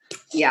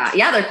 Yeah,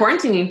 they're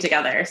quarantining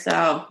together.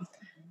 So,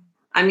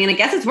 I mean, I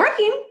guess it's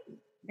working.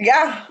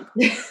 Yeah,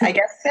 I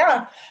guess,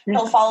 yeah.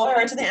 He'll follow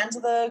her to the ends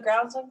of the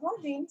grounds on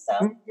quarantine, so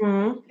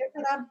good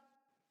for them.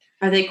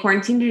 Are they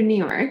quarantined in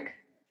New York?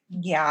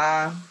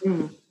 Yeah.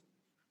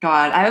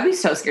 God, I would be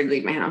so scared to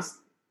leave my house.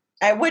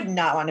 I would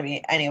not want to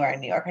be anywhere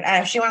in New York. And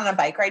if she went on a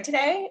bike ride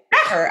today,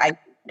 her IG,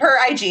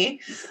 I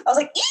was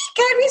like, eek,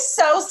 I'd be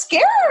so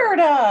scared.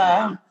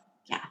 Yeah.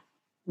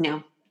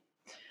 No.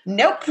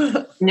 Nope.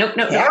 Nope.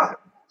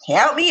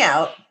 Help me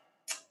out.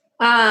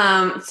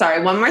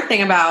 Sorry, one more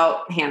thing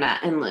about Hannah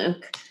and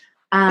Luke.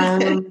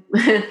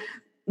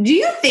 Do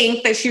you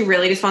think that she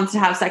really just wants to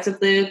have sex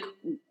with Luke?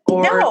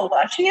 Or no,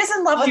 she is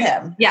in love with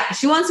him. Yeah,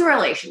 she wants a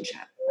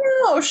relationship.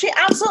 No, she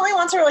absolutely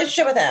wants a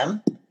relationship with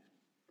him.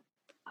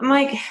 I'm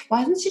like, why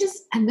doesn't she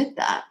just admit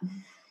that?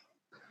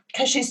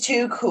 Because she's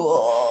too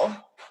cool.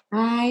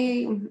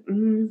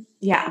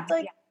 Yeah. It's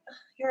like,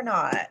 you're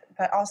not.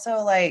 But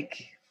also,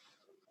 like,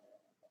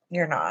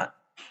 you're not.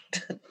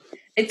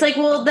 It's like,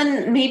 well,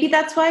 then maybe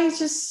that's why he's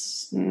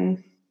just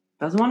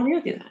doesn't want to be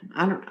with you then.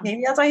 I don't know.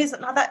 Maybe that's why he's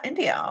not that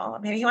into you.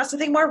 Maybe he wants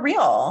something more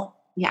real.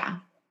 Yeah.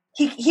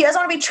 He doesn't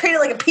want to be treated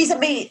like a piece of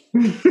meat.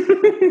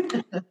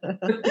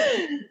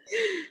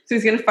 So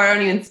he's going to fart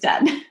on you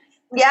instead.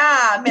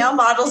 Yeah, male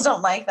models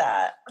don't like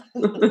that.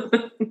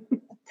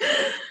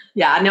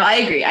 Yeah, no, I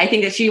agree. I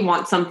think that she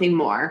wants something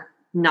more,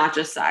 not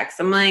just sex.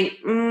 I'm like,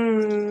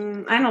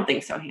 I don't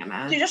think so,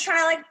 Hannah. She's just trying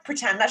to like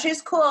pretend that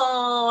she's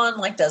cool and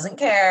like doesn't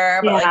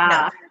care. But like,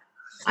 no.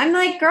 I'm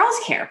like, girls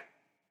care.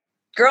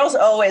 Girls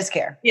always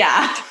care.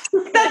 Yeah.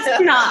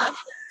 That's not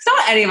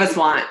what any of us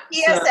want.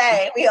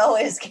 PSA, we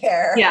always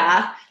care.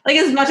 Yeah. Like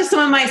as much as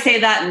someone might say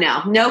that,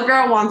 no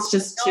girl wants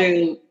just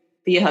to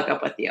be a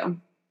hookup with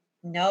you.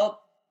 Nope.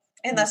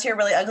 Unless you're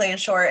really ugly and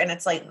short and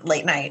it's like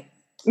late night.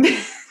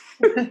 Because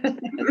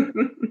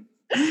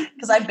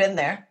I've been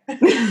there.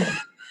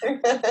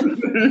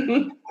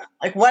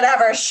 Like,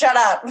 whatever, shut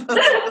up.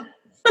 Shut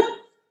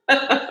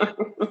up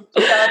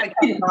and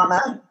come,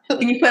 mama.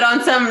 Can you put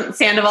on some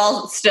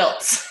Sandoval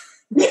stilts?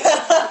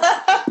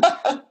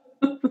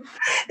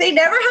 They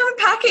never have a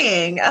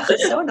packing. Ugh,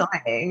 it's so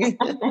annoying.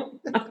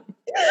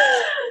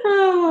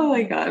 Oh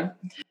my God.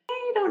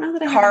 I don't know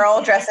that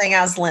Carl dressing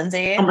as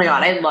Lindsay. Oh my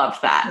God, I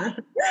loved that.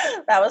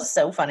 That was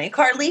so funny.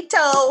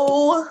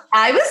 Carlito.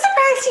 I was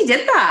surprised he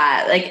did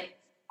that. Like,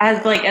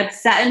 as like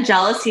upset and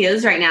jealous he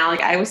is right now.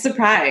 Like, I was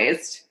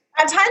surprised.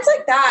 At times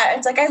like that,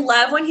 it's like I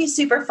love when he's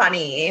super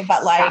funny,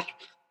 but like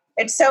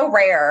it's so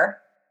rare.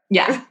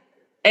 Yeah.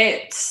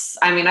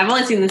 I've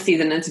only seen this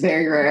season. It's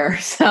very rare.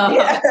 So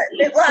yeah,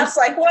 it lasts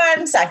like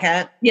 1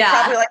 second. Yeah.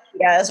 Probably like he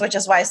does, which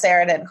is why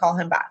Sarah didn't call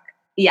him back.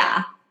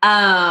 Yeah.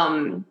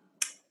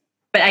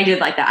 But I did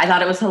like that. I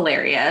thought it was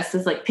hilarious.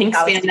 It's like pink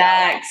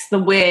spandex, the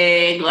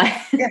wig, like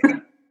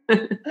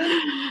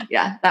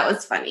yeah, that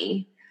was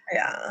funny.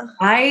 Yeah.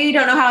 I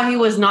don't know how he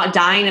was not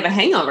dying of a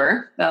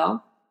hangover, though.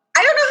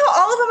 I don't know how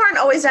all of them aren't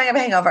always dying of a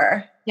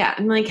hangover. Yeah,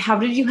 and like, how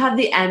did you have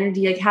the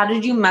energy? Like, how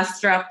did you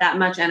muster up that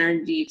much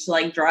energy to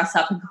like dress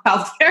up and go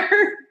out there?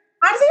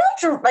 How do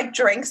they like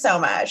drink so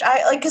much?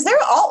 Because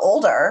they're all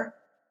older.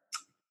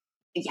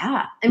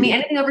 Yeah, I mean,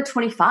 anything over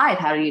 25.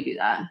 How do you do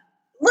that?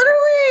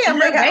 Literally, I'm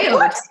like, way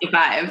over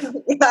 25.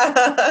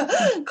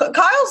 Yeah.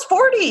 Kyle's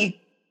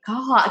 40.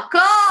 God,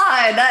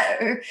 that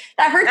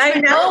hurts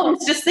my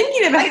bones just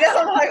thinking about it. I know.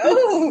 I'm like,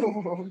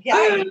 ooh,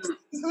 yikes.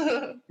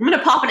 I'm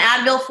gonna pop an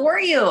Advil for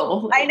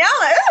you. I know.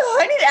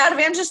 I need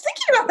Advil just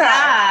thinking about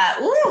that.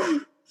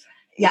 Ooh.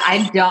 Yeah,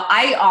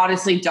 I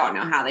honestly don't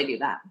know how they do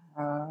that.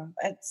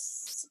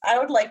 I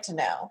would like to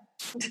know.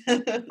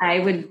 I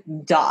would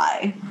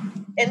die.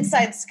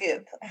 Inside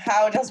scoop: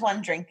 how does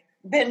one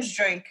binge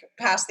drink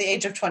past the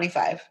age of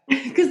 25?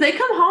 Because they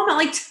come home at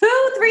like 2,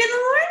 3 in the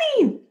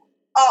morning.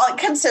 Oh,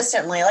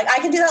 consistently. Like I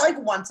can do that like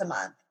once a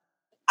month.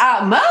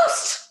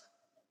 Most.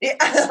 Yeah,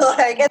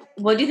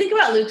 what do you think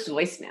about Luke's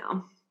voice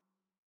now?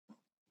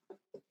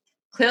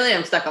 Clearly,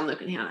 I'm stuck on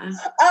Luke and Hannah.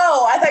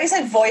 Oh, I thought you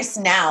said voice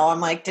now. I'm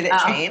like, did it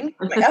change?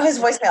 Like, his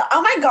voicemail.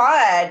 Oh my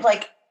God.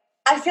 Like,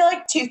 I feel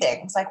like 2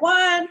 things. Like,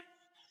 one,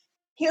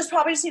 he was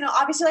probably just,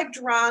 obviously like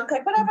drunk,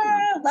 like whatever,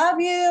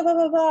 love you, blah,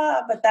 blah,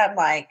 blah. But then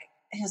like,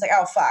 he was like,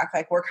 oh fuck,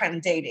 like we're kind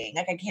of dating.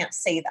 Like I can't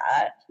say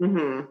that.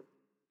 Mm-hmm.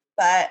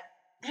 But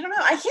I don't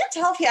know. I can't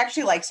tell if he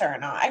actually likes her or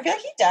not. I feel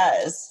like he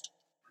does.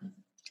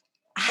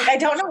 Like, I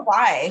don't know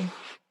why.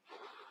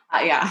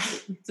 Yeah,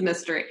 it's a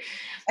mystery.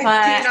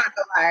 I do not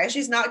know why.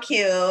 She's not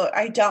cute.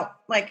 I don't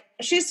like.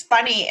 She's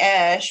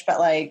funny-ish, but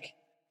like,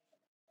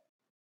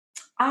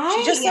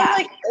 she just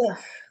like. Ugh.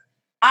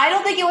 I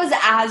don't think it was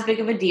as big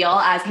of a deal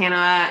as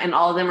Hannah and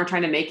all of them were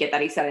trying to make it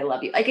that he said "I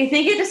love you." Like, I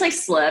think it just like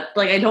slipped.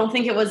 Like, I don't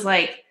think it was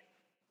like.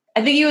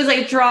 I think he was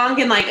like drunk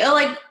and like, oh,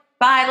 like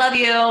bye, I love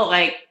you.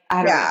 Like,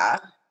 I don't know.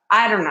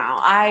 I don't know.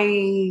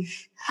 I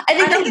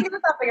don't think it's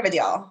that big of a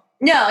deal.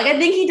 No, like I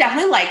think he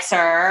definitely likes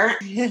her.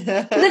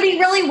 Because if he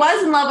really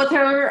was in love with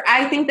her,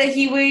 I think that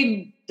he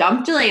would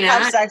dump Jelena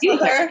have sex with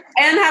her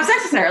and have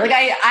sex with her. Like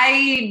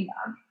I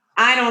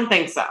don't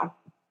think so.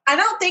 I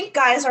don't think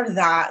guys are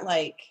that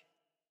like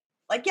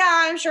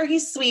yeah, I'm sure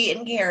he's sweet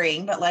and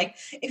caring, but like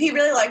if he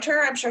really liked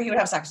her, I'm sure he would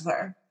have sex with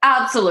her.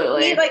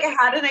 Absolutely. He like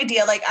had an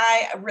idea, like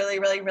I really,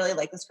 really, really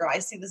like this girl. I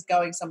see this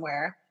going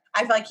somewhere. I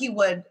feel like he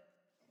would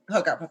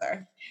hook up with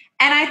her.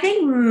 And I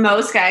think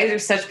most guys are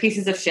such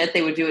pieces of shit,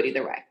 they would do it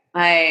either way.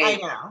 I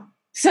know.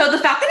 So the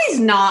fact that he's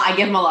not, I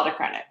give him a lot of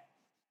credit.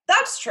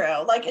 That's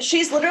true. Like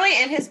she's literally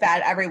in his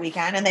bed every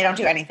weekend and they don't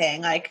do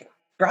anything. Like,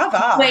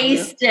 bravo.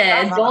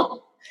 Wasted.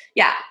 Bravo.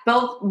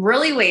 Both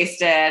really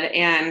wasted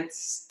and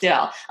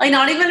still. Like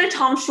not even a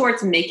Tom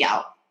Schwartz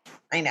makeout.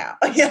 I know.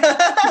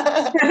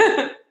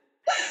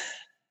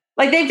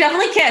 Like they've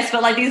definitely kissed,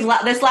 but like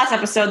this last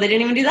episode, they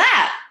didn't even do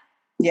that.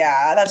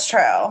 Yeah, that's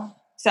true.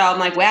 So I'm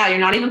like, wow, you're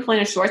not even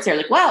playing a Schwartz here.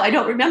 Like, wow, I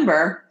don't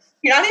remember.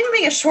 You're not even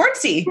being a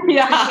Schwartzy.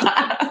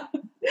 Yeah.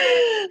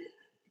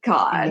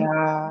 God.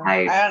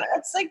 Yeah.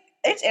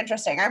 It's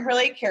interesting. I'm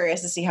really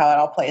curious to see how it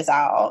all plays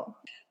out.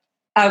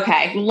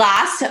 Okay.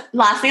 Last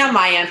thing on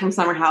my end from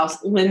Summer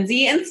House,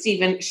 Lindsay and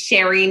Steven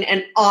sharing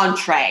an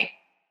entree.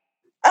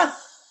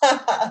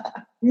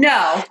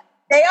 No.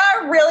 They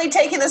are really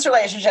taking this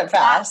relationship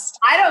fast.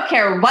 I don't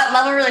care what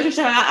level of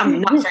relationship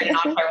I'm not sharing an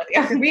entree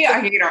with you. We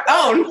are getting our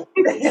own.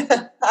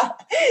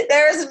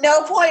 There is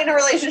no point in a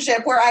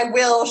relationship where I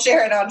will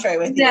share an entree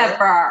with you.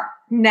 Never.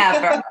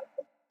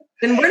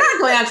 Then we're not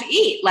going out to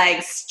eat.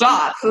 Like,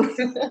 stop. I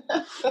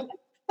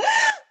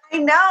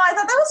know. I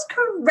thought that was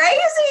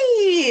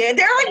crazy.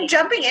 They're like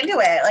jumping into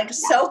it like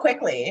so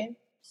quickly.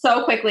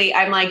 So quickly.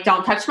 I'm like,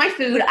 don't touch my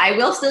food. I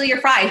will steal your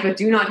fries, but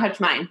do not touch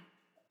mine.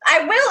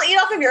 I will eat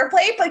off of your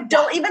plate, but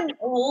don't even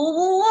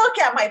look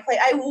at my plate.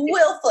 I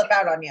will flip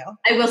out on you.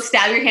 I will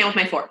stab your hand with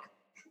my fork.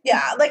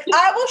 Yeah, like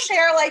I will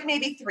share like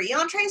maybe 3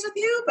 entrees with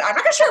you, but I'm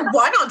not going to share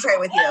 1 entree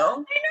with you. I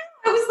know.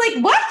 I was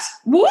like, what?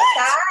 What?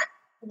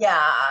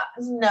 Yeah,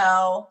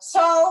 no.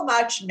 So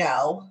much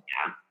no.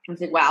 Yeah. I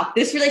was like, wow,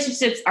 this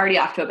relationship's already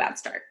off to a bad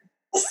start.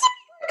 This is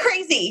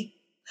crazy.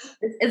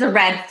 It's a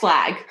red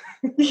flag.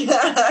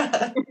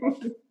 Yeah.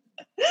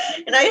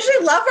 And I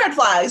usually love red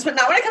flags, but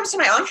not when it comes to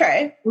my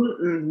entree.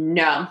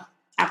 No,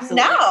 absolutely.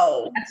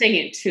 No. That's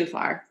taking it too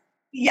far.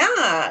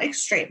 Yeah,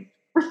 extreme.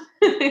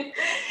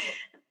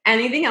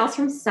 Anything else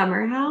from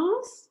Summer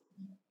House?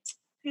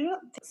 Yeah.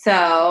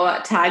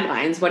 So,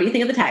 taglines. What do you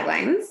think of the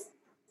taglines?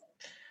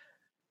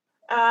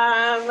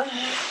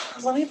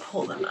 Let me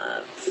pull them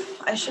up.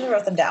 I should have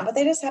wrote them down, but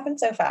they just happen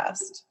so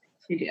fast.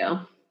 You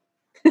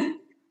do.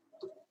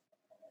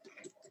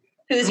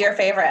 Who's your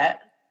favorite?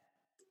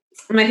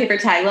 My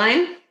favorite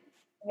tagline?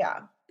 Yeah.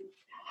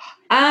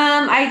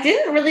 I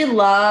didn't really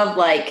love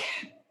like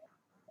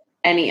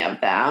any of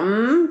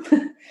them.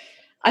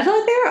 I feel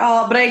like they were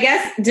all, but I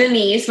guess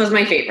Denise was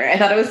my favorite. I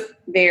thought it was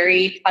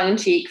very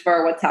tongue-in-cheek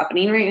for what's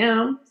happening right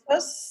now. It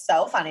was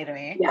so funny to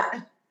me.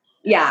 Yeah.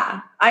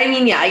 Yeah. I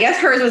mean, yeah, I guess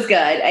hers was good.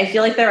 I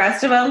feel like the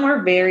rest of them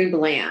were very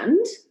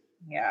bland.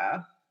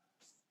 Yeah.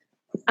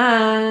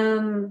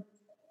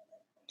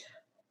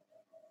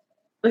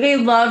 Like I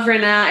love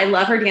Rinna. I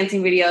love her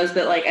dancing videos,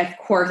 but like, of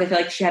course, I feel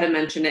like she had to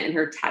mention it in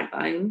her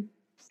tagline.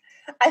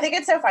 I think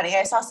it's so funny.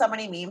 I saw so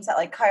many memes that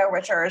like Kyle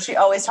Richards, she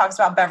always talks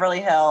about Beverly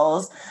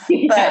Hills,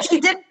 but she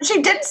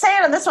didn't say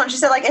it on this one. She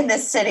said like in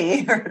this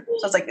city. So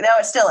it's like, no,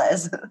 it still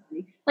is.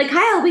 Like,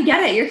 Kyle, we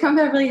get it. You're from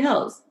Beverly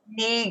Hills.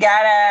 We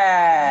get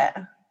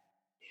it.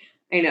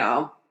 I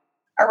know.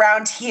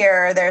 Around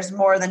here, there's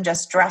more than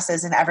just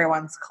dresses in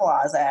everyone's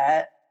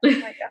closet.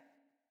 I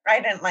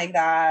didn't like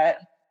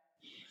that.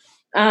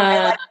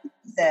 I like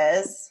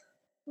Denise's.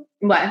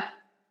 What?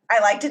 I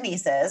like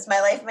Denise's.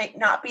 My life might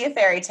not be a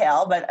fairy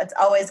tale, but it's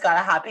always got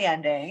a happy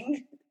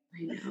ending.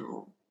 I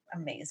know.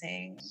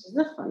 Amazing. This is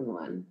a fun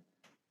one.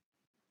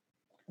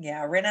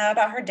 Yeah, Rinna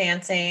about her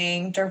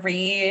dancing.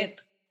 Dorit.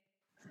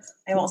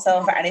 I won't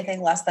settle for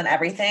anything less than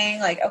everything.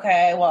 Like,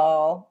 okay,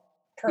 well,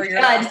 per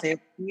your lawsuit,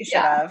 you should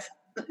have.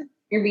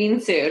 You're being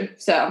sued,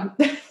 so.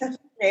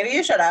 Maybe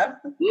you should have.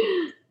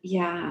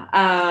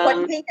 Yeah. What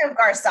do you think of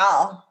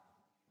Garcelle?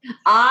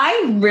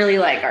 I really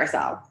like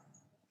Garcelle.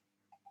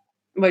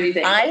 What do you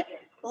think? I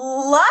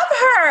love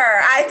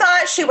her. I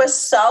thought she was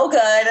so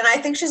good, and I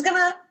think she's going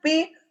to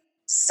be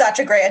such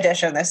a great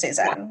addition this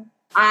season.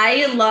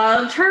 I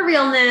loved her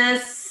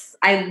realness.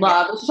 I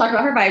love to talk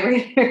about her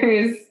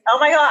vibrators. Oh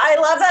my God. I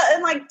love that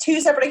in like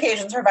 2 separate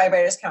occasions her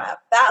vibrators come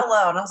up. That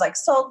alone, I was like,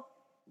 sold.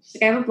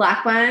 I have a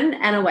black one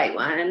and a white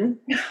one.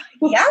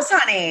 Yes,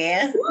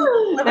 honey.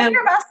 Living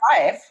your best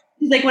life.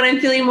 Like when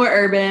I'm feeling more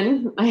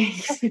urban, I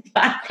use my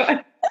black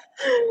one.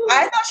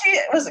 I thought she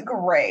was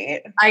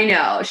great. I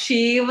know.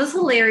 She was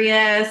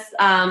hilarious.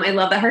 I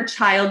love that her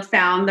child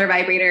found their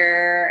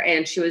vibrator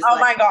and she was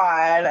my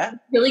God.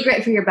 Really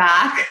great for your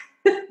back.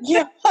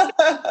 Yeah.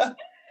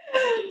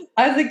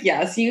 I was like,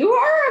 yes, you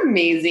are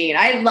amazing.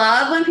 I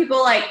love when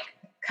people like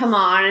come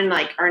on and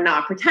like are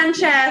not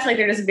pretentious. Like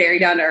they're just very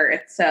down to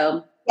earth.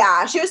 So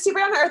yeah, she was super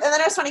down to earth. And then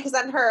it was funny because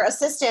then her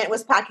assistant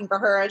was packing for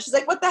her and she's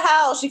like, what the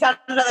hell? She found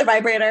another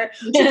vibrator.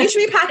 She's like, you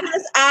should be packing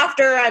this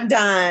after I'm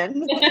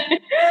done.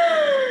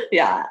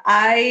 Yeah,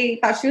 I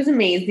thought she was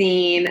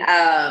amazing.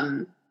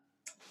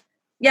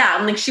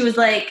 Yeah, like she was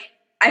like,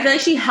 I feel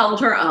like she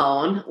held her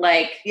own.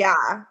 Like,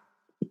 yeah,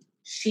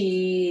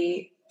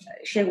 she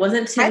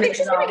wasn't timid. I think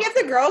she's going to give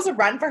the girls a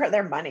run for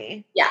their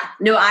money. Yeah,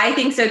 no, I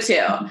think so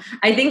too.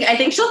 I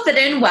think she'll fit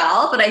in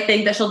well, but I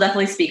think that she'll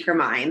definitely speak her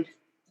mind.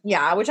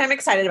 Yeah, which I'm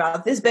excited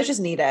about. These bitches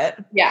need it.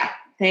 Yeah,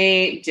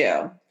 they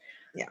do.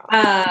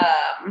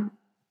 Yeah.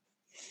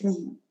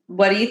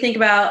 What do you think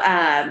about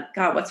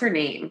God, what's her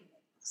name?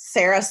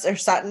 Sarah or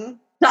Sutton?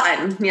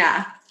 Sutton,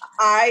 yeah.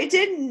 I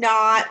did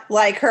not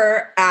like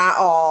her at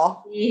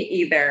all. Me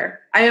either.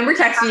 I remember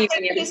texting you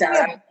in the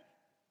episode.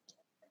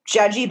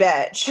 Judgy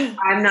bitch.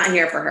 I'm not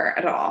here for her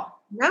at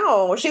all.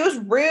 No, she was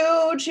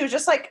rude. She was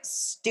just like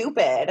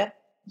stupid.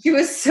 She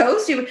was so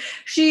stupid.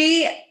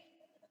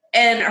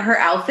 And her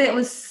outfit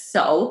was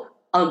so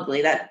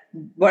ugly that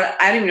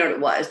I don't even know what it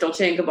was.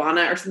 Dolce &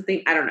 Gabbana or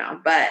something. I don't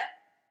know. But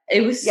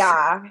it was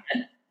that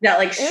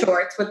like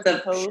shorts with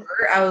the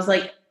shirt. I was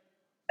like,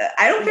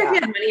 I don't care if you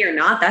have money or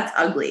not. That's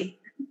ugly.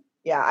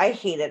 Yeah, I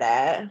hated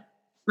it.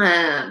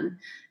 And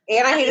I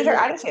hated her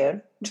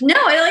attitude. No,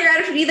 I don't like her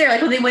attitude either.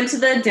 Like when they went to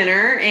the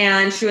dinner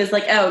and she was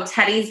like, oh,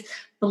 Teddy's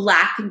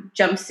black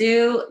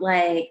jumpsuit,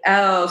 like,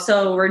 oh,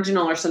 so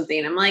original or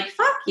something. I'm like,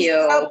 fuck you.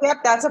 Oh, yep,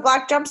 that's a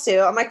black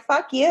jumpsuit. I'm like,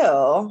 fuck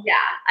you. Yeah,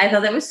 I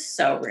thought that was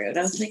so rude.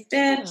 I was like,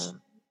 bitch,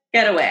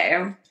 get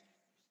away.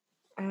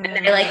 And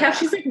I like how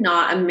she's like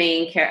not a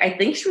main character. I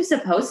think she was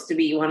supposed to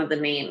be one of the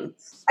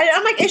mains.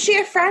 I'm like, is she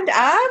a friend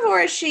of,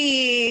 or is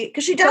she,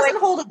 because she doesn't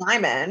hold a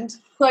diamond.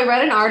 So I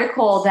read an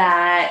article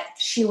that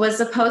she was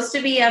supposed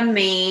to be a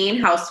main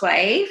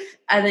housewife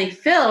and they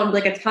filmed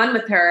like a ton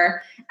with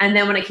her. And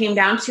then when it came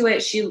down to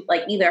it, she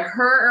like either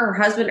her or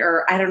her husband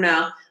or I don't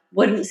know,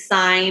 wouldn't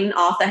sign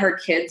off that her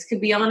kids could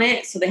be on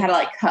it. So they had to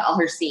like cut all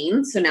her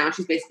scenes. So now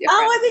she's basically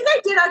I think I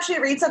did actually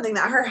read something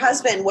that her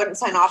husband wouldn't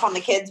sign off on the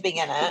kids being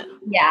in it.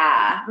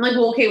 Yeah. I'm like,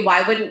 well, okay,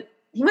 why wouldn't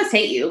he must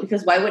hate you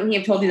because why wouldn't he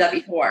have told you that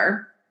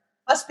before?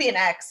 Must be an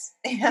ex.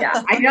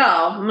 Yeah, I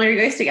know. I'm like, are you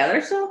guys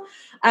together still?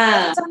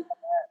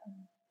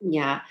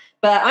 Yeah.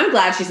 But I'm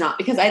glad she's not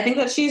because I think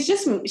that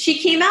she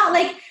came out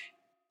like,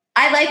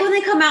 I like when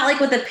they come out like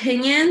with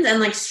opinions and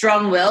like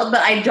strong-willed,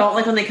 but I don't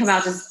like when they come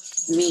out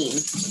just mean.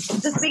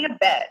 Just being a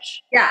bitch.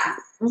 Yeah. I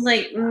was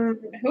like,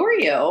 who are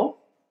you?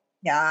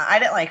 Yeah, I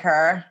didn't like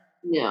her.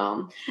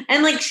 No.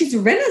 And like she's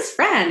Rinna's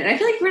friend. And I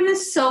feel like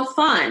Rinna's so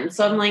fun.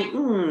 So I'm like,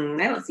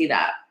 I don't see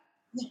that.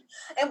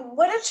 And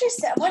what did she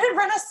say? What did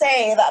Rinna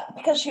say? That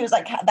because she was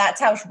like,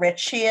 that's how rich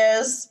she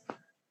is?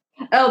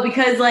 Oh,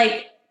 because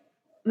like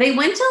they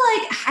went to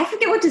like, I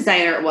forget what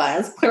designer it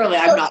was. Clearly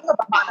I'm not.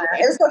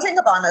 It was Dolce &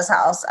 Gabbana's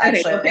house,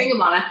 actually. Okay, Dolce &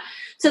 Gabbana.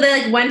 So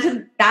they like went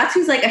to, that's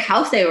who's like a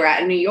house they were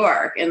at in New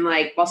York. And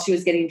like, while she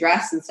was getting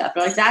dressed and stuff,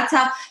 they're like, that's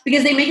how,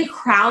 because they make a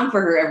crown for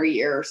her every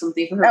year or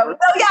something for her. Oh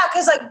yeah.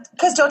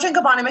 Because Dolce &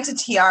 Gabbana makes a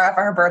tiara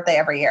for her birthday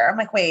every year. I'm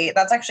like, wait,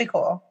 that's actually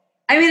cool.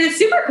 I mean, it's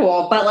super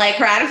cool, but like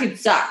her attitude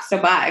sucks.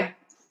 So bye.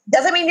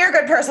 Doesn't mean you're a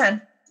good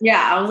person.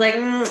 Yeah. I was like,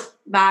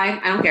 bye.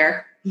 I don't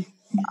care.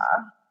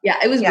 Yeah,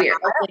 it was weird.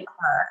 Like,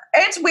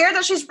 it's weird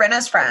that she's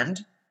Rinna's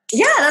friend.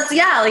 Yeah,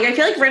 like I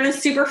feel like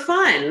Rinna's super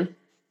fun.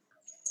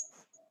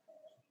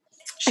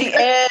 She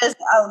is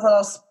a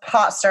little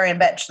pot stirring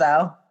bitch,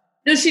 though.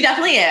 No, she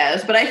definitely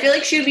is, but I feel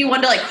like she would be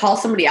one to like call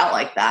somebody out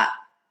like that.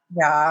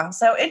 Yeah,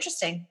 so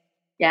interesting.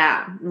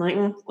 Yeah, I'm like,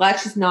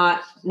 glad she's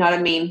not a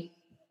mean.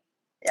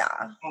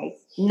 Yeah,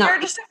 you're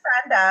just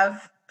a friend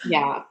of.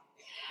 Yeah.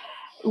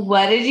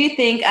 What did you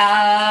think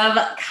of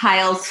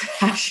Kyle's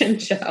fashion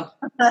show?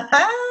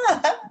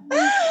 I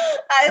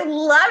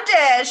loved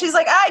it. She's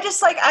like,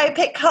 I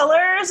pick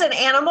colors and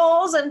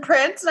animals and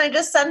prints and I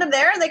just send them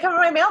there and they come to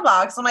my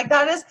mailbox. I'm like,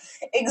 that is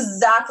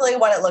exactly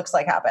what it looks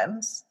like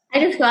happens.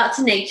 I just go out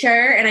to nature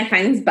and I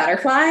find these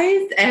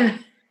butterflies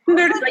and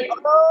they're just like,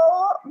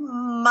 oh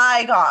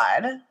my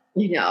God.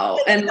 You know.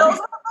 And those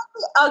are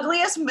the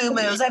ugliest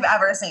moo-moos I've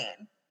ever seen.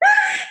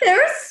 They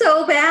were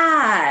so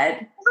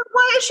bad.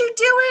 What is she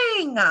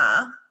doing?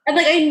 And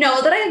like, I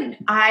know that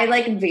I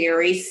like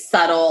very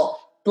subtle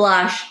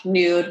blush,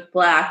 nude,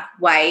 black,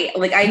 white.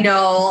 Like, I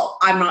know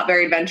I'm not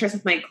very adventurous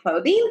with my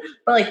clothing,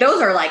 but like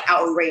those are like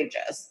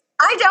outrageous.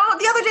 I don't.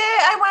 The other day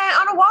I went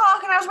on a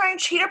walk and I was wearing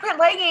cheetah print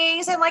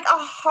leggings and like a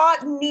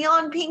hot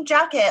neon pink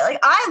jacket. Like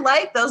I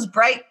like those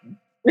bright,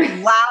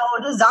 loud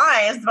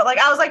designs, but like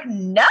I was like,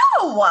 no.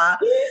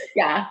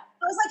 Yeah.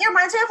 It was like, it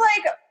reminds me of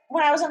like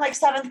when I was in like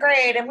 7th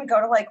grade and we'd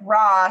go to like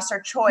Ross or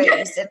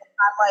Choice and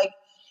have like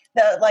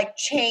the like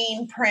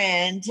chain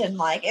print and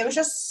like it was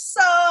just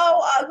so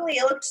ugly.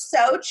 It looked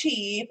so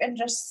cheap and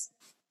just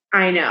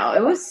I know.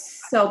 It was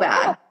so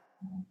bad.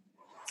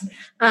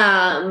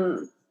 I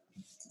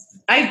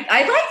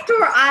liked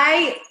her.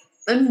 I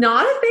am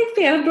not a big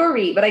fan of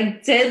Dorit, but I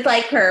did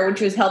like her when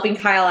she was helping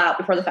Kyle out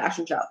before the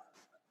fashion show.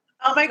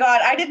 Oh my God,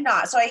 I did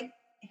not. So I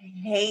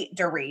hate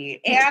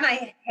Dorit. And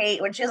I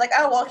hate when she's like,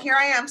 oh, well, here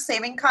I am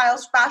saving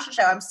Kyle's fashion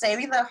show. I'm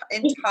saving the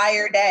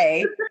entire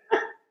day.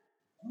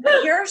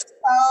 You're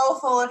so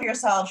full of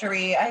yourself,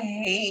 Dorit. I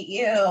hate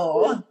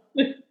you.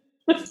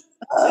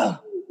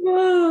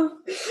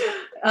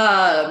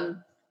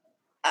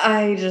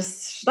 I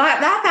just,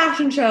 that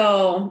fashion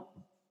show,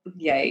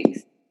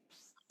 yikes.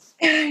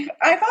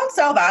 I felt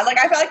so bad. Like,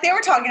 I felt like they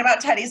were talking about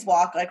Teddy's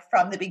walk, like,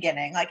 from the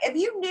beginning. Like, if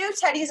you knew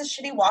Teddy's a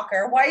shitty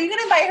walker, why are you going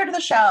to invite her to the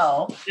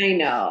show? I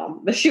know.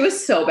 But she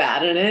was so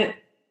bad in it.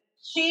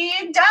 She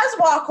does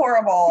walk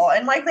horrible.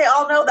 And, like, they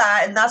all know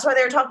that. And that's why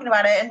they were talking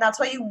about it. And that's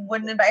why you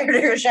wouldn't invite her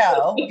to your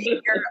show.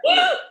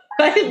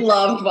 I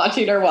loved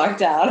watching her walk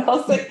down. I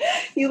was like,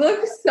 you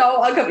look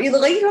so uncomfortable. You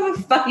look like you have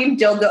a fucking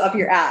dildo up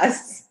your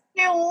ass.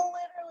 It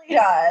literally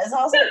does.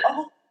 I was like,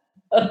 oh.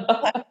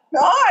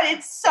 God,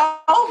 it's so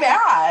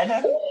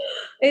bad.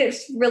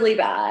 It's really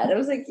bad. I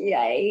was like,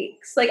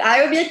 yikes. Like,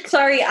 I would be like,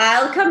 sorry,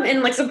 I'll come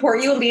and like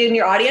support you and be in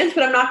your audience,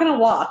 but I'm not going to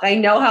walk. I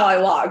know how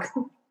I walk.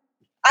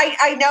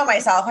 I know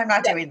myself. I'm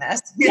not doing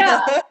this.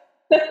 Yeah.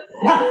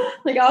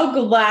 Like, I'll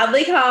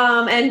gladly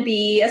come and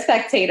be a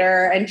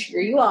spectator and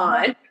cheer you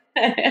on.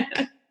 Yeah.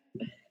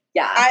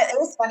 It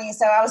was funny.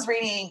 So I was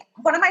reading,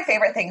 one of my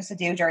favorite things to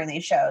do during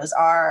these shows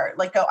are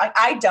like,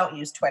 I don't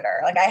use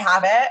Twitter. Like, I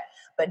have it.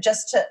 But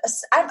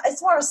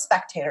it's more of a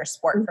spectator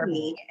sport for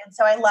me. And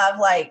so I love,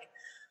 like,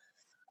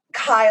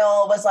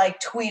 Kyle was,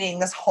 like, tweeting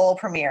this whole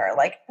premiere.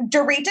 Like,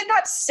 Dorit did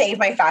not save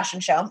my fashion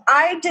show.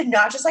 I did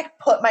not just, like,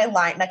 put my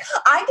line. Like,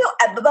 I do,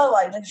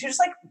 like, she was,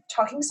 like,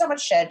 talking so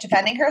much shit,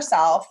 defending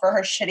herself for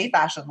her shitty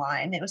fashion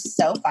line. It was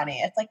so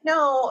funny. It's like,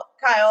 no,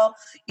 Kyle,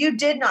 you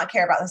did not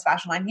care about this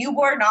fashion line. You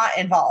were not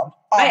involved,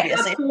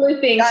 obviously. I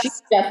absolutely think she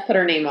just put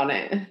her name on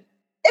it.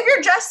 If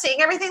you're just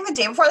seeing everything the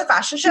day before the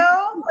fashion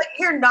show, like,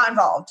 you're not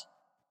involved.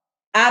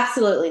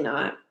 Absolutely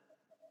not.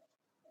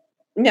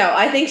 No,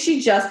 I think she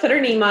just put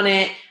her name on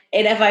it.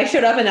 And if I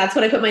showed up and that's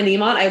what I put my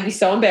name on, I would be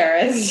so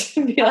embarrassed.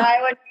 Like,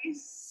 I would be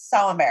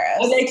so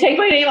embarrassed. Okay, take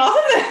my name off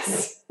of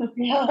this.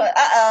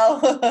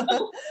 Uh-oh. And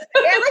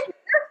like,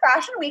 your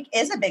fashion week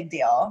is a big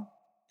deal.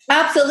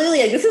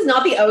 Absolutely. Like, this is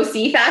not the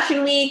OC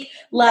fashion week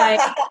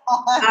like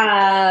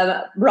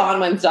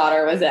Bronwyn's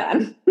daughter was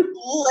in.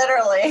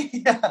 Literally.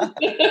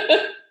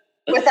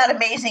 With that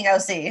amazing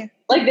OC.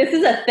 Like, this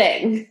is a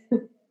thing.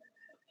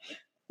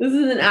 This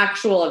is an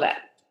actual event.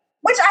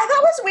 Which I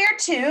thought was weird,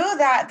 too,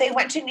 that they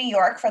went to New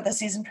York for the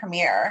season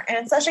premiere. And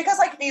especially because,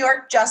 like, New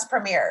York just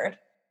premiered.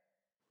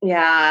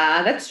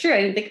 Yeah, that's true. I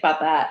didn't think about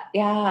that.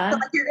 Yeah. So,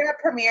 like, you're going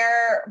to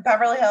premiere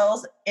Beverly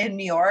Hills in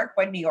New York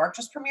when New York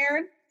just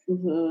premiered?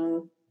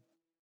 Mm-hmm.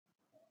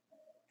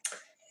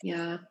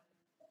 Yeah.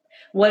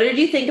 What did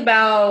you think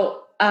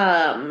about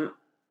the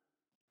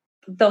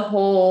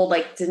whole,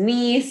 like,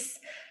 Denise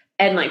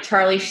and, like,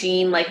 Charlie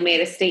Sheen, like,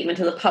 made a statement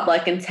to the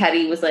public and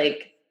Teddy was,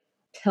 like,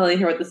 telling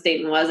her what the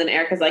statement was, and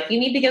Erica's like, you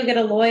need to go get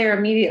a lawyer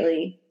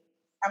immediately.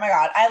 Oh my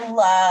God. I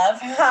love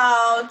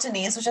how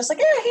Denise was just like,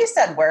 yeah, he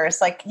said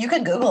worse. Like, you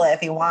can Google it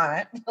if you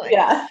want. Like,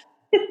 yeah.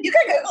 You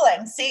can Google it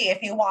and see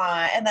if you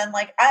want. And then,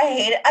 like, I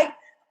hate it.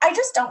 I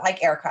just don't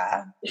like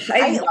Erica.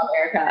 I love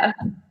Erica.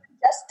 I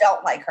just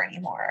don't like her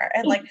anymore.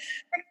 And, like,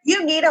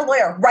 you need a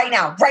lawyer right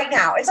now.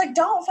 It's like,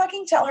 don't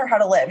fucking tell her how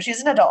to live. She's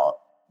an adult.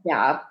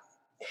 Yeah.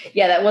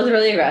 Yeah, that was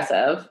really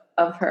aggressive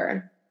of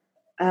her.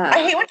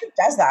 I hate when she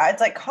does that. It's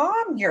like,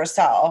 calm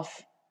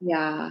yourself.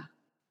 Yeah.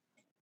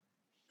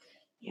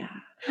 Yeah.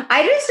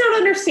 I just don't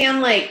understand,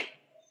 like,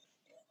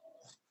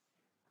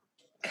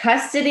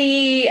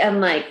 custody and,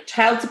 like,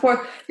 child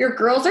support. Your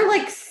girls are,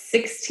 like,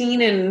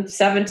 16 and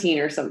 17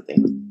 or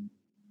something.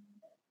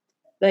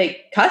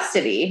 Like,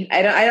 custody.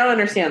 I don't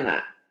understand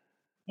that.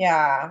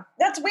 Yeah.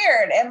 That's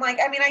weird. And, like,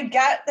 I mean, I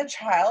get the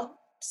child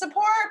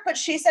support, but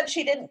she said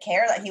she didn't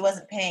care that he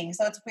wasn't paying.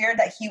 So it's weird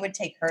that he would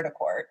take her to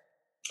court.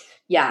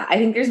 Yeah, I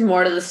think there's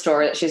more to the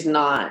story that she's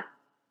not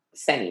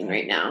saying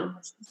right now.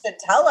 She should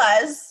tell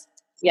us.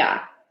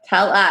 Yeah,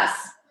 tell us.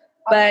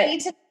 But I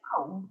need to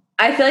know.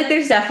 I feel like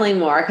there's definitely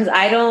more because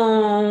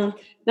none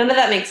of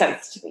that makes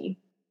sense to me.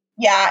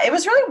 Yeah, it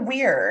was really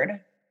weird.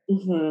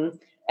 Mm-hmm.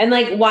 And,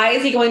 like, why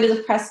is he going to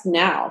the press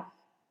now?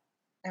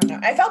 I don't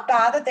know. I felt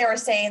bad that they were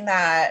saying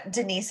that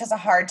Denise has a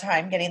hard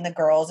time getting the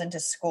girls into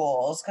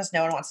schools because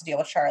no one wants to deal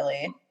with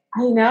Charlie.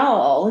 I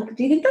know. Like,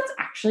 do you think that's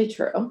actually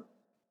true?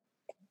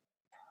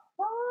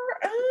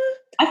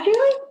 I feel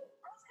like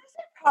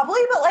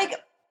probably, but, like,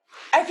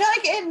 I feel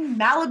like in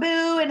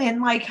Malibu and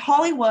in, like,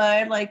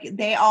 Hollywood, like,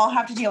 they all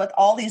have to deal with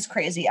all these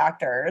crazy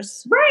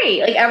actors. Right.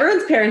 Like,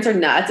 everyone's parents are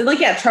nuts. And, like,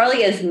 yeah,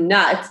 Charlie is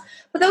nuts.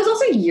 But that was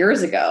also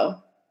years ago.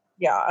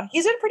 Yeah.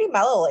 He's been pretty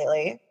mellow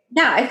lately.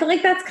 Yeah. I feel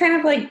like that's kind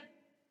of, like,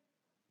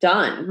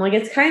 done. Like,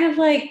 it's kind of,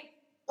 like...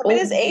 But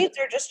his aides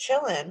are just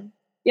chilling.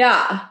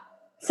 Yeah.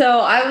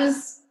 So I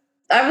was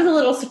a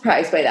little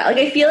surprised by that. Like,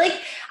 I feel like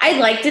I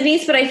like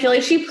Denise, but I feel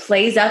like she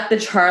plays up the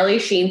Charlie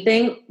Sheen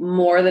thing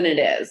more than it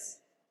is.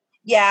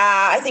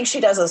 Yeah, I think she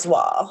does as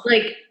well.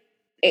 Like,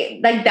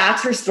 like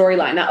that's her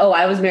storyline. Oh,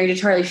 I was married to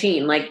Charlie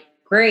Sheen. Like,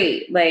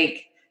 great.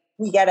 Like,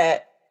 we get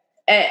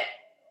it.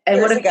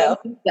 And what if go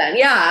then?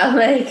 Yeah,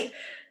 like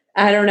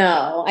I don't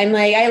know. I'm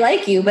like, I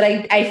like you, but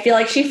I feel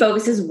like she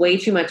focuses way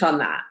too much on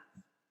that.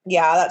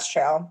 Yeah, that's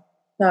true.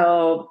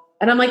 So,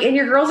 and I'm like, and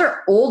your girls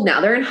are old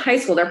now. They're in high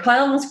school. They're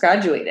probably almost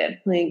graduated.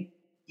 Like,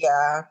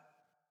 yeah.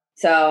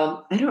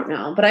 So I don't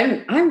know, but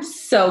I'm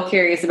so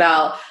curious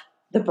about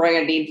the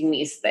Brandy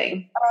Denise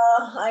thing.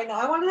 I know.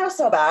 I want to know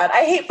so bad.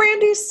 I hate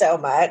Brandy so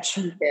much.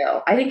 Me too.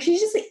 I think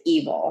she's just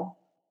evil.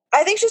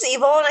 I think she's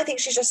evil, and I think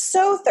she's just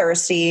so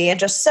thirsty and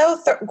just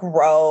so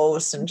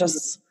gross and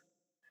just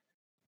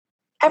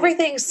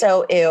everything's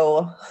so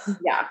ew.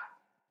 Yeah,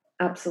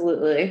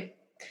 absolutely.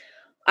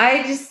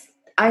 I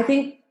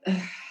think,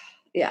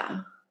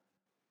 yeah.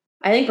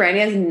 I think Brandy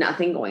has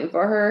nothing going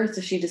for her,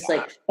 so she just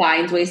like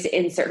finds ways to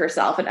insert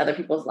herself in other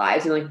people's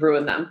lives and like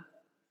ruin them.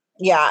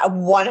 Yeah,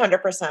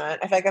 100%. I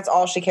feel like that's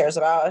all she cares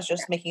about is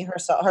just making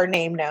her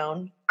name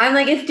known. I'm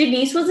like, if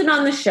Denise wasn't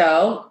on the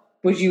show,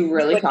 would you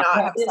really talk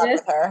about this?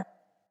 With her?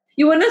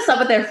 You wouldn't have slept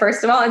with her,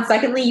 first of all, and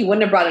secondly, you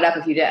wouldn't have brought it up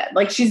if you did.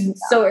 Like, she's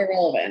so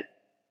irrelevant.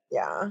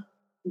 Yeah.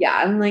 Yeah,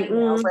 I'm like,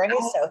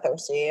 Brandy's so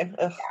thirsty. Ugh.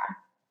 Yeah.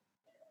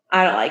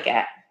 I don't like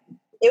it.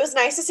 It was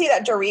nice to see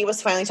that Dorit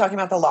was finally talking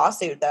about the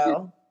lawsuit,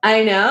 though.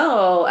 I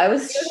know. I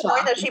was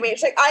shocked that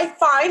she's like, I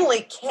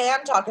finally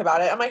can talk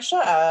about it. I'm like,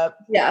 shut up.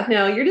 Yeah,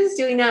 no, you're just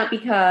doing that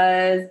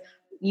because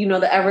you know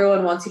that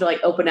everyone wants you to like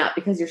open up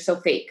because you're so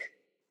fake.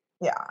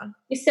 Yeah.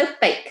 You're so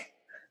fake.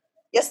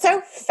 You're so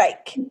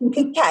fake.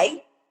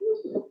 Okay.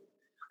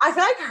 I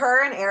feel like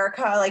her and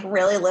Erica like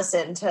really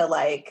listened to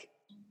like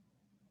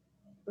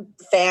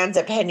fans'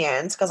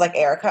 opinions because like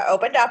Erica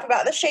opened up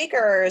about the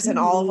Shakers and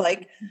all of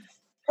like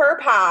her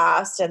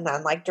past, and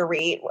then like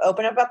Dorit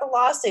opened up about the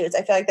lawsuits.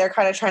 I feel like they're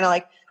kind of trying to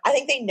like, I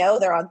think they know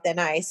they're on thin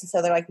ice, and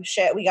so they're like,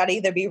 shit, we got to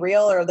either be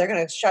real or they're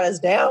going to shut us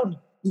down.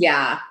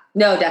 Yeah,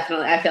 no,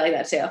 definitely. I feel like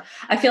that too.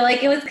 I feel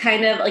like it was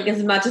kind of like,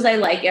 as much as I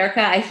like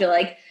Erica, I feel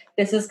like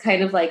this is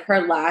kind of like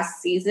her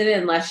last season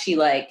unless she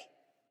like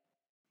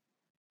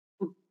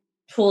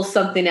pulls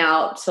something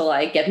out to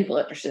like get people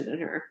interested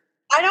in her.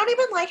 I don't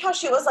even like how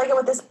she was like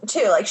with this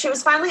too. Like she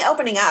was finally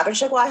opening up and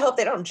she's like, well, I hope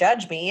they don't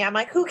judge me. I'm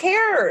like, who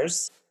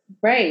cares?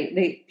 Right.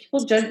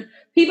 People judge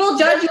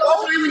you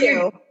all the time when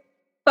you're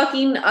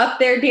fucking up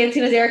there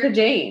dancing with Erica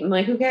Jane.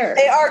 Like, who cares?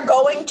 They are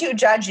going to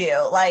judge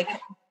you. Like,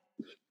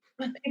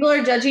 people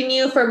are judging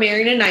you for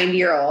marrying a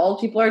 90-year-old.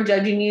 People are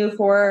judging you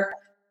for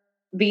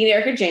being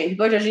Erica Jane.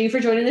 People are judging you for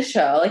joining the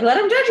show. Like, let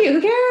them judge you.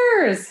 Who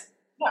cares?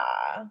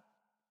 Yeah.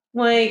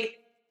 Like,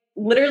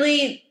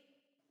 literally,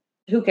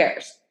 who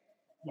cares?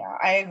 Yeah,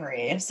 I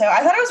agree. So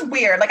I thought it was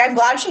weird. Like, I'm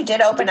glad she did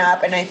open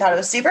up, and I thought it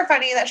was super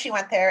funny that she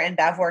went there and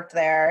Bev worked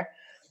there.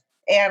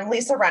 And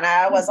Lisa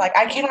Rinna was like,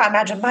 I cannot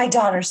imagine my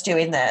daughter's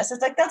doing this.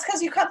 It's like, that's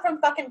because you come from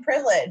fucking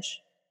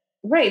privilege.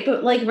 Right.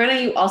 But like,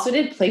 Rinna, you also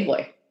did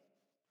Playboy.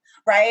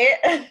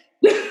 Right?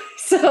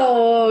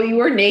 So you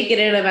were naked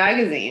in a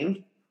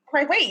magazine.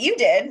 Like, wait, you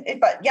did.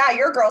 But yeah,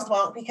 your girls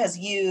won't because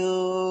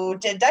you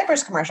did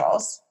diapers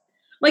commercials.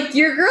 Like,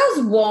 your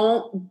girls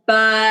won't,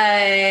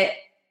 but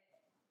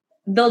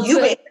they'll do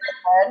it.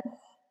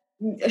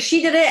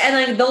 She did it, and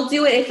like they'll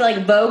do it if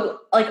like Vogue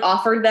like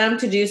offered them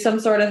to do some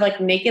sort of like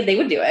naked, they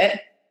would do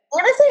it.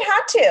 What if they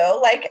had to?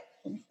 Like,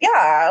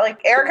 yeah, like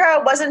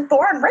Erica wasn't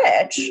born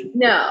rich.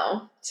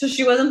 No, so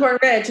she wasn't born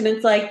rich, and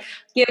it's like,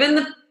 given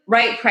the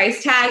right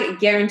price tag,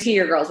 guarantee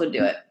your girls would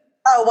do it.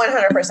 Oh,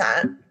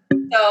 100%.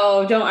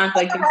 So don't act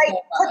like put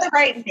the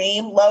right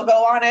name logo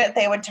on it.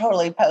 They would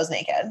totally pose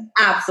naked.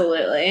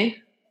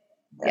 Absolutely.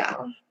 Yeah.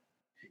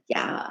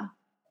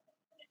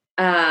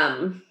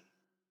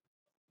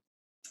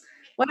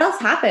 What else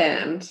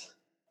happened?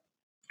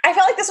 I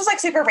feel like this was like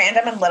super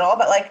random and little,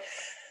 but like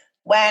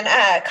when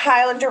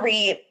Kyle and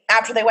Dorit,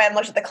 after they went and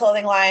looked at the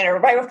clothing line, or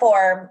right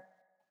before,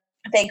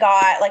 they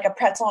got like a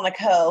pretzel and a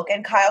Coke,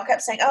 and Kyle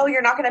kept saying, oh,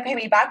 you're not going to pay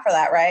me back for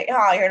that, right?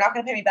 Oh, you're not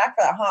going to pay me back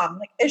for that, huh? I'm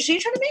like, is she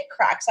trying to make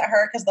cracks at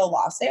her because of the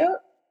lawsuit?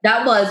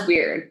 That was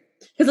weird.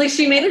 Because like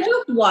she made a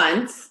joke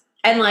once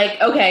and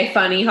like, okay,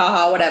 funny,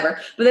 haha, whatever.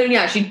 But then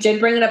yeah, she did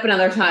bring it up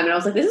another time, and I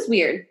was like, this is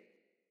weird.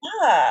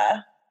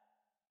 Yeah.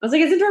 I was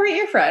like, isn't Dorit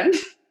your friend?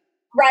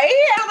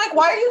 Right? And I'm like,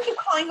 why do you keep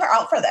calling her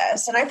out for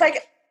this? And I feel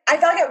like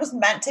it was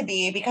meant to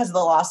be because of the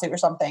lawsuit or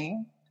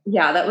something.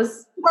 Yeah, that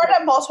was... She brought it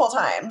up multiple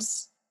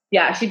times.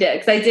 Yeah, she did.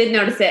 Because I did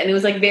notice it, and it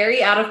was like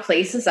very out of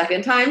place the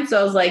second time. So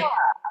I was like,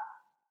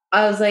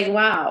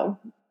 wow.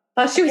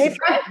 I thought she was a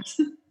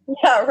friend.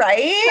 Yeah,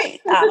 right?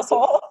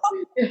 Asshole.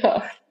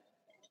 Yeah.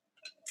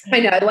 I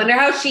know. I wonder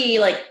how she,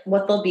 like,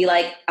 what they'll be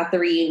like at the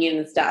reunion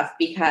and stuff,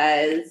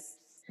 because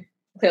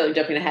clearly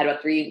jumping ahead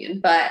about the reunion,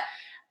 but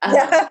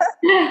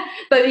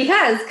but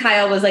because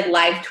Kyle was like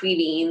live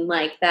tweeting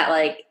like that,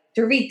 like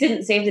Dorit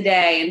didn't save the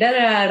day and da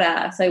da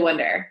da. So I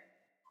wonder,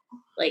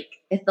 like,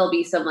 if there'll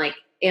be some like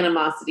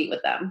animosity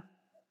with them.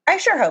 I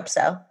sure hope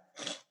so.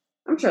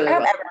 I'm sure I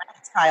hope everyone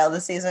likes Kyle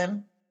this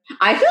season.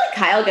 I feel like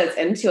Kyle gets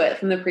into it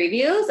from the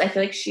previews. I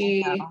feel like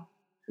she.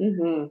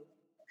 Mm-hmm.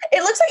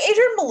 It looks like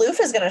Adrian Malouf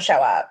is going to show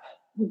up.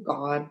 Oh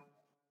God!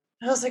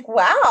 I was like,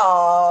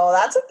 wow,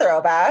 that's a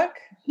throwback.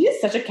 She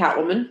is such a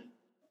Catwoman.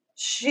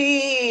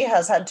 She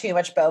has had too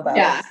much bobo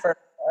for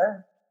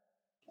her.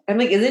 I'm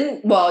like,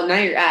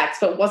 not your ex,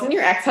 but wasn't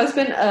your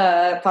ex-husband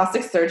a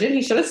plastic surgeon?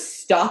 He should have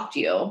stopped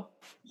you.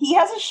 He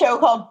has a show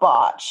called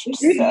Botch.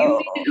 So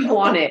you need to go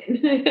on it.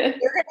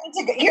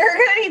 You're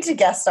gonna need to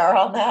guest star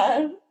on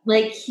that.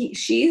 Like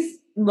she's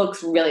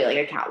looks really like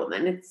a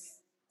Catwoman. It's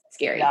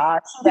scary. Yeah,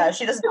 she does.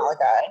 She does not look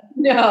good.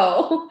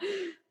 No.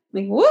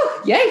 Like, woo,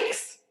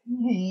 yikes.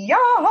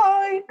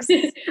 Yikes.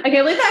 I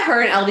can't believe that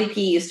her and LVP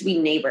used to be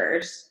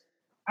neighbors.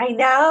 I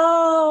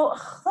know.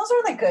 Those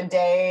are the good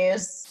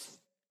days.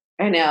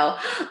 I know.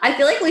 I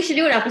feel like we should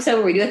do an episode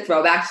where we do a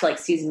throwback to like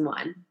season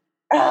 1.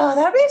 Oh,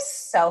 that'd be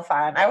so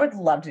fun. I would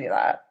love to do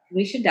that.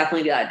 We should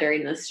definitely do that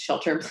during this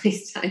shelter in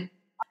place time.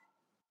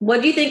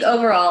 What do you think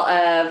overall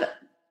of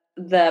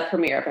the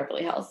premiere of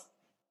Beverly Hills?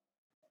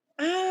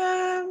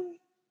 I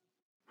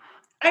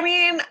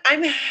mean,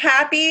 I'm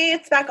happy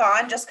it's back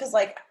on just because,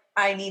 like,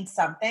 I need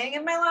something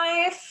in my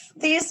life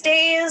these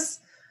days.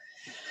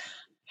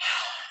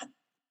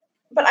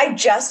 But I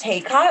just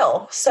hate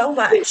Kyle so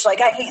much.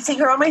 Like, I hate seeing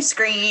her on my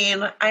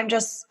screen.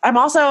 I'm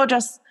also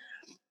just,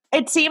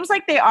 it seems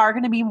like they are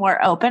going to be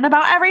more open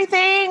about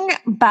everything,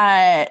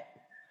 but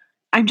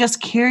I'm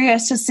just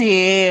curious to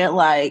see,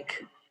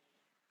 like,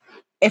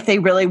 if they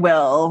really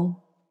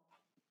will,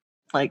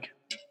 like,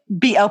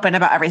 be open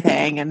about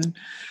everything. And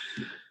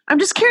I'm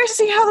just curious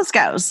to see how this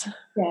goes.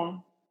 Yeah.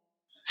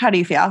 How do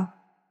you feel?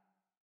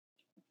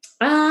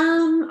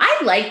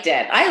 I liked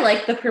it. I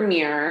liked the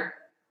premiere.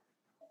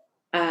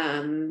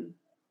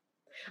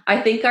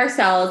 I think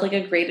Garcelle is like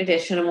a great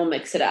addition and we'll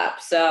mix it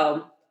up.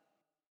 So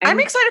I'm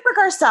excited for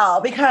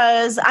Garcelle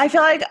because I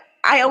feel like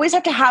I always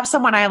have to have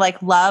someone I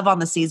like love on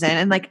the season.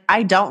 And like,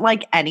 I don't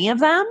like any of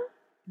them.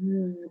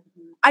 Mm-hmm.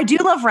 I do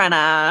love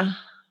Renna.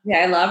 Yeah,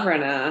 I love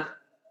Renna.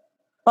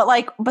 But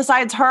like,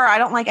 besides her, I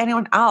don't like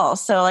anyone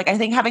else. So like, I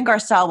think having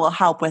Garcelle will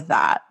help with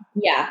that.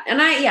 Yeah.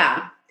 And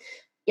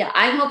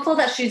I'm hopeful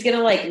that she's going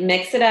to like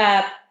mix it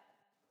up,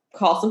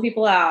 call some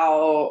people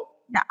out.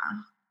 Yeah.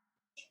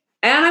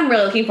 And I'm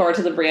really looking forward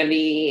to the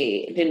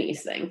Brandy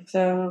Denise thing.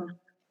 So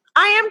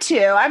I am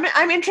too.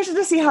 I'm interested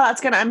to see how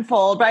that's going to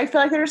unfold, but I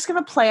feel like they're just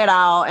going to play it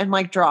out and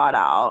like draw it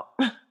out.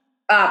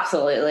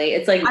 Absolutely.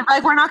 It's like,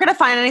 we're not going to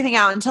find anything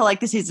out until like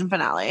the season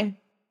finale.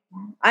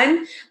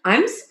 I'm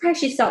surprised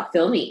she stopped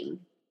filming.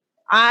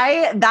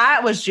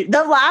 That was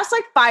the last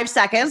like 5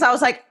 seconds. I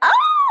was like,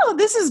 oh,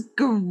 this is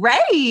great.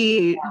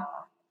 Yeah,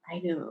 I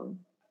know.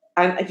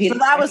 So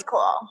that was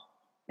cool.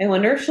 I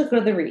wonder if she'll go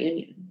to the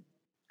reunion.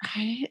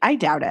 I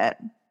doubt it.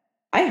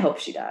 I hope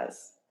she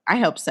does. I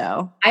hope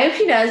so. I hope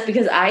she does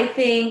because I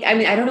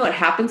don't know what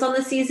happens on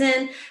the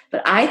season,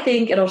 but I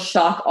think it'll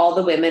shock all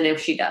the women if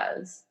she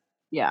does.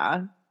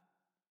 Yeah.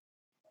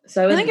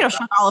 So I think it'll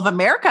shock all of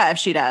America if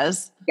she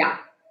does. Yeah.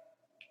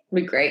 It'll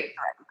be great.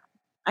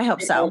 I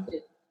hope so.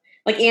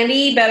 Like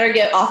Andy better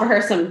offer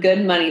her some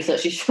good money so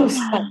she shows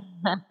up.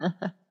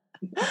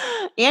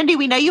 Andy,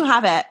 we know you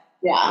have it.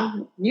 Yeah,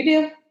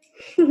 you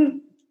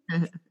do.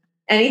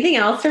 Anything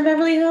else from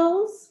Beverly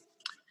Hills?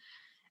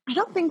 I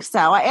don't think so.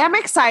 I am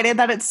excited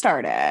that it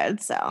started.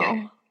 So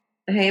I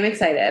am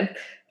excited.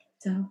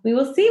 So we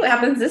will see what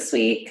happens this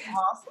week.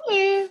 We'll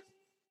see.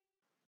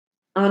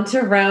 On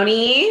to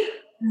RHONY.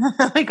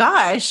 Oh my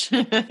gosh.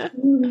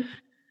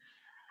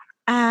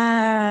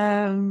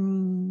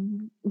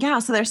 Yeah,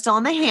 so they're still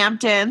in the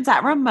Hamptons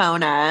at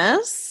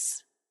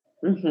Ramona's.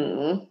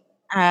 Mm-hmm.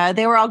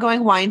 They were all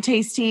going wine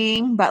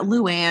tasting, but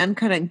Luann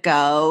couldn't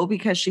go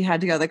because she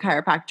had to go to the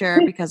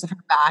chiropractor because of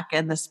her back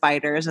and the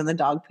spiders and the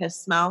dog piss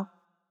smell.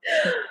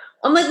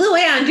 I'm like,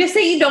 Luann, just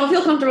say you don't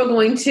feel comfortable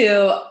going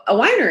to a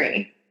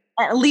winery.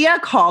 Leah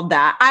called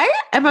that. I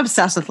am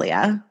obsessed with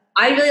Leah.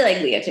 I really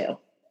like Leah too.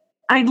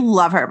 I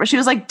love her, but she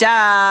was like,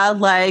 duh,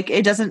 like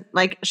it doesn't,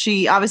 like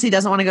she obviously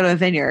doesn't want to go to a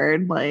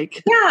vineyard.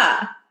 Like,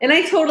 yeah. And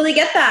I totally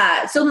get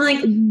that. So I'm like,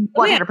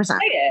 100%.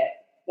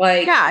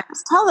 Like, yeah,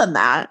 just tell them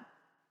that.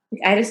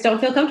 I just don't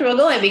feel comfortable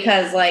going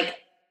because like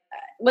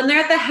when they're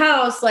at the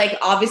house, like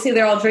obviously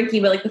they're all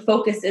drinking, but like the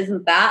focus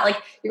isn't that. Like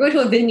you're going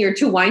to a vineyard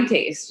to wine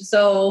taste.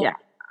 So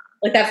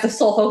like that's the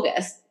sole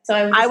focus. So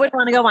I would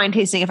want to go wine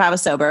tasting if I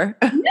was sober.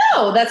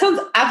 No, that sounds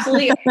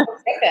absolutely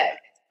horrific.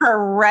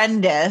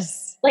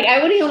 Horrendous. Like I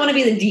wouldn't even want to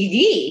be the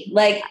DD.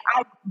 Like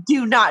I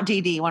do not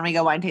DD when we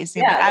go wine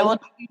tasting. Yeah, like, I will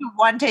do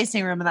one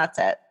tasting room and that's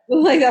it.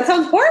 Like that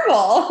sounds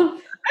horrible.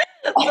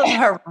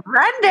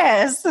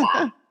 Horrendous.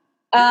 Yeah.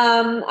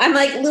 I'm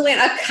like, Luann,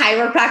 a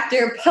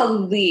chiropractor,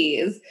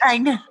 please. I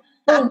know.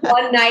 For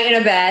one night in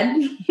a bed.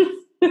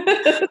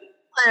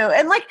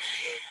 And like,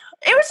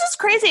 it was just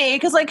crazy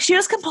because like she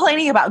was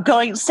complaining about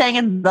staying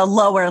in the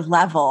lower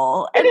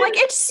level. And like,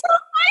 it's so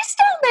nice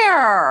down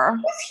there.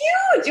 It was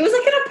huge. It was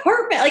like an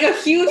apartment, like a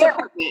huge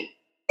apartment.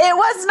 It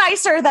was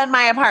nicer than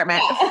my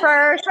apartment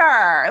for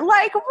sure.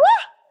 Like,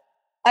 what?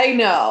 I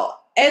know.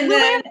 And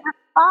then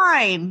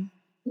fine.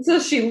 So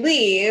she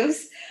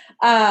leaves.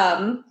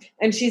 And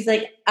she's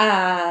like,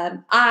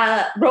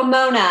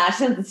 Ramona, she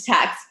sent this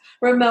text.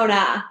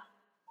 Ramona,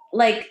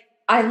 like,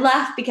 I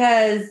left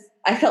because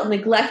I felt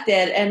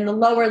neglected and the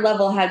lower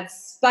level had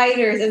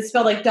spiders and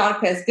smelled like dog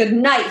piss. Good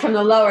night from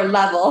the lower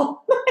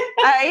level.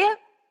 I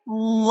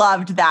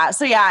loved that.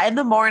 So yeah, in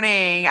the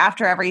morning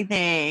after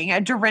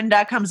everything,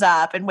 Dorinda comes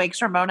up and wakes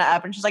Ramona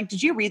up and she's like,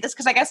 did you read this?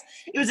 Because I guess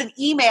it was an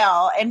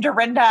email and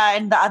Dorinda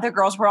and the other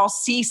girls were all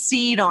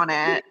CC'd on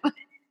it.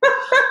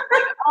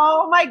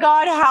 Oh my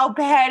God, how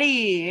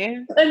petty.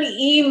 An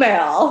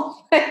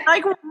email.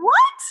 Like,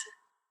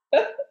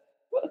 what?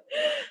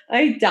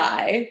 I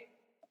die.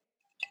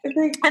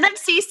 And then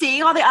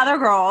CCing all the other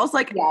girls.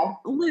 Like, yeah.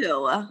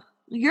 Lou,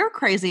 you're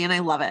crazy and I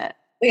love it.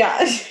 Yeah.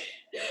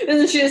 And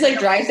then she just like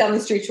drives down the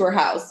street to her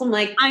house. I'm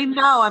like, I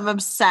know, I'm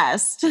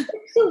obsessed.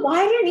 So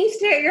why didn't you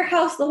stay at your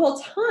house the whole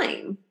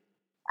time?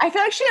 I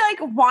feel like she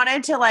like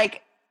wanted to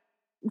like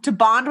to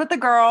bond with the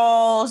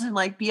girls and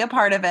like be a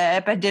part of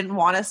it, but didn't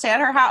want to stay at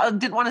her house.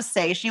 Didn't want to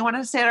say she wanted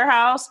to stay at her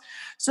house.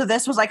 So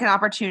this was like an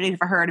opportunity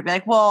for her to be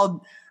like,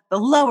 well, the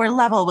lower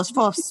level was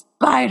full of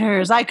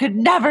spiders. I could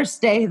never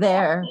stay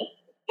there.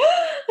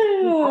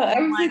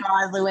 Oh my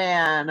God,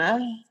 Luann.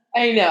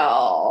 I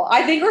know.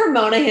 I think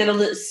Ramona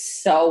handled it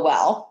so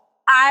well.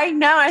 I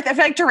know. I feel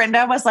like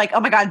Dorinda was like,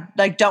 oh my God,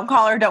 like, don't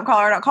call her.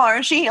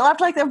 And she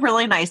left like a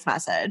really nice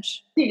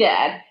message. She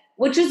did,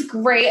 which is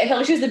great. I felt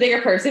like she was the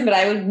bigger person, but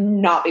I would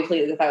not be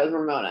pleased if I was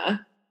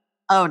Ramona.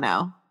 Oh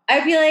no.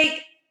 I'd be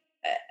like,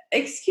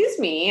 excuse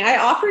me, I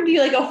offered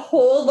you like a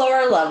whole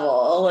lower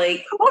level.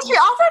 Like, well, she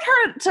offered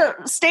her to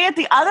stay at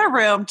the other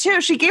room too.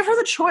 She gave her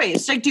the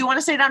choice. Like, do you want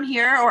to stay down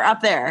here or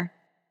up there?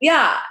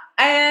 Yeah.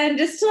 And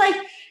just to like,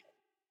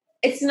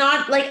 it's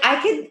not like I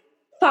could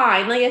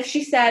fine. Like if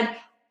she said,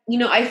 you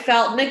know, I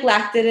felt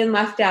neglected and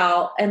left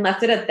out and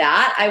left it at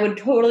that, I would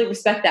totally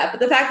respect that. But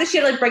the fact that she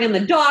had like bring in the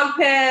dog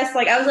piss,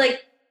 like I was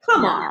like,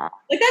 come on.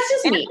 Like that's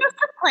just me. She was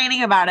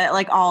complaining about it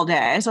like all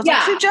day. So it's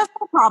like she just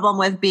had a problem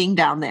with being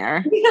down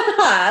there. Yeah.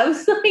 I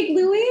was like,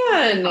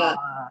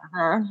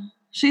 Luann.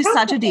 She's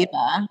such a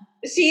diva.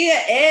 She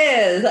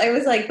is. I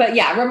was like, but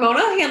yeah,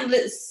 Ramona handled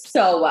it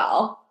so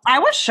well. I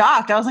was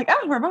shocked. I was like,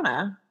 oh,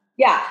 Ramona.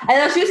 Yeah. I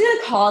thought she was going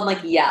to call and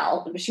like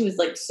yell, but she was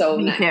like so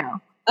nice.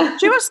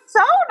 She was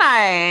so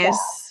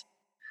nice.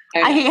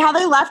 Yeah. I hate how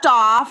they left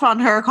off on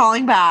her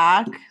calling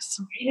back.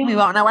 So we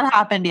won't know what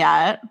happened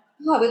yet.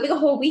 Oh, we have like a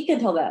whole week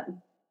until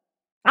then.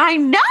 I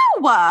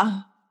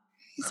know.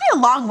 It's a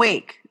long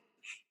week.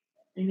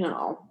 I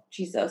know.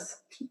 Jesus.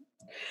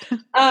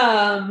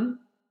 But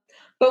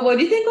what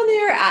do you think when they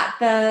were at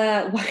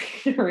the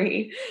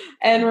winery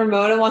and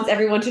Ramona wants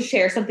everyone to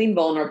share something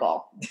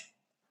vulnerable?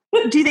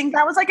 Do you think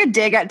that was like a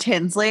dig at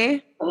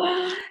Tinsley?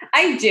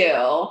 I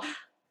do.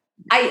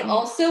 I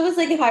also was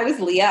like, if I was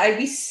Leah, I'd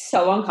be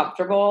so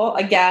uncomfortable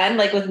again,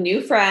 like with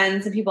new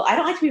friends and people. I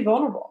don't like to be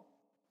vulnerable.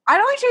 I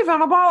don't like to be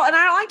vulnerable, and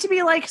I don't like to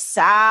be like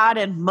sad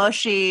and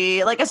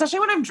mushy, like especially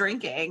when I'm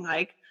drinking.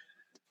 Like,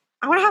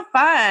 I want to have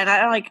fun.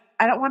 I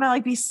don't want to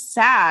like be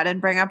sad and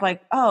bring up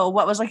like, oh,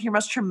 what was like your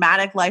most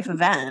traumatic life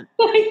event?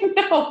 I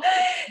know.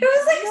 It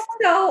was like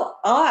so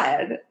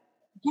odd.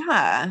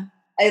 Yeah.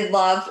 I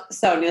love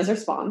Sonia's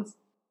response.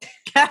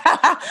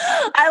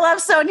 I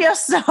love Sonia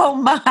so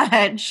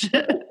much.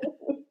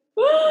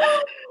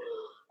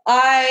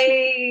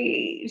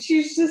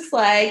 She's just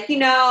like, you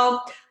know,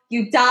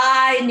 you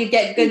die and you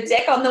get good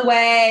dick on the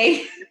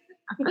way.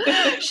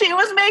 She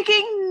was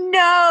making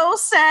no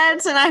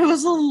sense and I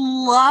was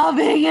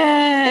loving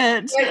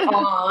it. Went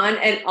on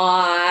and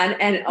on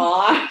and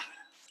on.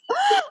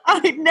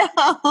 I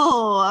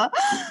know.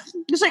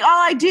 It's like,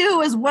 all I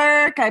do is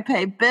work. I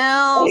pay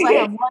bills. I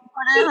have one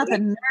put in at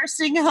the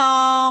nursing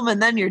home,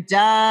 and then you're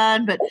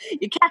done. But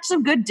you catch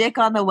some good dick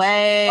on the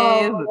way.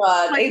 Oh, my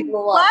God. Like,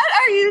 what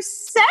are you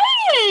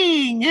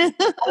saying? I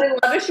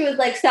love it. She was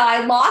like, so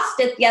I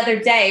lost it the other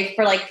day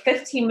for like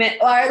 15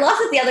 minutes. Or I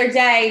lost it the other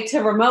day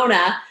to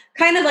Ramona,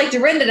 kind of like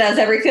Dorinda does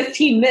every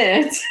 15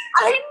 minutes.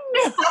 I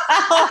know.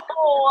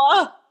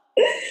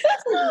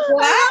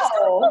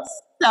 Wow.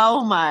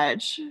 So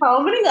much.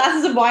 How many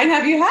glasses of wine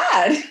have you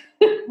had?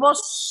 Well,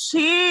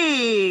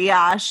 she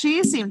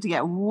seemed to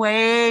get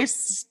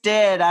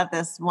wasted at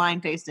this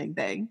wine tasting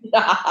thing.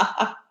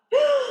 I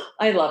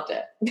loved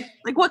it.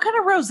 Like, what kind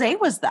of rosé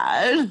was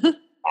that?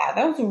 Yeah,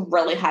 that was a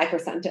really high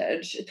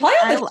percentage. Probably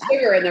had the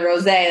sugar in the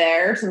rosé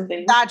there or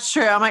something. That's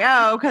true. I'm like,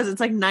 oh, because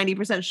it's like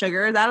 90%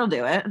 sugar. That'll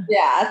do it.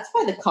 Yeah, that's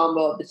probably the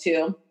combo of the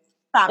two.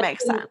 That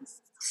makes sense.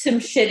 Some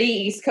shitty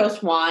East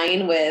Coast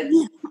wine with...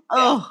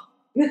 Oh.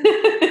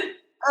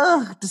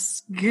 Ugh,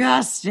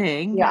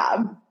 disgusting.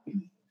 Yeah.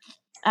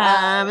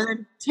 And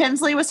then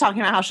Tinsley was talking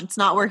about how it's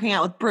not working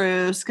out with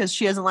Bruce because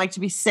she doesn't like to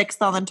be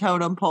sixth on the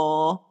totem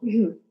pole.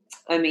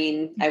 I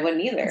mean, I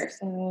wouldn't either.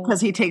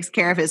 Because he takes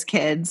care of his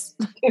kids.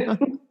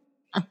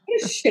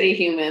 Shitty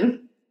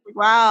human.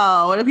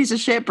 Wow, what a piece of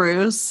shit,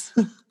 Bruce.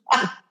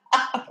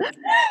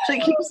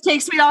 Like, he just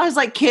takes me to all his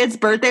like kids'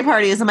 birthday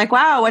parties. I'm like,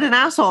 wow, what an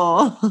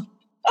asshole.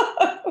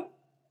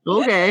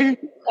 Okay.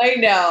 I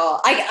know.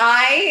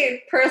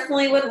 I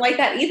personally wouldn't like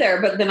that either,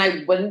 but then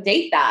I wouldn't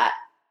date that.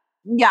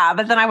 Yeah,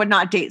 but then I would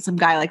not date some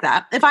guy like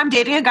that. If I'm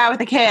dating a guy with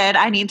a kid,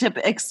 I need to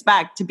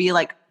expect to be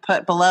like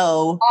put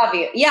below.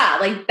 Obvious. Yeah,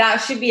 like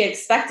that should be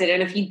expected.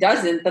 And if he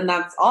doesn't, then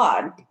that's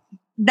odd.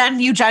 then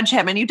you judge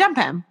him and you dump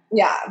him.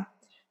 Yeah.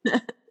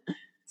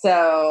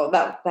 So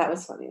that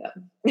was funny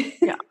though.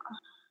 Yeah.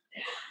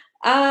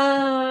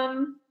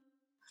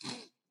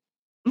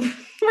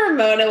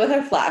 Ramona with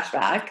her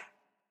flashback.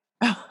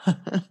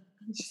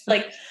 She's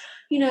like,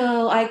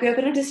 I grew up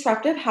in a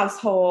disruptive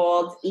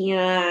household,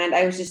 and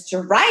I was just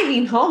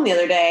driving home the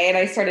other day, and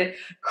I started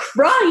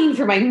crying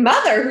for my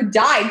mother who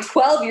died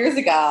 12 years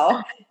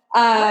ago.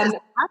 What is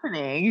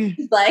happening?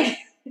 She's like,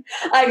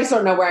 I just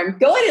don't know where I'm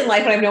going in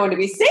life, and I have no one to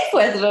be safe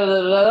with.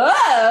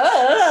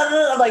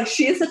 I'm like,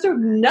 she is such a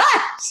nut.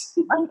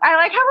 I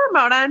like how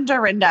Ramona and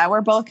Dorinda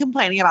were both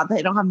complaining about that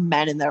they don't have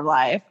men in their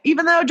life,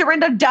 even though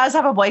Dorinda does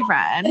have a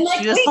boyfriend.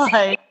 She just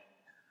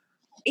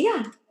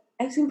yeah.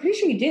 I'm pretty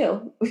sure you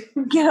do.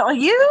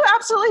 You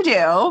absolutely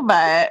do,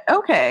 but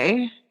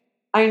okay.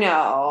 I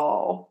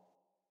know.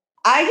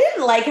 I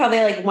didn't like how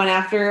they went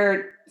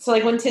after. So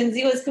when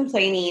Tinsy was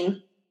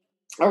complaining,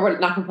 or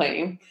not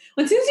complaining,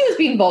 when Tinsy was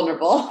being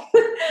vulnerable,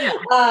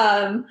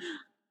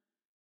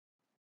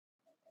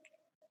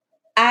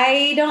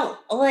 I don't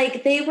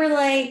they were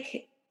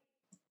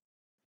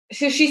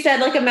so she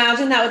said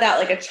imagine that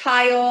without a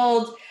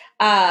child.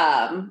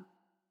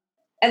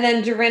 And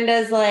then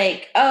Dorinda's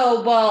like,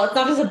 oh, well, it's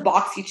not just a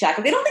box you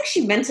check. They don't think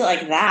she meant it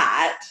like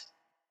that.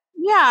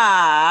 Yeah,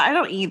 I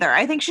don't either.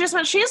 I think she just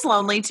meant she's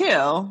lonely too.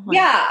 Yeah.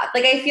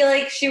 I feel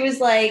like she was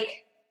saying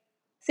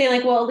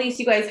well, at least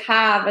you guys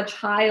have a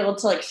child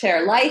to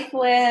share life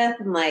with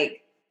and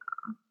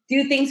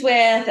do things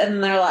with.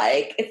 And they're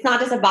like, it's not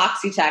just a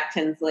box you check,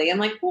 Tinsley. I'm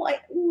like, well,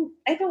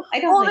 I don't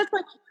well, it's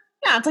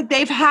it's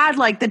they've had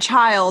the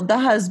child, the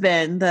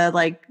husband, the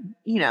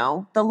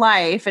the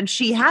life, and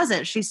she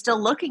hasn't. She's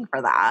still looking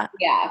for that.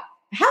 Yeah.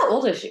 How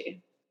old is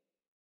she?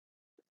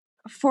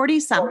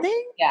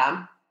 40-something?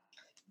 Yeah.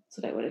 That's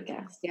what I would have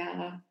guessed.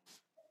 Yeah.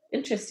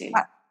 Interesting.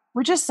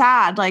 Which is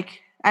sad.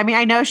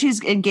 I know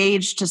she's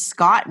engaged to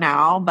Scott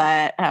now,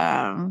 but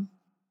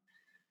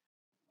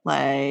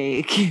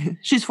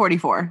she's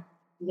 44.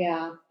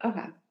 Yeah.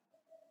 Okay.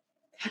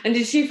 And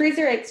did she freeze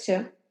her eggs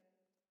too?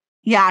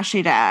 Yeah,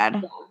 she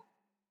did.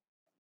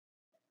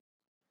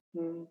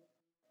 Yeah.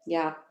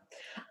 Yeah.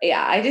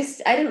 Yeah. I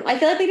feel like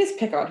they just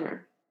pick on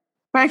her.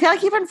 But I feel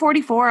like even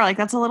 44,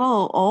 that's a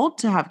little old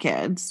to have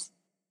kids.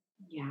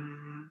 Yeah.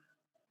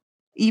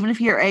 Even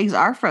if your eggs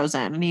are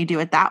frozen and you do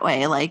it that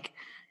way,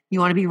 you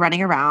want to be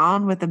running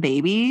around with a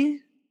baby?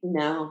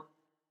 No.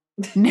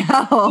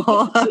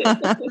 No.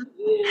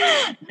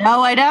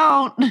 No, I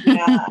don't.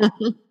 Yeah.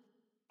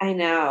 I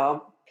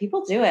know.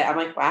 People do it. I'm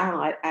like,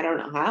 wow, I don't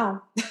know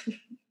how.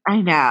 I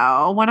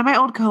know. One of my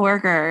old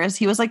coworkers,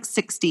 he was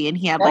 60 and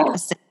he had a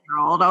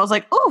 6-year-old. I was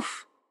like,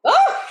 oof.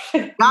 Oh,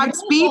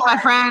 Godspeed, my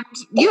friend.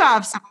 You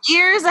have some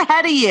years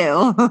ahead of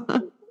you.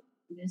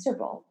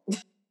 Miserable.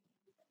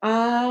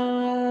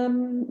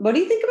 What do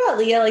you think about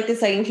Leah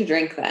deciding to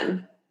drink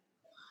then?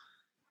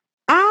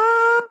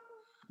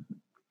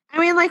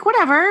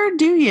 Whatever.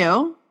 Do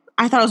you?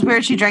 I thought it was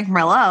weird she drank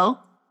Merlot.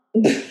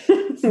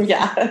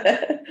 Yeah.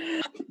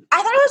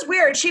 I thought it was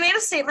weird. She made a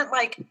statement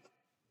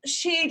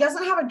she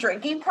doesn't have a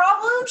drinking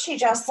problem. She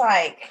just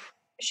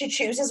she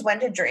chooses when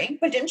to drink.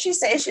 But didn't she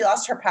say she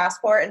lost her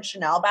passport and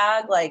Chanel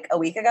bag a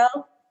week ago?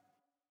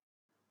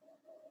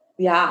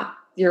 Yeah,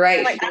 you're right.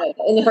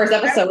 In the first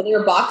episode when they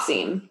were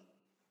boxing.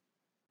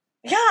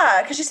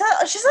 Yeah, because she said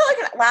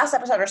last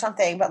episode or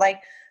something. But I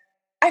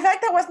feel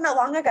like that wasn't that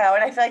long ago,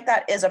 and I feel like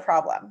that is a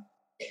problem.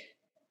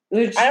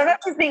 I don't know if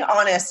she's being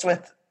honest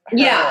with her.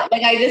 Yeah,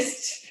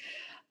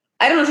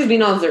 I don't know if she's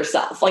being honest with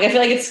herself. I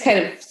feel like it's kind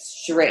of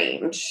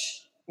strange.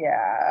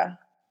 Yeah.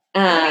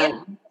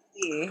 Yeah.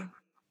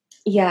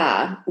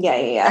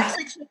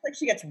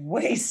 She gets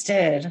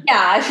wasted.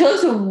 Yeah, she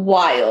looks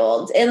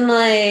wild. And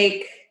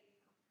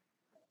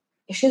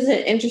she has an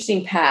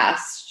interesting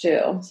past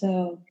too.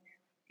 So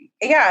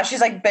yeah,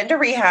 she's been to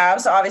rehab.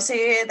 So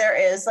obviously there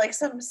is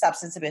some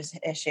substance abuse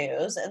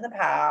issues in the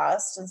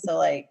past. And so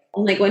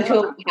went to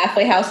a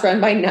halfway house run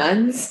by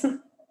nuns.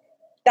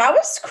 That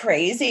was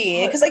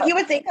crazy. Because you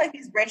would think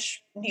these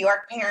rich New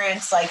York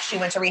parents, she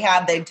went to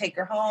rehab, they'd take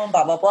her home,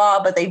 blah, blah,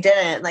 blah. But they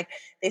didn't.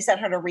 They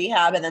sent her to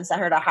rehab and then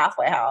sent her to a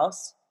halfway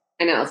house.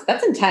 I know.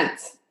 That's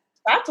intense.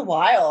 That's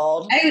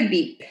wild. I would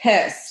be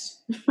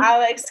pissed.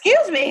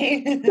 Excuse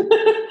me.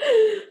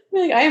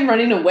 I am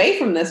running away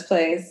from this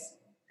place.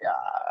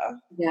 Yeah.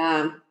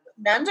 Yeah.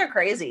 Nuns are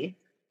crazy.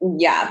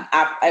 Yeah.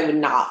 I would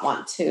not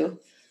want to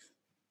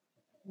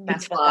be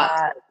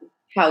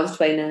housed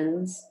by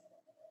nuns.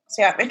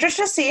 So yeah, I'm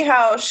interested to see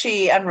how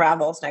she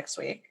unravels next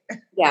week.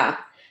 Yeah.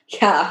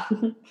 Yeah.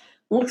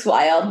 Looks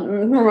wild.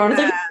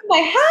 Ramona's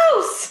my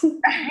house.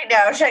 I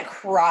know. She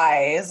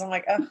cries. I'm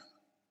like, oh,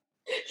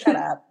 shut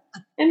up.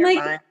 And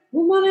Ramona,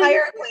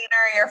 hire a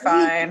cleaner, you're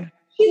fine.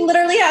 She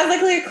literally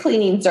has a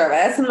cleaning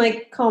service. I'm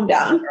like, calm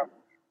down.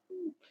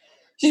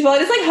 She's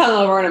probably just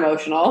hungover and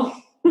emotional.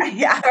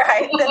 Yeah,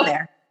 right. Been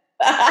there.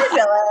 I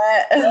feel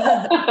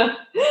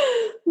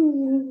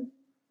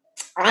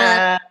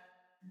it.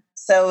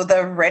 So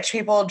the rich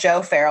people,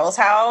 Joe Farrell's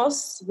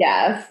house.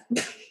 Yes.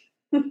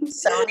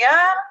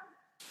 Sonia,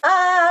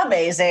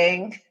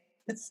 amazing.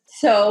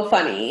 So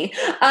funny.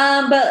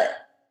 But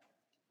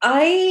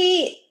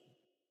I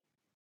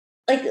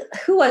like,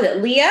 who was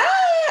it? Leah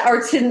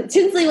or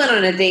Tinsley went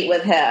on a date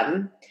with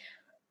him.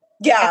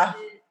 Yeah.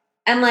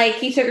 And like,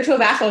 he took her to a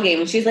basketball game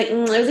and she's like, it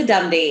was a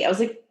dumb date. I was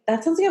like,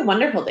 that sounds like a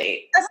wonderful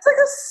date. That sounds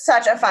like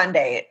such a fun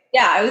date.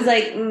 Yeah. I was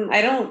like,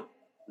 I don't.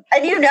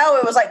 And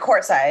it was like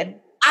courtside.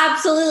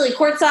 Absolutely.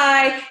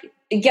 Courtside,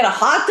 get a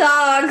hot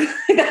dog.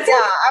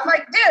 Yeah. I'm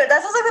like, dude,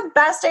 that sounds like the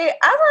best date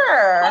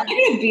ever.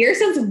 Getting a beer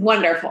sounds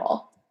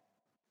wonderful.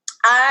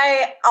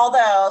 I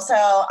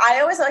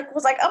always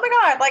was like, oh my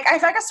God, like I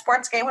feel like a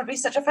sports game would be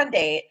such a fun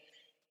date.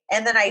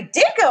 And then I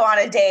did go on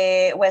a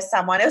date with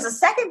someone. It was a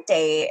second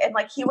date, and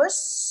like he was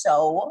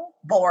so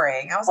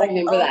boring. I was like, I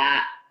remember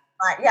that.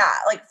 Yeah,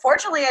 like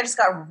fortunately I just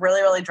got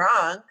really, really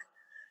drunk.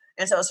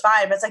 And so it was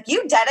fine. But it's like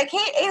you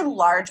dedicate a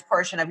large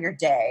portion of your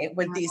day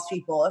with these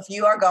people if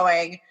you are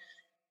going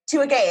to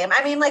a game.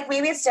 I mean, like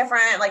maybe it's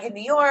different, like in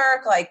New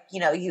York, like,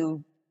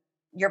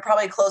 you're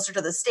probably closer to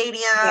the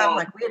stadium. Yeah.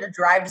 Like we had to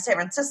drive to San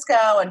Francisco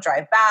and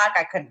drive back.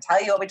 I couldn't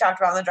tell you what we talked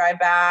about on the drive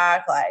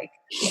back. Like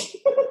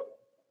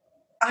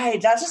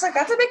that's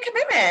a big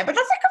commitment, but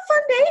that's like a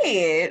fun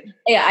date.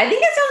 Yeah, I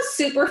think it sounds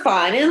super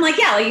fun. And like,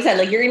 yeah, like you said,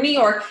 like you're in New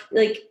York,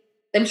 like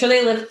I'm sure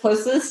they live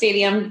close to the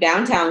stadium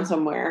downtown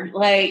somewhere.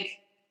 Like,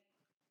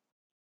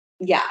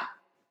 yeah.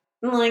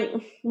 I'm like,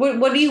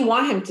 what do you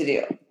want him to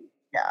do?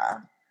 Yeah.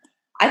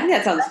 I think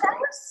that sounds great.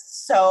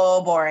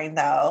 So boring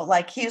though.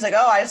 Like he was like,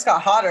 oh, I just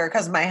got hotter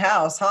because of my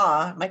house,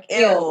 huh? I'm like,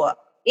 ew.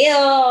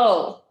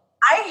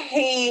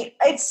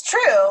 It's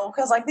true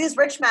because like these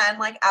rich men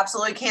like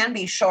absolutely can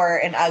be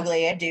short and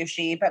ugly and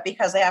douchey, but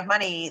because they have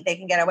money, they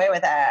can get away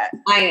with it.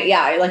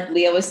 Like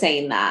Leah was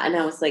saying that, and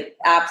I was like,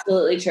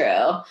 absolutely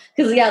true.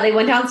 Because they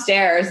went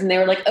downstairs and they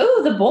were like,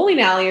 oh, the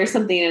bowling alley or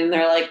something, and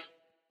they're like,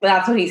 well,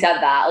 that's when he said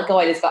that, like, oh,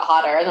 I just got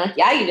hotter, and I'm like,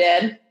 yeah, you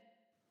did.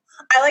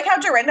 I like how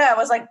Dorinda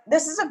was like,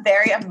 this is a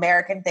very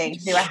American thing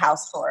to do a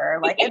house tour.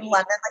 Like in London,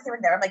 like they were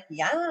there. I'm like,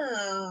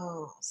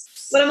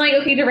 yes. But I'm like,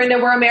 okay, Dorinda,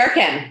 we're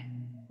American.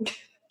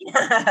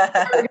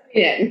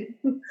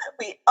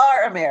 We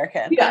are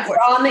American. Yeah, we're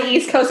on the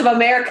East Coast of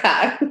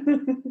America.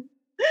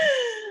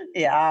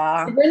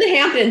 Yeah. We're in the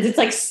Hamptons. It's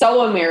like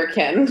so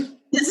American.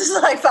 This is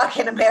like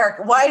fucking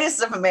America.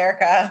 Whitest of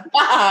America.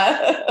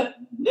 Yeah.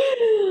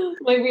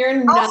 Like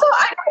we're not. Also,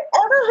 I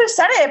don't know who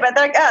said it, but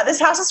they're like,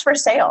 this house is for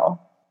sale.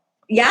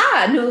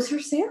 Yeah, no, it's for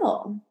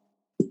sale.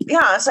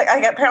 Yeah, it's like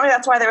apparently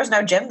that's why there was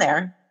no gym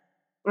there.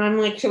 I'm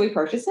like, should we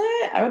purchase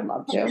it? I would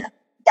love to.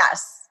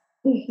 Yes.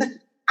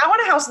 I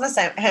want a house in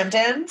the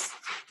Hamptons.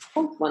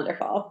 Oh,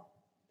 wonderful.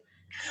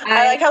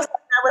 I like how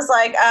Sarah was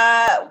like,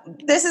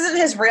 this isn't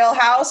his real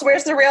house.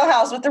 Where's the real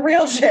house with the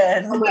real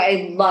gin? Oh,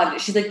 I loved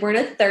it. She's like, we're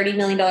in a $30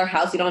 million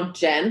house. You don't have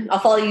gin. I'll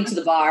follow you to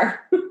the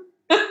bar.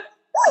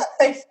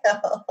 I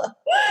know.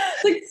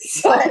 Like,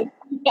 so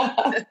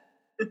yeah.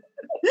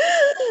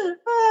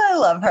 I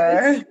love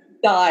her.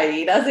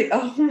 Died. I was like,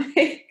 oh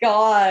my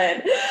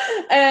God.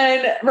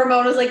 And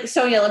Ramon was like,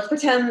 Sonia, let's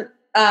pretend,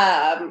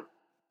 or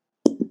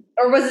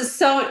was it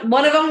so?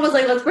 One of them was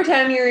like, let's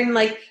pretend we're in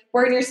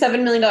your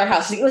 $7 million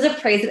house. It was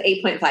appraised at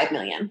 $8.5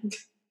 million.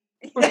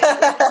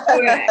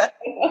 Okay.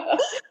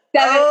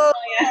 $7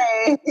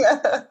 million.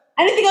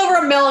 Anything over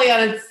 $1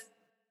 million,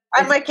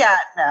 I'm like, yeah,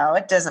 no,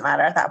 it doesn't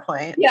matter at that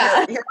point.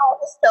 Yeah. You're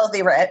always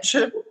filthy rich.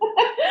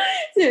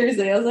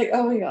 Seriously, I was like,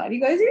 oh my God, you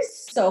guys are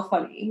so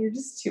funny. You're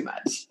just too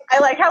much. I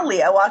like how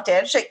Leah walked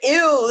in. She's like,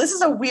 ew, this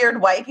is a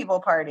weird white people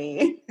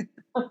party. It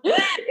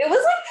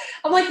was like,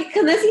 I'm like,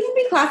 can this even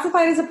be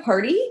classified as a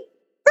party?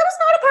 That was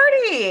not a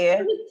party.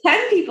 There was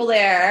 10 people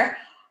there.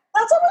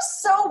 That's what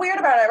was so weird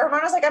about it.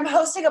 Ramona was like, I'm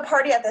hosting a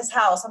party at this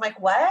house. I'm like,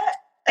 what?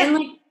 And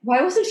like,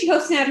 why wasn't she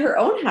hosting at her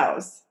own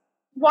house?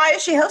 Why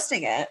is she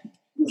hosting it?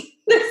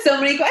 There's so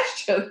many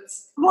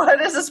questions.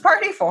 What is this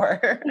party for?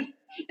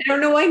 I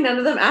don't know why none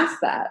of them asked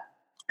that.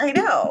 I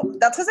know.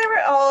 That's because they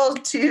were all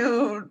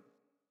too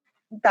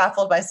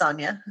baffled by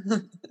Sonia.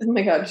 Oh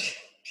my God.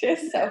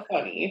 She's so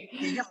funny.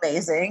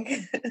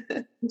 Amazing.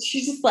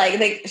 She's just like,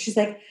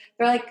 they're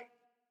like,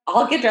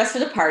 I'll get dressed for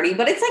the party,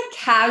 but it's like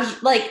casual,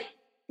 like,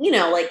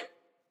 like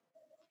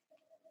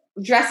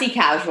dressy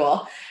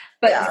casual.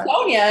 But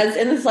Sonia's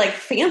in this like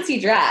fancy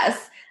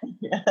dress.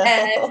 Yeah.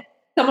 And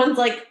someone's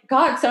like,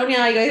 God,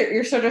 Sonia,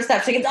 you're so dressed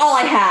up. She's like, it's all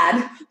I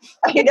had.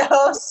 I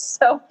know.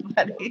 So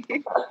funny.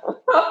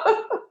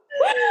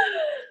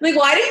 Like,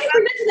 why didn't you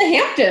bring it to the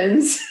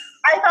Hamptons?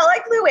 I felt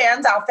like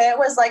Luann's outfit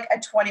was like a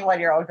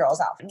 21-year-old girl's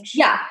outfit.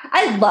 Yeah.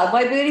 I love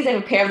white booties. I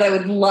have a pair that I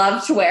would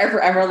love to wear if we're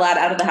ever allowed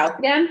out of the house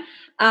again.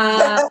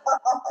 But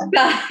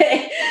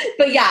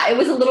yeah, it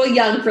was a little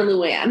young for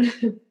Luann.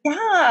 Yeah.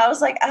 I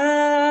was like,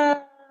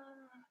 yeah.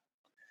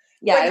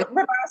 Like,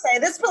 I say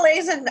this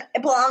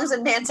belongs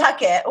in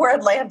Nantucket or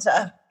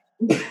Atlanta.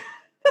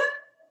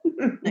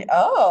 Like,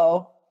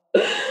 oh.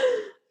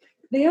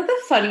 They have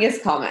the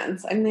funniest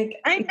comments. I'm like,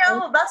 I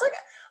know. That's like,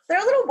 they're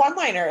little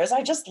one-liners.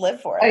 I just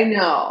live for it. I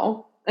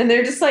know. And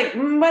they're just like,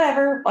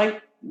 whatever.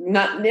 Like,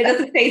 it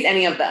doesn't faze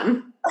any of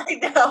them. I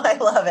know. I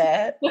love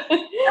it. They're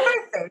my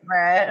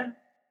favorite.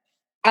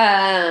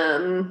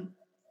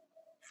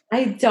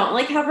 I don't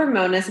like how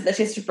Ramona said that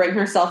she has to bring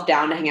herself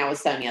down to hang out with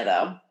Sonia,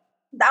 though.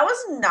 That was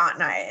not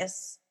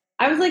nice.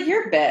 I was like,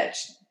 you're a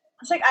bitch.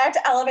 It's like, I have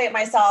to elevate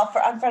myself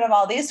in front of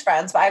all these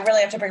friends, but I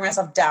really have to bring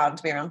myself down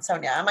to be around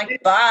Sonia. I'm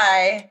like,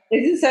 bye.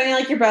 Isn't Sonia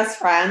like your best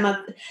friend?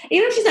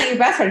 Even if she's not your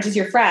best friend, she's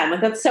your friend.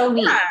 Like, that's so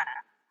mean.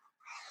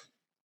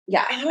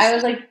 Yeah. I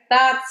was like,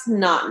 that's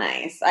not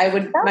nice. My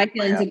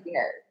feelings would be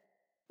hurt.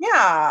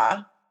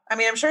 Yeah. I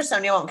mean, I'm sure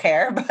Sonia won't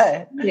care,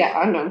 but. Yeah,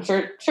 I'm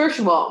sure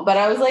she won't. But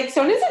I was like,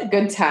 Sonia's a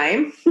good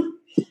time.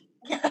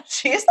 Yeah,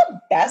 she's the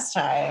best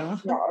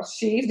time. No,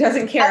 she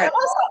doesn't care.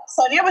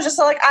 Sonia was just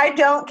like, I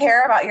don't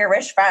care about your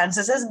rich friends.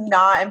 This is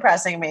not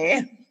impressing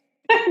me.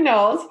 I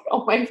know. Like,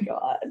 oh my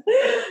God.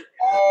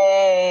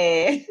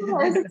 Hey.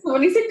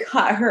 Someone needs to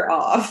cut her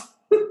off.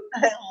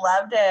 I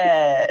loved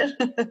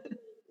it.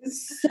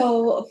 It's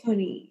so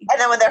funny. And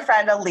then when their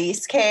friend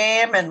Elise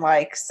came and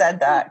like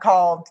said that,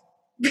 called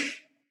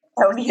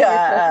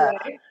Sonia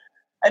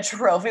a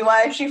trophy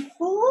wife, she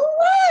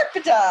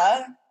flipped.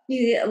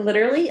 She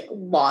literally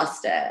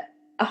lost it.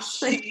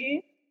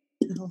 She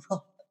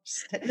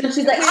lost it. And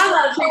she's like, I'm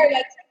not sure.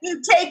 You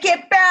take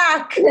it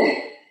back.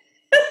 Then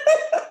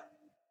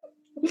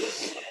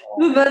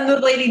the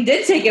lady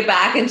did take it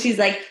back, and she's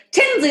like,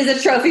 Tinsley's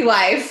a trophy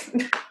wife.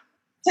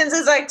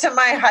 Tinsley's like, to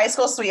my high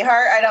school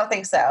sweetheart? I don't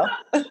think so.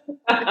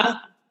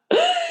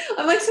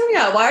 I'm like,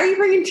 Sonia, why are you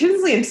bringing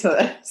Tinsley into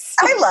this?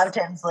 I love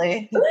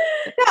Tinsley.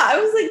 Yeah, I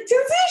was like,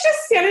 Tinsley's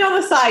just standing on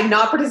the side,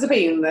 not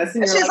participating in this.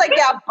 And she's like,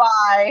 yeah,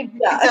 bye.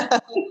 Yeah. I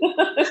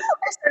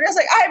was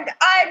like,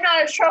 I'm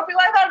not a trophy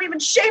wife. I don't even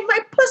shave my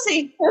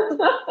pussy. How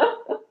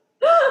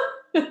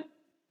do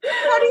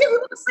you get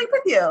people to sleep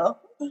with you?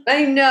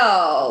 I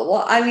know.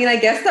 Well, I mean, I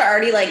guess they're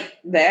already like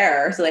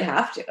there, so they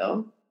have to.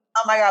 Oh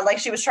my God, like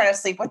she was trying to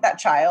sleep with that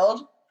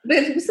child. But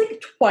it was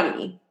like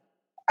 20.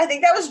 I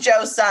think that was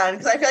Joe's son,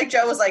 because I feel like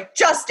Joe was like,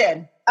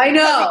 Justin. I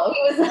know.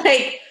 He was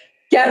like,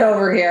 get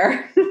over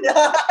here.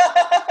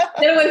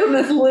 Get away from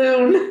this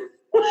loon.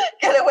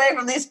 Get away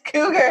from these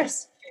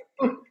cougars.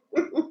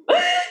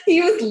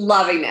 He was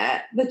loving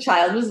it. The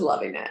child was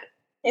loving it.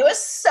 It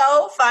was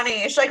so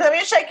funny. She's like, let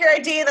me check your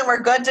ID and then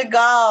we're good to go.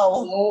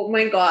 Oh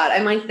my God.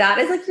 I'm like, that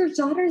is like your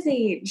daughter's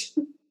age.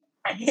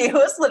 He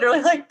was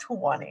literally like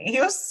 20.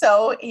 He was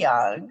so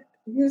young.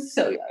 He was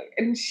so young.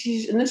 And then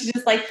she's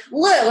just like,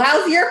 Lou,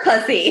 how's your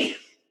pussy?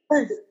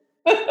 Still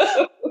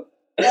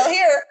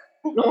here.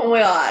 Oh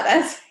my God.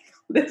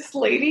 This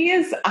lady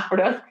is out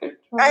of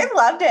control. I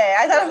loved it.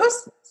 I thought it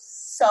was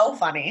so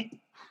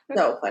funny.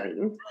 So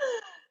funny.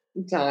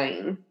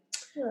 Dying.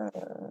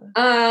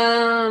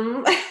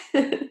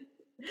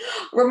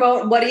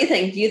 Ramona, what do you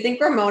think? Do you think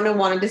Ramona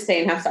wanted to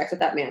stay and have sex with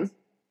that man?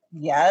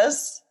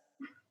 Yes.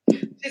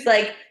 She's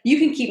like, you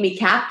can keep me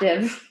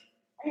captive.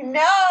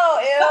 No,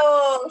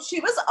 ew. She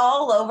was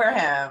all over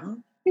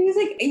him. He was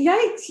like,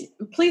 yikes,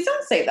 please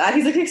don't say that.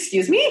 He's like,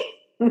 excuse me?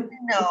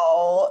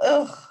 No.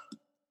 Ugh.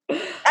 I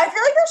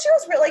feel like that she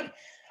was really, like,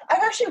 I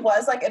thought she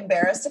was, like,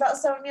 embarrassed about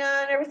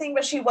Sonia and everything,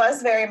 but she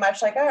was very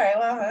much like, all right,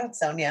 well, it's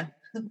Sonia.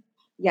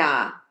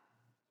 Yeah.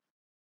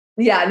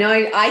 Yeah, no,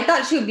 I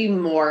thought she would be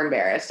more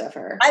embarrassed of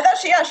her. I thought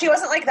she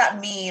wasn't, like, that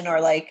mean or,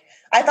 like,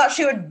 I thought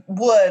she would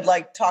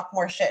like, talk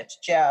more shit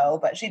to Joe,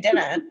 but she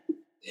didn't.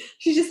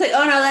 She's just like,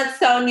 oh, no, that's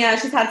Sonia.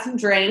 She's had some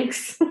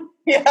drinks.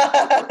 Yeah.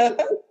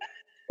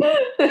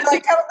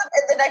 Like,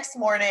 the next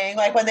morning,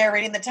 like, when they're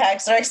reading the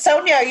text, they're like,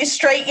 Sonia, are you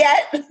straight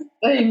yet?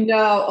 I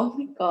know. Oh,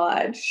 my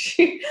God.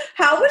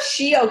 How was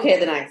she okay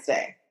the next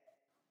day?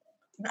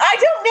 I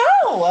don't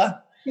know.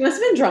 She must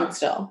have been drunk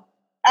still.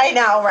 I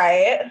know,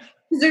 right?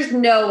 There's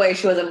no way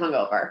she wasn't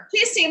hungover.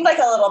 She seemed like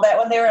a little bit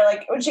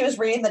when she was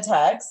reading the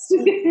text.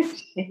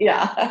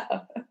 Yeah.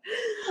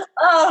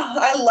 Oh,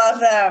 I love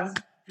them.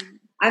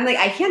 I'm like,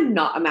 I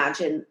cannot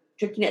imagine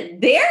drinking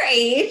at their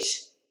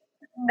age.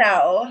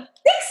 No.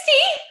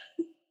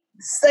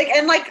 60? Like,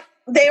 and like,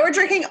 they were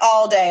drinking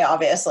all day,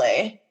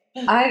 obviously.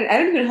 I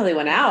don't even know how they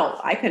went out.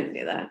 I couldn't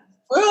do that.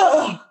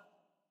 Ugh.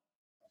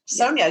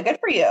 Sonia, good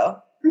for you.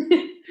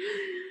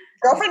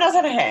 Girlfriend knows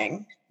how to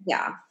hang.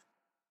 Yeah.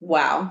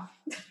 Wow.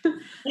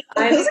 It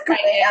was a great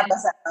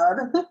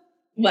episode.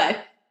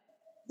 What?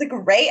 It's a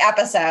great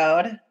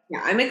episode.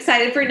 Yeah, I'm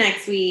excited for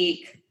next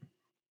week.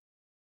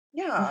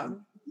 Yeah.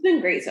 It's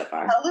been great so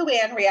far. How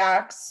Luann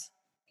reacts.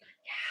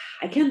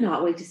 Yeah, I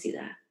cannot wait to see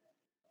that.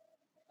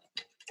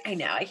 I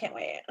know, I can't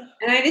wait.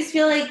 And I just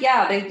feel like,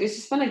 yeah, it's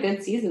just been a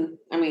good season.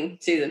 I mean,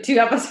 season, 2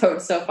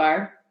 episodes so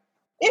far.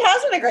 It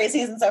has been a great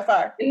season so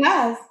far. It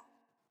has.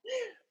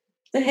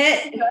 It's a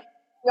hit. New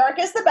York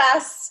is the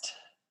best.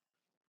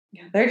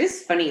 Yeah, they're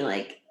just funny.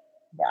 Like,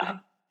 yeah.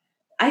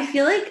 I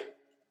feel like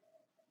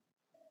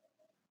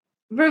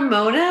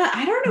Ramona,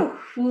 I don't know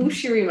who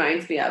she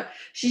reminds me of.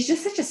 She's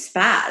just such a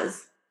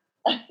spaz.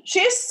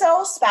 She's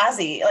so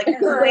spazzy. Like,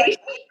 her like,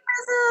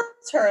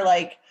 her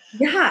like,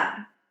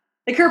 yeah.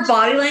 Like her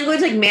body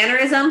language, like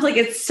mannerisms, like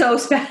it's so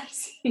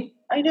spazzy.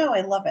 I know,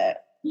 I love it.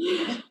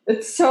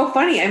 It's so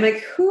funny. I'm like,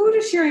 who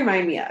does she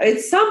remind me of?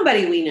 It's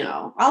somebody we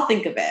know. I'll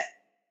think of it.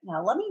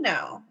 Now let me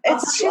know.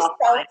 She's so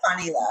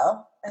funny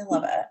though. I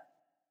love it.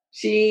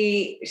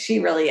 She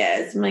really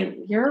is. I'm like,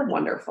 you're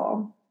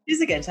wonderful.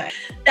 She's a good time.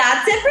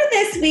 That's it for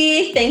this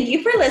week. Thank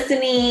you for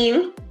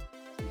listening.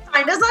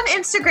 Find us on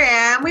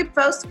Instagram. We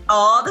post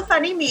all the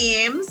funny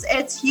memes.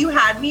 It's You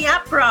Had Me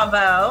at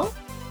Bravo.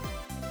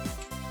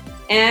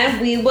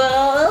 And we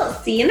will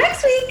see you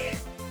next week.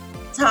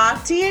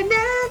 Talk to you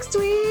next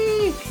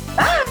week.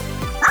 Bye.